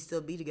good, we'd still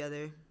be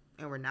together,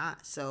 and we're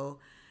not. So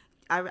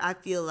I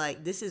feel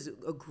like this is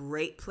a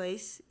great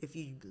place if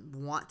you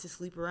want to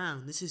sleep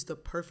around. This is the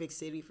perfect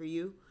city for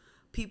you.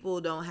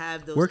 People don't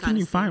have those. Where can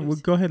you find? Well,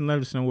 go ahead and let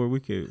us know where we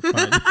could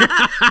find.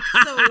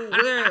 So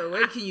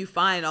where can you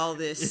find all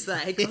this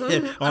like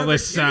all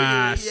this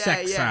sex?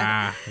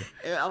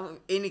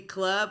 Any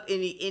club,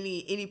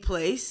 any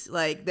place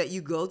like that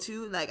you go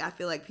to. Like I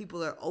feel like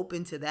people are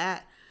open to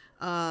that.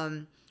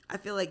 I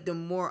feel like the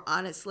more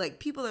honest, like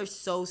people are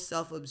so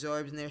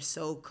self-absorbed and they're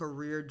so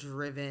career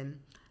driven.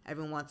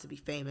 Everyone wants to be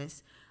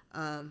famous.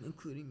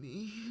 Including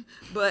me,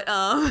 but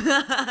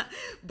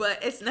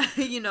it's not,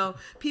 you know,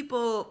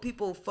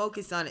 people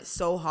focus on it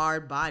so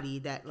hard body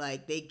that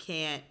like they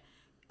can't,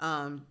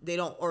 they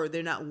don't, or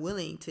they're not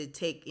willing to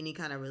take any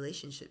kind of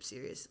relationship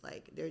serious.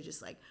 Like they're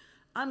just like,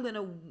 I'm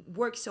gonna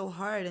work so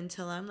hard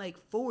until I'm like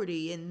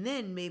 40 and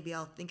then maybe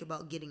I'll think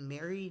about getting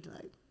married.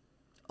 Like,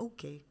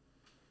 okay.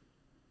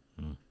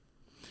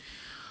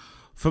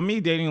 For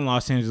me, dating in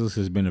Los Angeles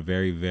has been a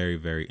very, very,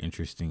 very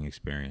interesting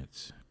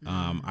experience.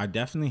 I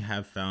definitely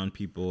have found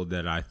people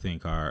that I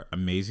think are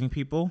amazing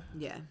people.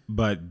 Yeah.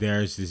 But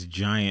there's this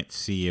giant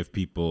sea of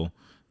people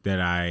that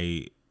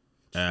I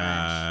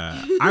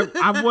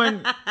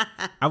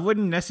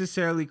wouldn't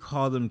necessarily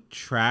call them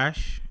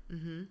trash.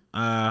 Mm-hmm.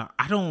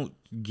 I don't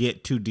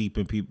get too deep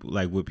in people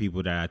like with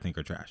people that I think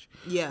are trash.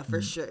 Yeah,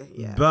 for sure.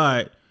 Yeah.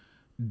 But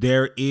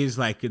there is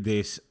like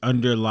this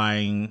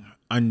underlying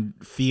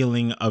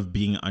feeling of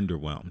being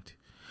underwhelmed.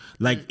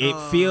 Like it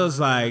feels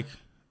like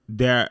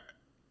there.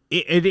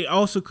 It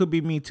also could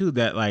be me too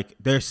that like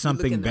there's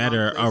something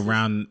better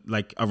around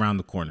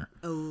the corner.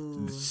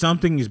 Ooh.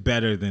 Something is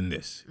better than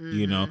this,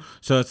 you know?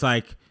 So it's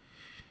like,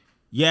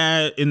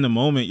 yeah, in the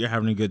moment you're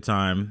having a good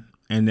time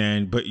and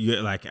then, but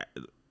you're like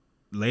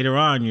later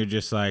on you're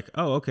just like,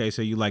 oh, okay.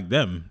 So you like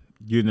them,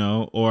 you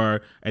know,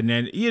 and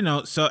then, you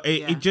know, so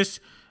it just,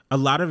 a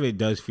lot of it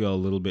does feel a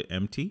little bit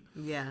empty.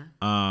 Yeah.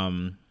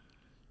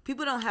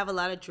 People don't have a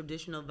lot of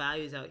traditional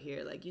values out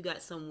here. Like you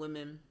got some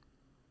women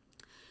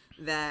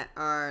that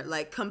are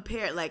like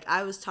compared, like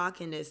I was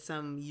talking to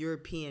some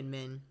European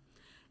men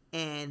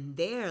and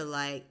they're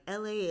like,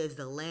 LA is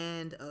the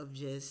land of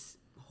just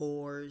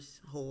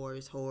whores.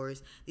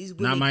 These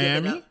women, not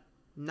Miami?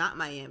 Not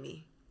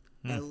Miami,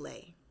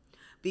 LA.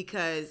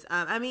 Because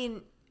I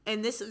mean,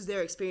 and this was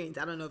their experience.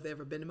 I don't know if they've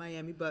ever been to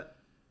Miami, but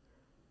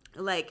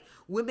like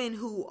women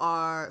who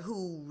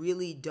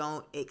really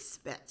don't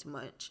expect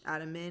much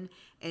out of men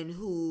and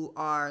who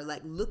are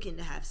like looking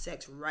to have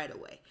sex right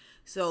away.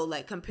 So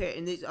like compare,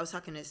 and I was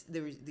talking to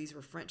these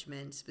were French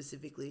men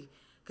specifically,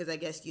 because I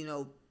guess, you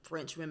know,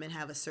 French women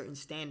have a certain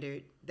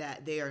standard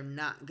that they are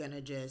not gonna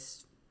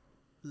just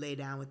lay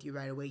down with you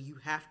right away. You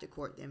have to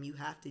court them. You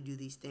have to do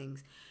these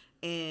things.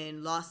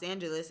 In Los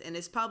Angeles, and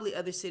it's probably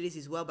other cities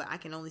as well, but I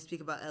can only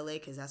speak about LA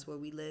because that's where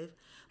we live.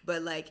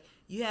 But like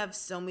you have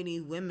so many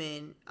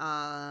women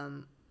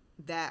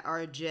that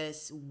are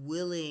just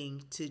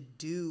willing to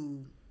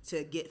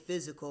get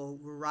physical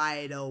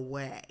right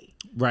away.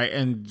 Right,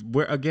 and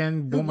where are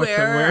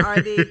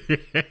they?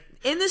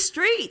 In the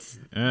streets.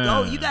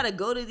 You gotta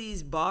go to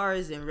these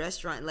bars and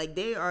restaurants. Like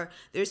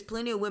there's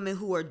plenty of women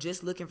who are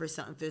just looking for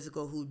something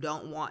physical who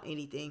don't want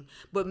anything,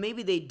 but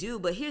maybe they do.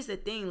 But here's the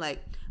thing,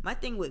 like my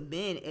thing with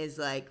men is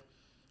like,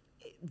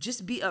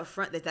 just be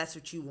upfront that that's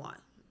what you want.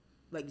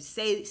 Like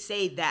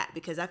say that,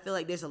 because I feel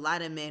like there's a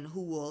lot of men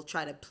who will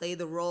try to play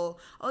the role.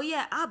 Oh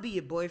yeah, I'll be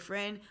your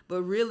boyfriend,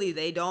 but really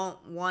they don't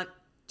want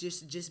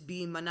just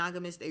being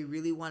monogamous. They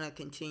really want to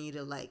continue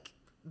to like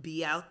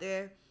be out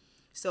there.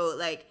 So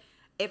like,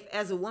 if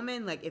as a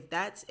woman, like if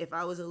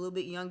I was a little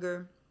bit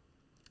younger,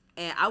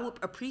 and I would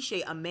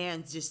appreciate a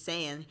man just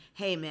saying,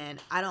 hey man,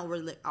 I don't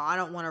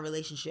want a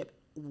relationship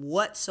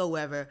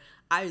whatsoever.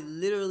 I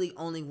literally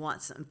only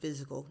want something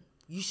physical.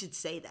 You should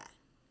say that.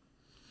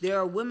 There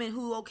are women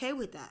who are okay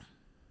with that.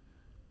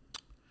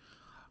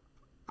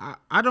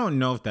 I don't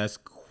know if that's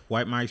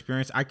quite my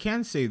experience. I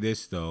can say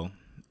this though.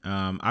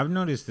 I've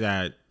noticed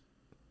that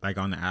like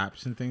on the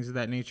apps and things of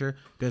that nature,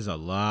 there's a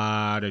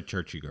lot of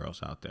churchy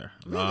girls out there.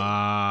 A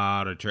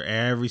lot of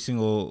every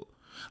single,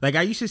 like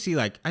I used to see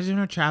like, I just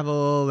want to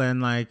travel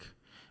and like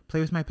play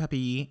with my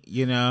puppy,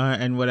 you know,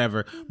 and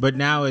whatever. But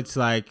now it's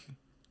like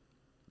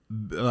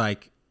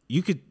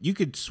you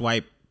could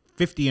swipe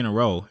 50 in a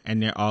row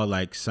and they're all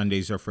like,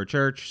 Sundays are for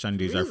church,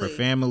 Sundays are for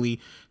family,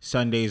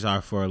 Sundays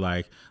are for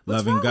like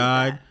loving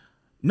God.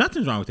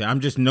 Nothing's wrong with that. I'm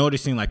just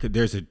noticing like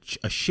there's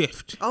a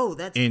shift.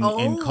 In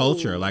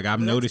culture. Like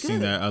I'm noticing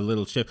that a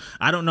little shift.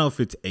 I don't know if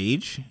it's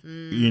age,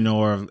 you know,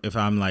 or if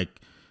I'm like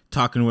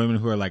talking to women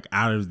who are like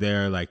out of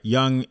their like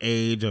young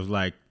age of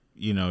like,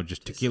 you know,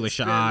 just tequila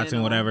shots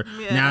and whatever.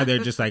 Yeah. Now they're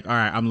just like, all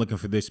right, I'm looking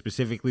for this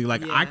specifically.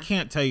 Like I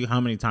can't tell you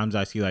how many times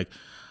I see like,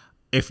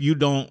 if you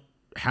don't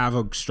have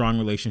a strong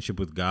relationship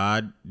with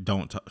God,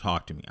 don't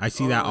talk to me. I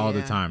see that all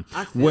the time.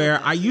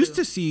 Where I used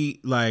to see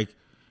like,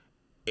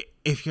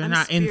 if you're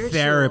not spiritual. In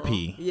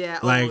therapy,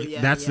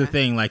 that's the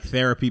thing. Like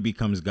therapy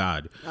becomes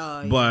God.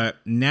 But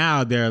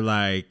now they're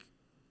like,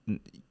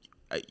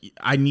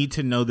 I need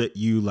to know that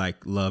you like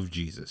love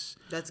Jesus.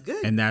 That's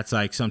good. And that's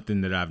like something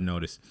that I've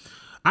noticed.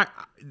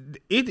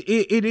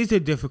 It is a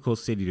difficult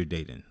city to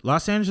date in.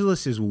 Los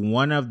Angeles is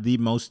one of the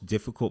most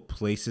difficult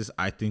places,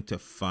 I think, to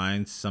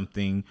find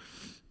something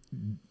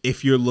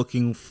if you're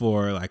looking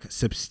for like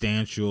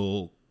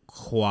substantial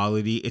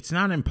quality. It's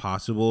not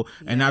impossible.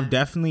 Yeah. And I've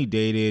definitely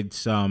dated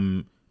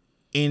some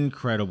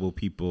incredible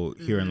people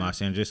here in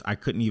Los Angeles. I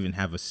couldn't even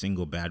have a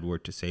single bad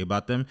word to say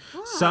about them.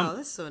 Wow,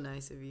 that's so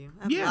nice of you.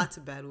 I have lots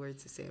of bad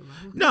words to say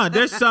about them. No,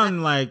 there's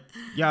some like,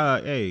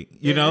 yeah, hey,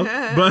 you know,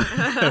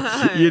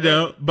 but you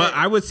know, but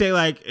I would say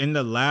like in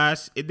the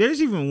last,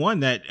 there's even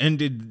one that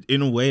ended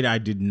in a way that I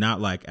did not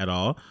like at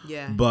all.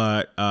 Yeah.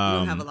 But you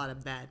don't have a lot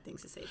of bad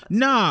things to say about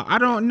No, I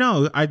don't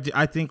know.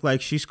 I think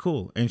like she's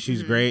cool and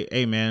she's great.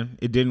 Hey man,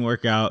 it didn't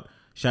work out.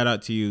 Shout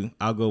out to you.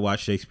 I'll go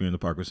watch Shakespeare in the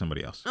Park with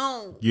somebody else.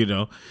 Oh. You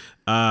know?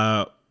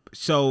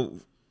 So,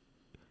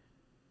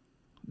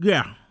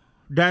 yeah.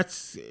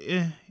 That's...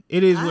 it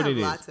is what it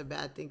is. I have lots of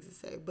bad things to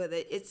say. But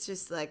it's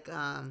just like...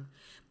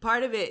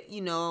 part of it,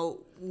 you know,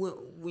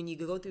 when you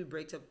go through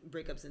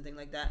breakups and things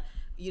like that,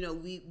 you know,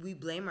 we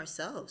blame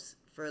ourselves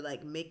for,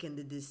 like, making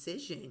the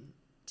decision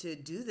to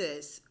do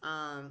this,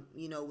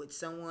 you know, with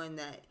someone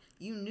that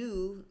you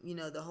knew, you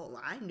know,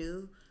 I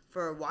knew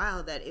for a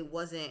while that it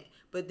wasn't,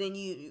 but then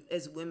you,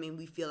 as women,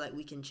 we feel like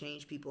we can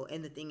change people.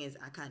 And the thing is,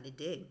 I kind of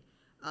did.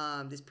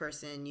 This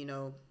person, you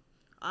know,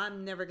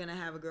 I'm never going to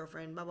have a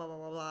girlfriend, blah, blah, blah,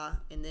 blah, blah,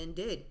 and then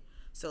did.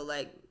 So,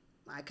 like,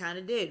 I kind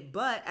of did.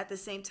 But at the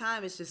same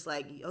time, it's just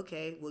like,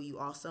 okay, well, you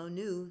also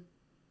knew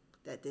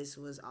that this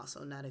was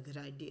also not a good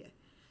idea.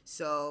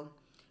 So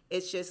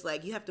it's just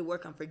like you have to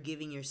work on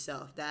forgiving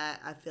yourself.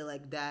 That, I feel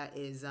like that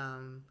is,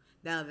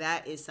 now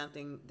that is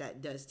something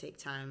that does take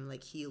time,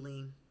 like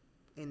healing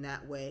in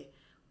that way.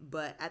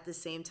 But at the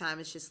same time,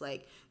 it's just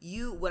like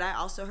what I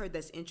also heard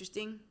that's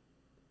interesting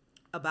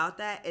about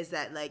that is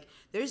that, like,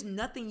 there's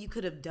nothing you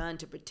could have done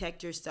to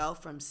protect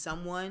yourself from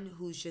someone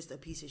who's just a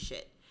piece of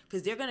shit,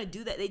 because they're gonna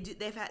do that.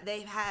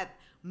 They've had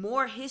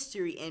more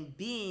history in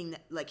being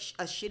like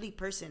a shitty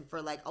person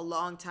for like a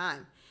long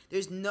time.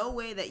 There's no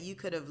way that you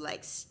could have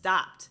like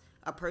stopped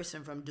a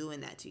person from doing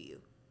that to you.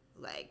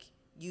 Like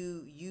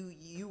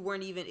you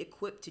weren't even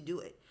equipped to do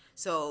it.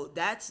 So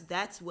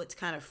that's what's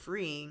kind of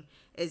freeing,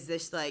 is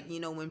this, like, you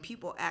know, when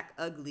people act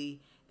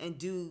ugly and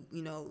do,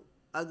 you know,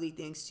 ugly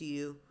things to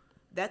you,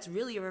 that's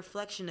really a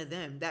reflection of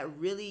them. That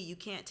really, you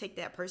can't take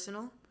that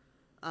personal.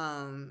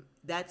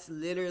 That's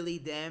literally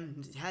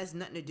them. It has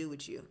nothing to do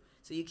with you.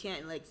 So you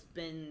can't like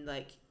spend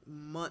like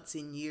months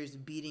and years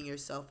beating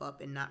yourself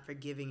up and not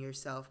forgiving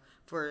yourself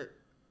for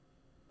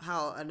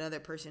how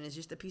another person is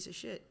just a piece of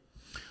shit.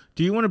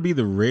 Do you want to be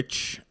the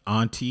rich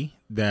auntie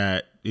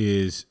that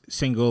is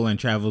single and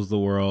travels the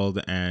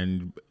world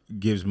and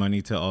gives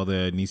money to all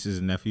the nieces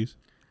and nephews?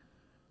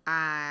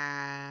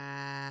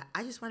 I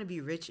just want to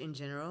be rich in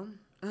general.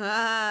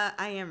 I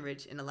am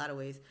rich in a lot of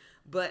ways,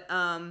 but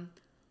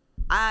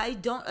I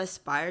don't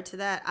aspire to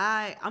that.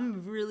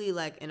 I'm really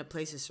like in a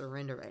place of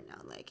surrender right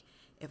now. Like,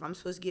 if I'm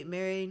supposed to get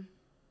married,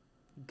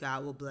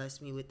 God will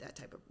bless me with that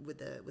type of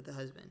with a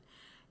husband.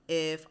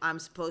 If I'm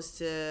supposed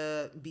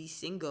to be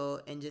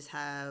single and just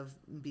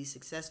be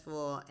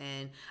successful,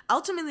 and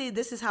ultimately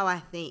this is how I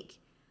think.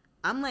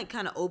 I'm like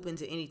kind of open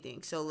to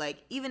anything. So like,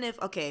 even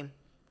if, okay,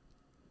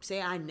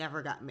 say I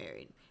never got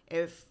married,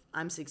 if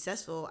I'm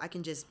successful, I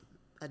can just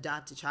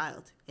adopt a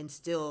child and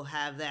still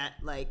have that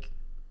like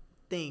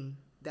thing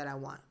that I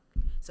want.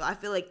 So I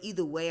feel like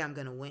either way I'm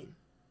gonna win.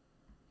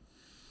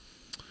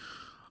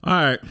 All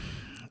right.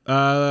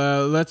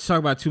 Let's talk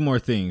about two more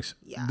things.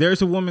 Yeah.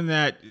 There's a woman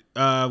that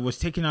was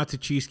taken out to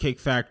Cheesecake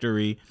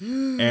Factory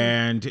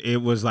and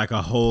it was like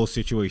a whole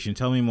situation.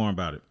 Tell me more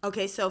about it.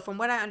 Okay, so from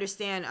what I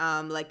understand,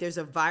 like there's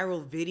a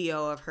viral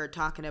video of her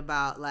talking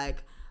about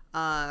like,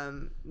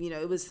 you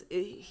know,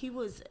 he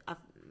was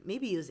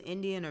maybe he was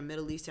Indian or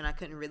Middle Eastern. I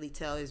couldn't really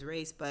tell his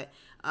race, but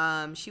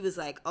she was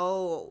like,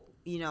 oh,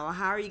 you know,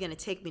 how are you going to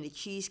take me to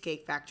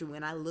Cheesecake Factory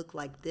when I look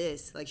like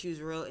this? Like, she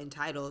was real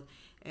entitled.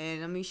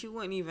 And, I mean, she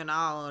wasn't even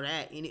all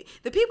that.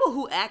 The people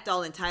who act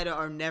all entitled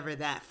are never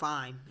that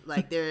fine.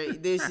 Like, there's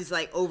just,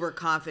 like,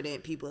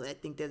 overconfident people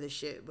that think they're the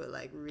shit, but,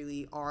 like,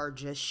 really are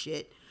just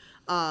shit.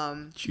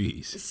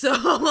 Jeez.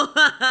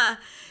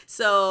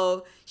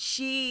 So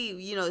she,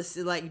 you know, is,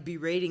 like,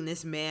 berating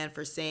this man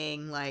for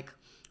saying, like,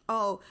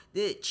 oh,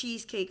 the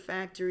Cheesecake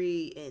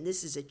Factory, and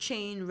this is a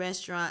chain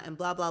restaurant, and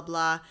blah, blah,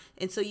 blah.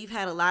 And so you've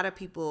had a lot of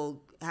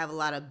people have a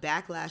lot of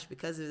backlash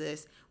because of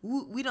this.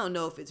 We don't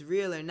know if it's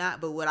real or not,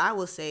 but what I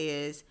will say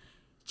is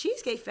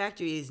Cheesecake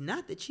Factory is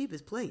not the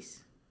cheapest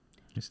place.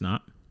 It's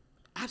not?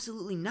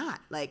 Absolutely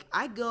not. Like,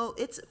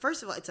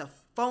 first of all, it's a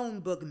phone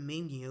book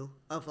menu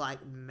of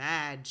like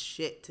mad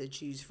shit to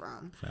choose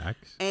from.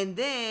 Facts. And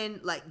then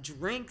like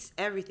drinks,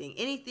 everything,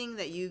 anything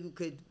that you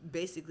could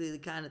basically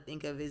kind of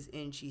think of is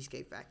in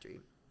Cheesecake Factory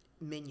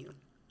menu.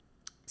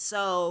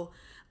 So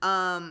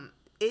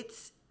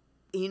it's,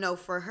 you know,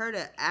 for her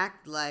to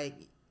act like,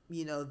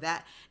 you know,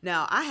 that.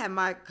 Now I have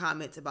my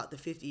comments about the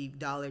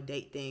 $50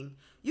 date thing.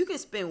 You can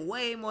spend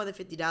way more than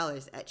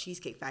 $50 at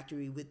Cheesecake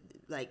Factory with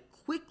like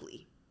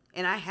quickly,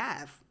 and I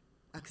have.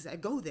 because I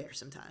go there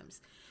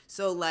sometimes.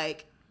 So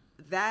like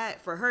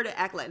that, for her to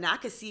act like, now I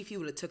could see if he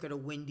would have took her to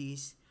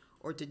Wendy's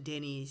or to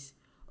Denny's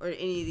or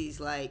any of these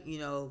like, you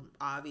know,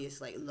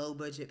 obvious like low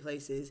budget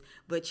places.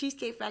 But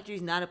Cheesecake Factory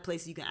is not a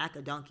place you can act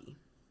a donkey.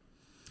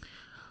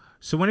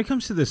 So when it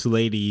comes to this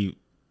lady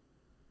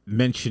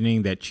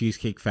mentioning that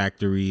Cheesecake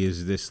Factory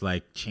is this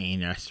like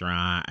chain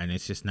restaurant and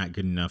it's just not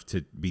good enough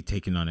to be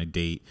taken on a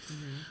date,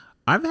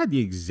 I've had the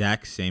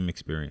exact same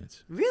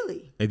experience.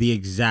 Really? The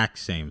exact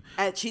same.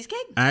 At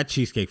Cheesecake? At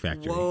Cheesecake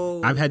Factory.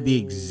 Whoa. I've had the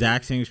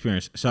exact same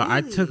experience. So Really?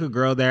 I took a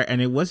girl there, and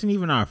it wasn't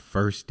even our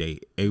first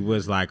date. It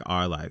was like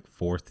our like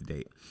fourth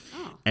date.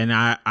 Oh. And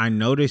I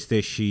noticed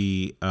that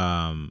she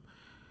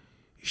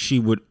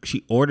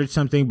ordered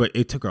something, but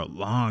it took her a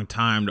long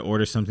time to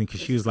order something because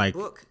she was like,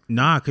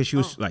 because she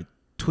was like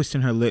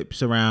twisting her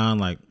lips around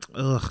like,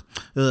 ugh.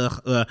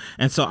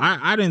 And so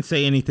I didn't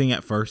say anything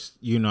at first.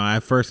 You know,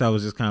 at first I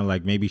was just kind of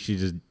like, maybe she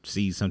just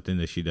sees something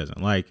that she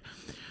doesn't like.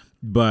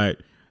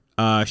 But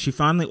she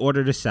finally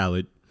ordered a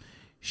salad.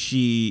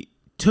 She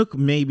took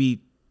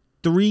maybe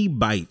 3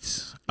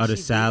 bites of the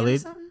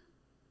salad.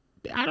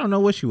 I don't know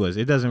what she was.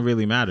 It doesn't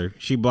really matter.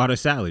 She bought a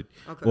salad.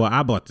 Okay. Well,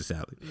 I bought the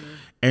salad. Mm-hmm.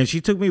 And she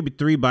took maybe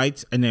 3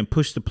 bites and then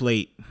pushed the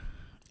plate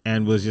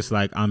and was just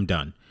like, I'm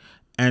done.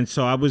 And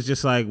so I was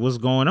just like, what's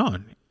going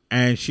on?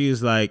 And she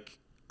was like,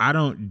 I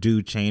don't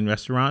do chain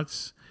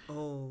restaurants.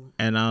 Oh.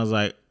 And I was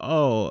like,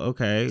 oh,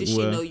 okay. Did she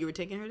know you were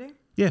taking her there?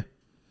 Yeah.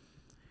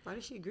 Why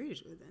did she agree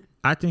to it then?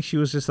 I think she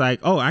was just like,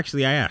 oh,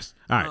 actually, I asked.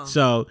 All right.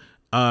 So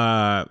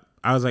I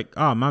was like,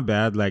 oh, my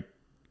bad. Like,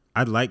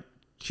 I like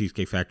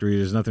Cheesecake Factory.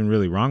 There's nothing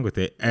really wrong with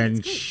it.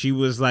 And she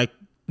was like,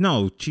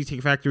 no,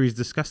 Cheesecake Factory is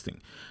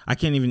disgusting. I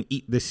can't even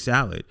eat this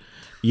salad,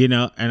 you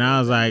know? And I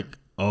was like,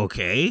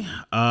 okay,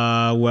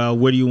 well,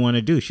 what do you want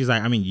to do? She's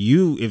like, I mean,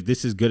 if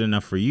this is good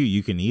enough for you,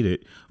 you can eat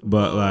it.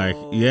 But like,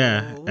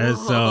 yeah. And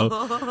so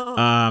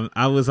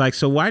I was like,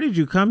 so why did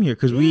you come here?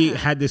 Because we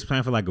had this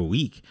plan for like a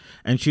week.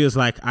 And she was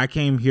like, I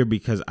came here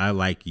because I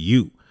like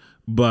you.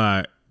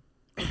 But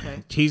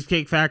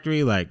Cheesecake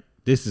Factory, like,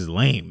 this is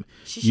lame.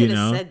 She should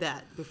have said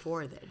that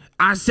before then.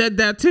 I said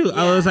that too.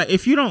 Yeah. I was like,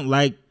 if you don't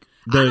like,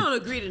 I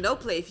don't agree to no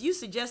play. If you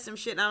suggest some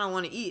shit and I don't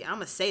want to eat, I'm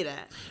going to say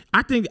that.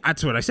 I think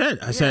that's what I said.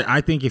 I said,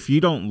 I think if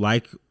you don't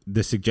like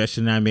the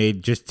suggestion I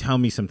made, just tell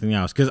me something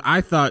else. Because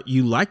I thought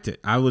you liked it.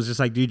 I was just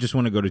like, do you just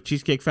want to go to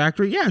Cheesecake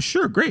Factory? Yeah,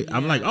 sure. Great. Yeah.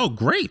 I'm like, oh,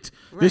 great.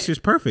 Right. This is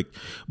perfect.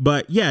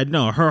 But yeah,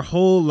 no, her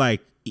whole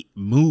like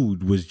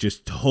mood was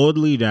just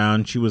totally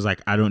down. She was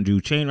like, I don't do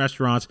chain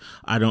restaurants.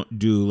 I don't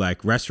do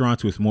like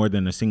restaurants with more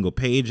than a single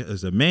page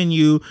as a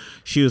menu.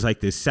 She was like,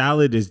 this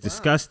salad is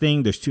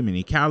disgusting. There's too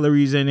many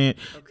calories in it.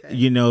 Okay.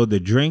 You know, the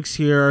drinks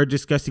here are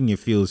disgusting. It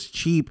feels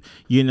cheap.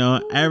 You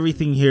know,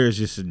 everything here is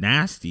just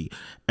nasty.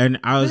 And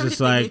I was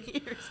just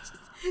like,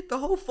 the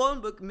whole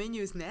phone book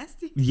menu is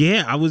nasty.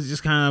 Yeah, I was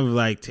just kind of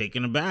like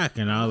taken aback.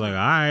 And I was like, all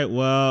right,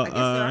 well. I guess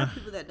there are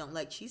people that don't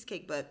like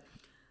cheesecake, but.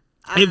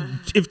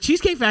 If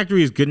Cheesecake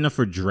Factory is good enough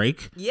for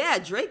Drake, yeah,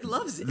 Drake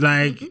loves it.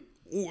 Like,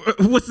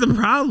 what's the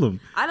problem?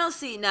 I don't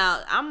see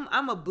now.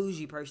 I'm a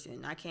bougie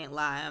person. I can't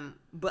lie.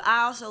 But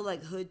I also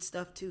like hood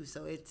stuff too.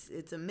 So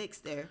it's a mix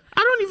there. I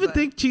don't even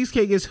think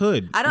cheesecake is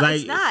hood. I don't. Like,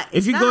 it's not.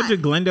 If you go to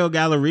Glendale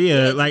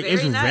Galleria,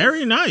 it's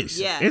very nice.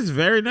 Yeah, it's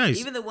very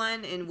nice. Even the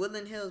one in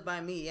Woodland Hills by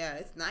me, yeah,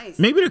 it's nice.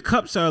 Maybe the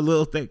cups are a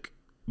little thick.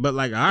 But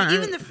like, all right.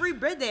 Even the free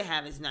bread they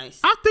have is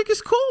nice. I think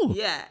it's cool.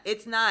 Yeah,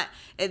 it's not.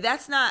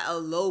 That's not a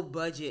low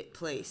budget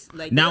place.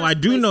 Like now, I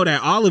do know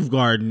that Olive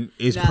Garden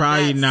is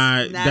probably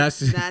not.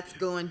 That's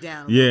going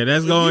down. Yeah,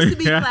 that's going. It used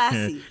to be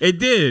classy. It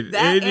did.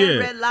 That and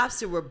Red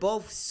Lobster were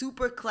both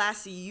super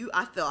classy.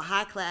 I felt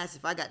high class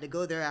if I got to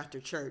go there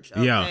after church.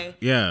 Okay?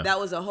 Yeah. That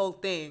was a whole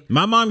thing.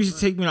 My mom used to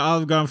take me to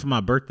Olive Garden for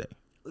my birthday.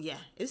 Yeah,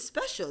 it's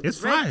special. It's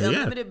fine.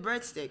 Unlimited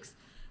breadsticks.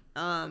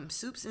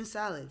 Soups and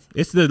salads.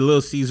 It's the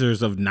Little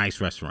Caesars of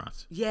nice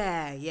restaurants.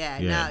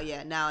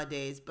 Yeah.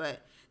 Nowadays,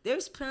 but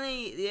there's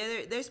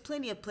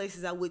plenty of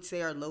places I would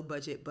say are low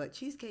budget, but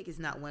cheesecake is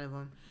not one of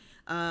them.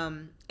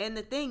 And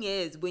the thing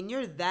is, when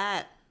you're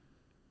that,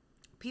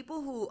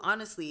 people who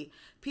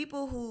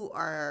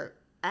are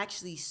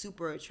actually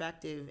super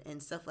attractive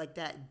and stuff like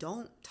that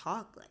don't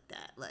talk like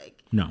that.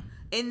 Like, no,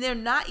 and they're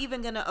not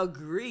even gonna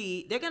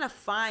agree. They're gonna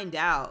find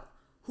out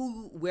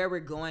where we're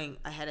going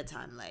ahead of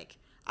time. Like,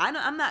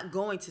 I'm not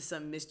going to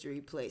some mystery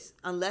place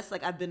unless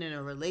like I've been in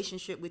a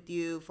relationship with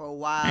you for a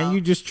while and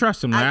you just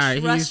trust him. I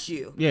trust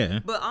you. Yeah.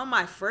 But on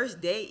my first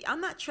date,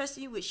 I'm not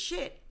trusting you with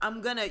shit.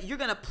 You're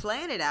gonna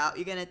plan it out.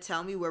 You're gonna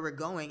tell me where we're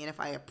going, and if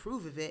I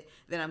approve of it,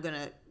 then I'm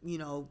gonna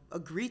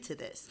agree to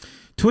this.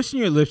 Twisting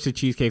your lips at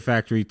Cheesecake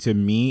Factory to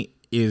me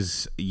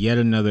is yet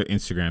another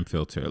Instagram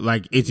filter.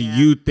 Like, it's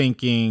you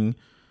thinking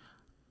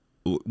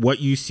what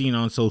you've seen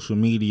on social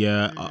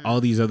media.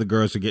 All these other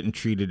girls are getting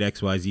treated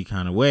XYZ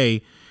kind of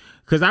way.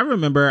 Because I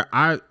remember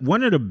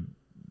one of the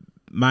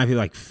my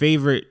like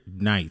favorite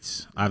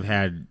nights I've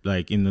had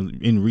like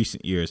in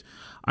recent years.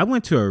 I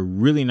went to a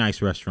really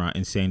nice restaurant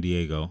in San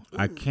Diego.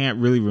 I can't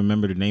really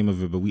remember the name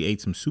of it, but we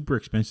ate some super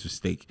expensive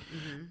steak.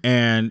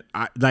 And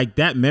I, like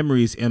that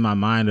memory is in my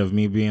mind of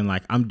me being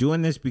like, I'm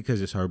doing this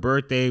because it's her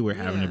birthday. We're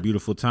having a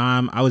beautiful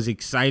time. I was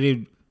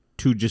excited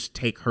to just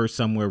take her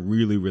somewhere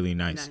really, really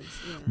nice.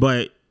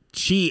 But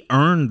she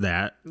earned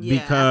that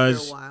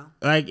because after a while.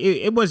 Like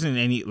it wasn't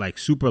any like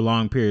super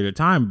long period of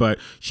time, but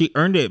she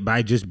earned it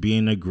by just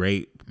being a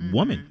great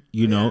woman,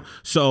 you know?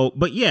 So,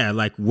 but yeah,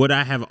 like would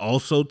I have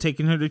also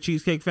taken her to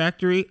Cheesecake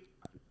Factory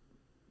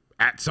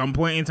at some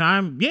point in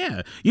time?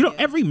 Yeah. You know,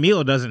 every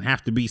meal doesn't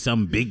have to be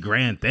some big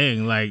grand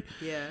thing. Like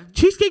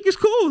cheesecake is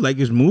cool. Like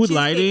it's mood cheesecake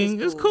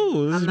lighting. It's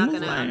cool. I'm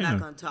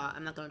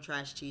not gonna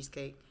trash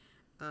cheesecake.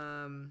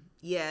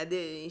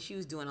 She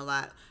was doing a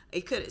lot.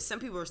 It could. Some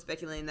people were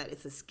speculating that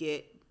it's a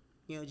skit,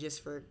 you know,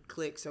 just for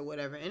clicks or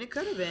whatever, and it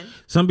could have been.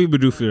 Some people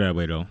do feel that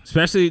way though,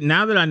 especially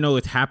now that I know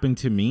it's happened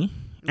to me.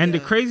 And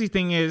the crazy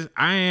thing is,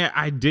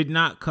 I did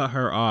not cut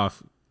her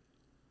off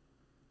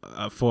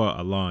for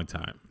a long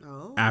time.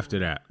 After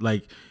that,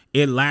 like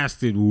it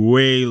lasted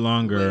way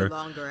longer.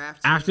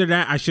 After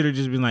that, I should have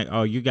just been like,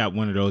 "Oh, you got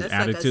one of those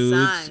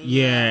attitudes, like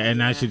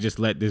and I should just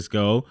let this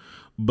go."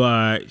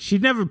 But she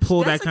never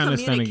pulled that kind of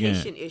stuff again.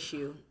 That's a communication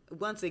issue.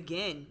 Once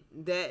again,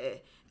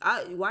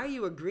 why are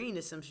you agreeing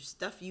to some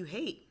stuff you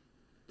hate?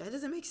 That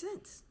doesn't make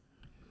sense.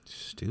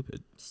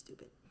 Stupid.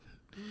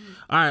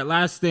 All right,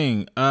 last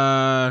thing.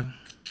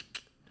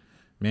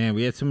 Man,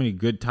 we had so many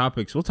good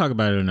topics. We'll talk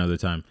about it another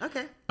time.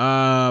 Okay.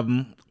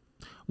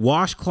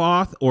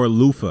 Washcloth or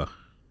loofah?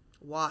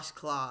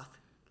 Washcloth.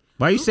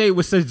 Why you say it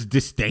with such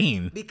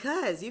disdain?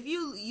 Because if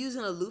you're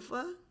using a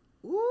loofah,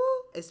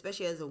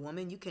 especially as a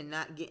woman, you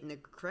cannot get in the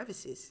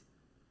crevices.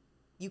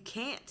 You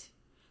can't.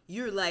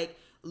 You're like,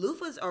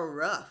 loofahs are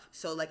rough.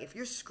 So like if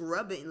you're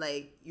scrubbing,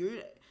 like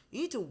you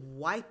need to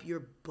wipe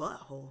your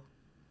butthole.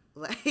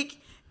 Like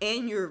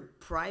in your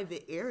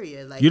private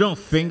area, like you don't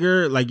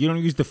you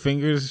don't use the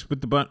fingers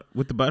with the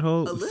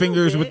butthole,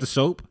 fingers with the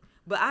soap.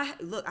 But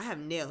I have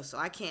nails, so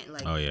I can't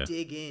like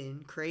dig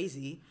in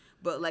crazy.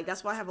 But like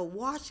that's why I have a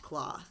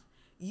washcloth.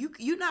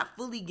 You're not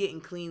fully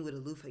getting clean with a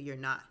loofah. You're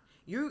not.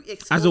 You're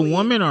as a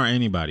woman or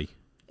anybody.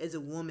 As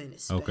a woman,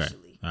 especially. Okay.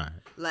 All right.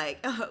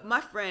 Like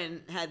my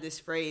friend had this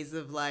phrase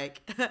of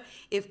like,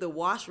 if the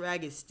wash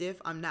rag is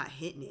stiff, I'm not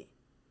hitting it.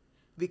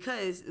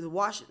 Because the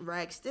wash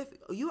rag stiff,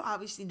 you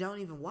obviously don't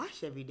even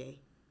wash every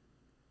day.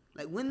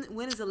 Like when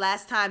is the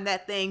last time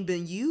that thing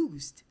been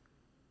used?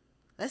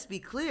 Let's be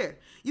clear.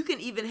 You can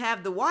even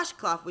have the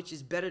washcloth, which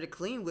is better to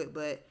clean with,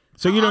 but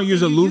so you don't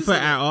use a loofah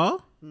at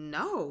all?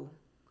 No.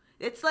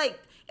 It's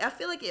like I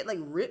feel like it like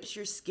rips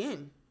your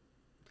skin.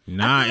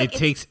 Nah, like it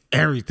takes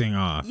everything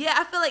off. Yeah,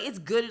 I feel like it's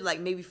good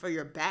like maybe for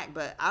your back,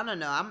 but I don't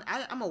know.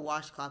 I'm a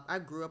washcloth. I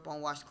grew up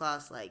on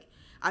washcloths. Like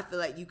I feel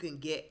like you can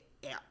get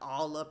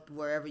all up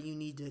wherever you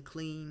need to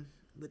clean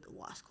with the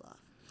washcloth.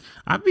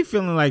 I'd be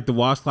feeling like the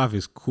washcloth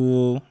is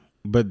cool,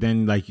 but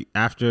then like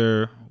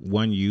after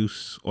one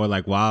use or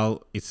like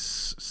while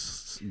it's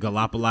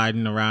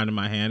galopolizing around in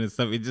my hand and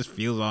stuff, it just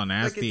feels all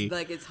nasty.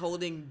 Like it's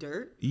holding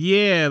dirt.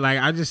 Yeah, like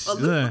I just a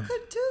loofah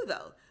could too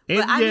though.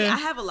 But I mean, I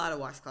have a lot of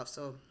washcloths,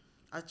 so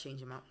I'll change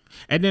them out.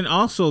 And then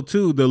also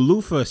too, the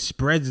loofah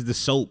spreads the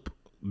soap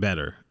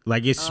better.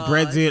 Like it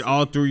spreads it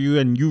all through you,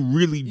 and you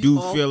really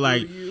do feel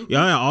like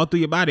all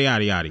through your body,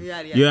 yada.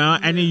 Yeah,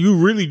 and then you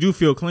really do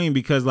feel clean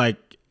because like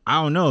I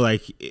don't know,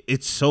 like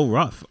it's so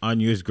rough on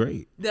you. It's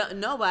great.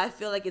 No, but I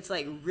feel like it's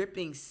like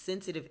ripping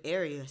sensitive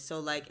area. So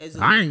like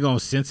I ain't gonna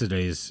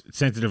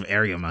sensitive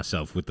area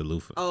myself with the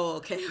loofah. Oh,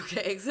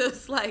 okay. So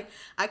it's like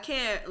I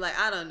can't like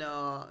I don't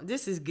know.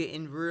 This is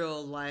getting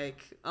real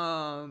like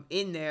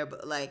in there,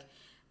 but like.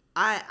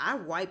 I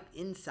wipe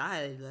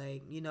inside,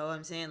 like, you know what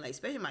I'm saying? Like,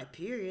 especially my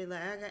period,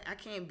 like, I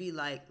can't be,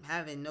 like,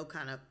 having no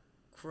kind of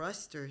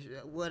crust or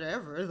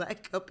whatever,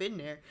 like, up in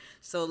there.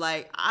 So,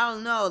 like, I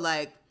don't know,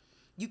 like,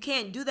 you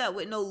can't do that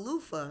with no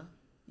loofah.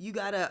 You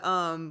gotta,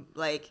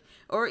 like,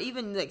 or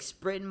even, like,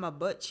 spreading my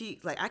butt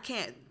cheeks. Like, I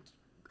can't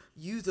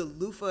use a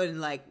loofah and,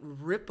 like,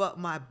 rip up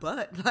my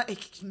butt.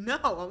 Like, no,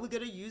 I'm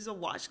gonna use a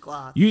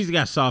washcloth. You just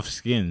got soft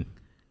skin.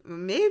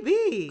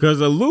 Maybe.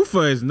 Because a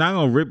loofah is not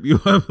going to rip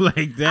you up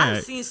like that.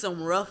 I've seen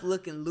some rough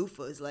looking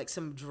loofahs, like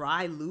some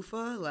dry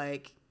loofah,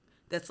 like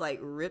that's like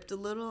ripped a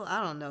little.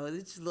 I don't know. It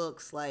just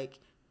looks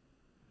like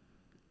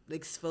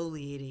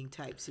exfoliating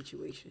type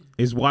situation.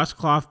 Is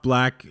washcloth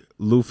black,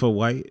 loofah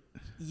white?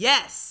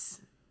 Yes.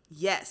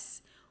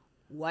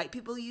 White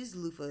people use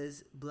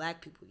loofahs.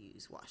 Black people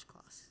use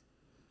washcloths.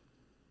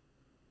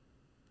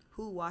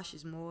 Who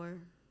washes more?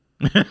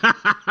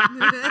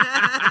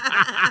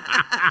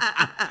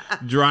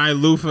 Dry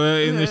loofah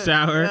in the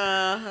shower.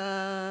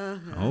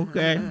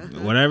 Okay,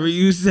 whatever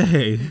you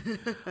say.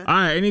 All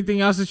right,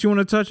 anything else that you want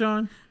to touch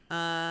on?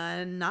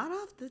 Not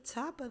off the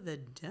top of the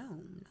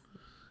dome.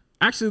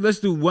 Actually, let's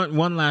do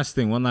one last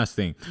thing.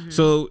 Mm-hmm.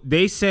 So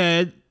they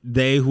said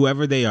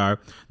whoever they are,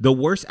 the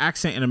worst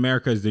accent in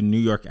America is the New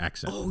York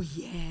accent. Oh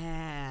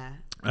yeah,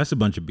 that's a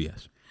bunch of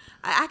BS.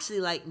 I actually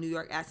like New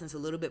York accents a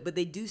little bit, but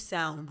they do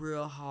sound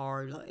real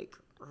hard. Like,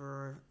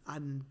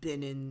 I'm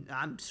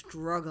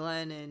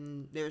struggling,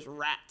 and there's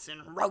rats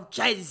and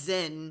roaches,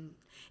 and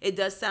it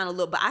does sound a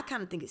little. But I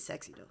kind of think it's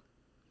sexy though.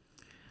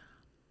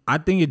 I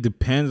think it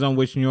depends on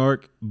which New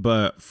York,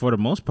 but for the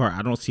most part,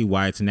 I don't see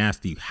why it's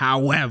nasty.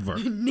 However,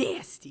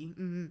 nasty.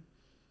 Mm-hmm.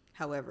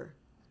 However,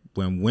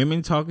 when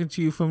women talking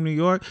to you from New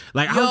York,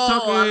 like a I was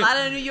talking, a lot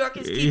of New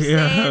Yorkers keep saying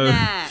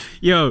that.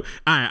 Yo, all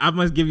right, I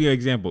must give you an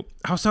example.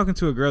 I was talking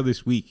to a girl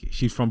this week.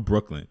 She's from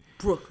Brooklyn.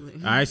 All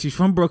right, she's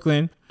from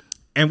Brooklyn,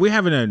 and we're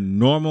having a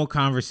normal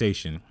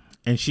conversation.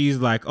 And she's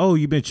like, "Oh,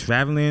 you've been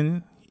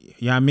traveling?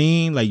 You know what I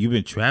mean? Like you've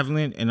been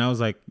traveling?" And I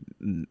was like,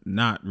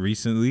 "Not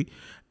recently."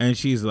 And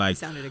she's like, you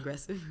sounded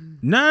aggressive.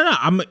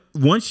 No.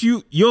 Once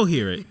you'll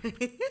hear it.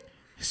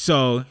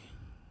 So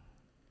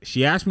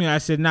she asked me, I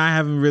said, "No, I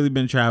haven't really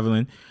been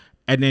traveling."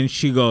 And then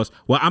she goes,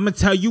 "Well, I'm going to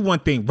tell you one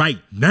thing right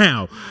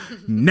now.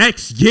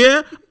 Next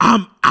year,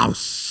 I'm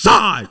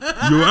outside.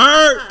 You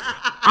heard?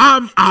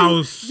 I'm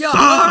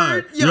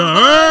outside. You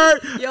heard?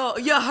 Yo,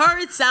 you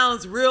heard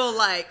sounds real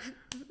like.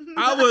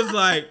 I was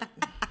like,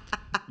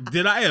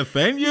 did I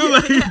offend you? Yeah,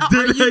 like,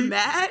 are you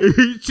mad?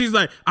 She's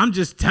like, "I'm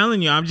just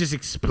telling you. I'm just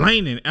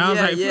explaining." And I was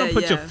like, "If you don't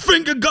put your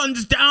finger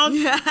guns down,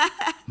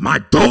 my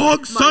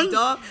dog, son." My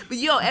dog. But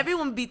yo,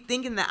 everyone be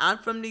thinking that I'm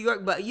from New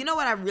York. But you know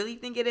what I really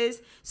think it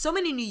is? So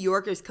many New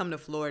Yorkers come to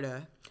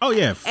Florida. Oh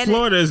yeah,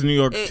 Florida is New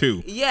York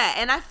too. Yeah,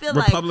 and I feel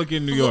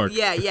Republican New York.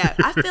 Yeah.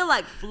 I feel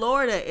like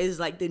Florida is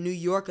like the New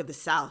York of the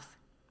South.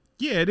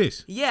 Yeah, it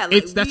is. Yeah,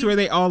 like that's where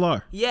they all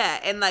are. Yeah,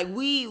 and like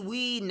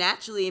we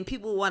naturally, and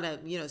people want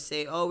to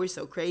say, "Oh, we're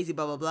so crazy,"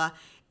 blah blah blah.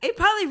 It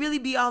probably really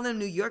be all them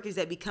New Yorkers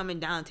that be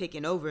coming down,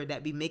 taking over,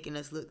 that be making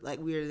us look like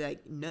we're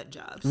like nut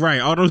jobs. Right,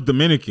 all those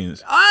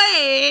Dominicans.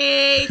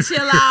 Hey,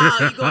 chill out.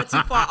 You're going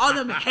too far. All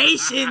them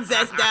Haitians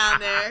that's down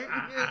there.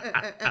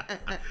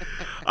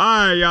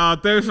 All right, y'all.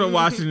 Thanks for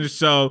watching the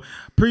show.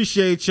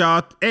 Appreciate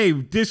y'all. Hey,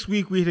 this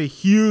week we hit a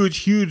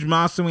huge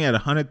milestone. We had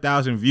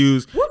 100,000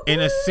 views in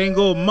a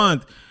single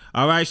month.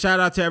 All right, shout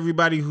out to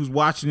everybody who's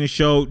watching the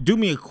show. Do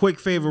me a quick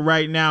favor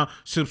right now.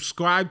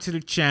 Subscribe to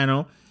the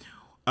channel.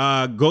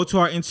 Go to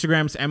our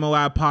Instagrams,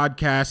 MOI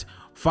Podcast.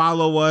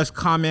 Follow us.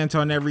 Comment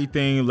on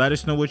everything. Let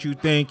us know what you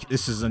think.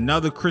 This is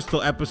another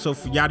Crystal episode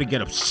for y'all to get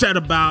upset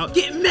about.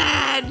 Get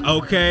mad.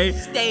 Okay?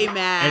 Stay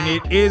mad. And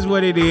it is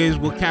what it is.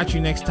 We'll catch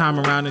you next time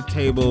around the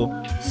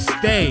table.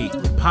 Stay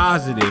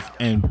positive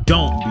and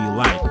don't be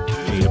like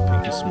Jada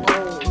Pinkett Smith.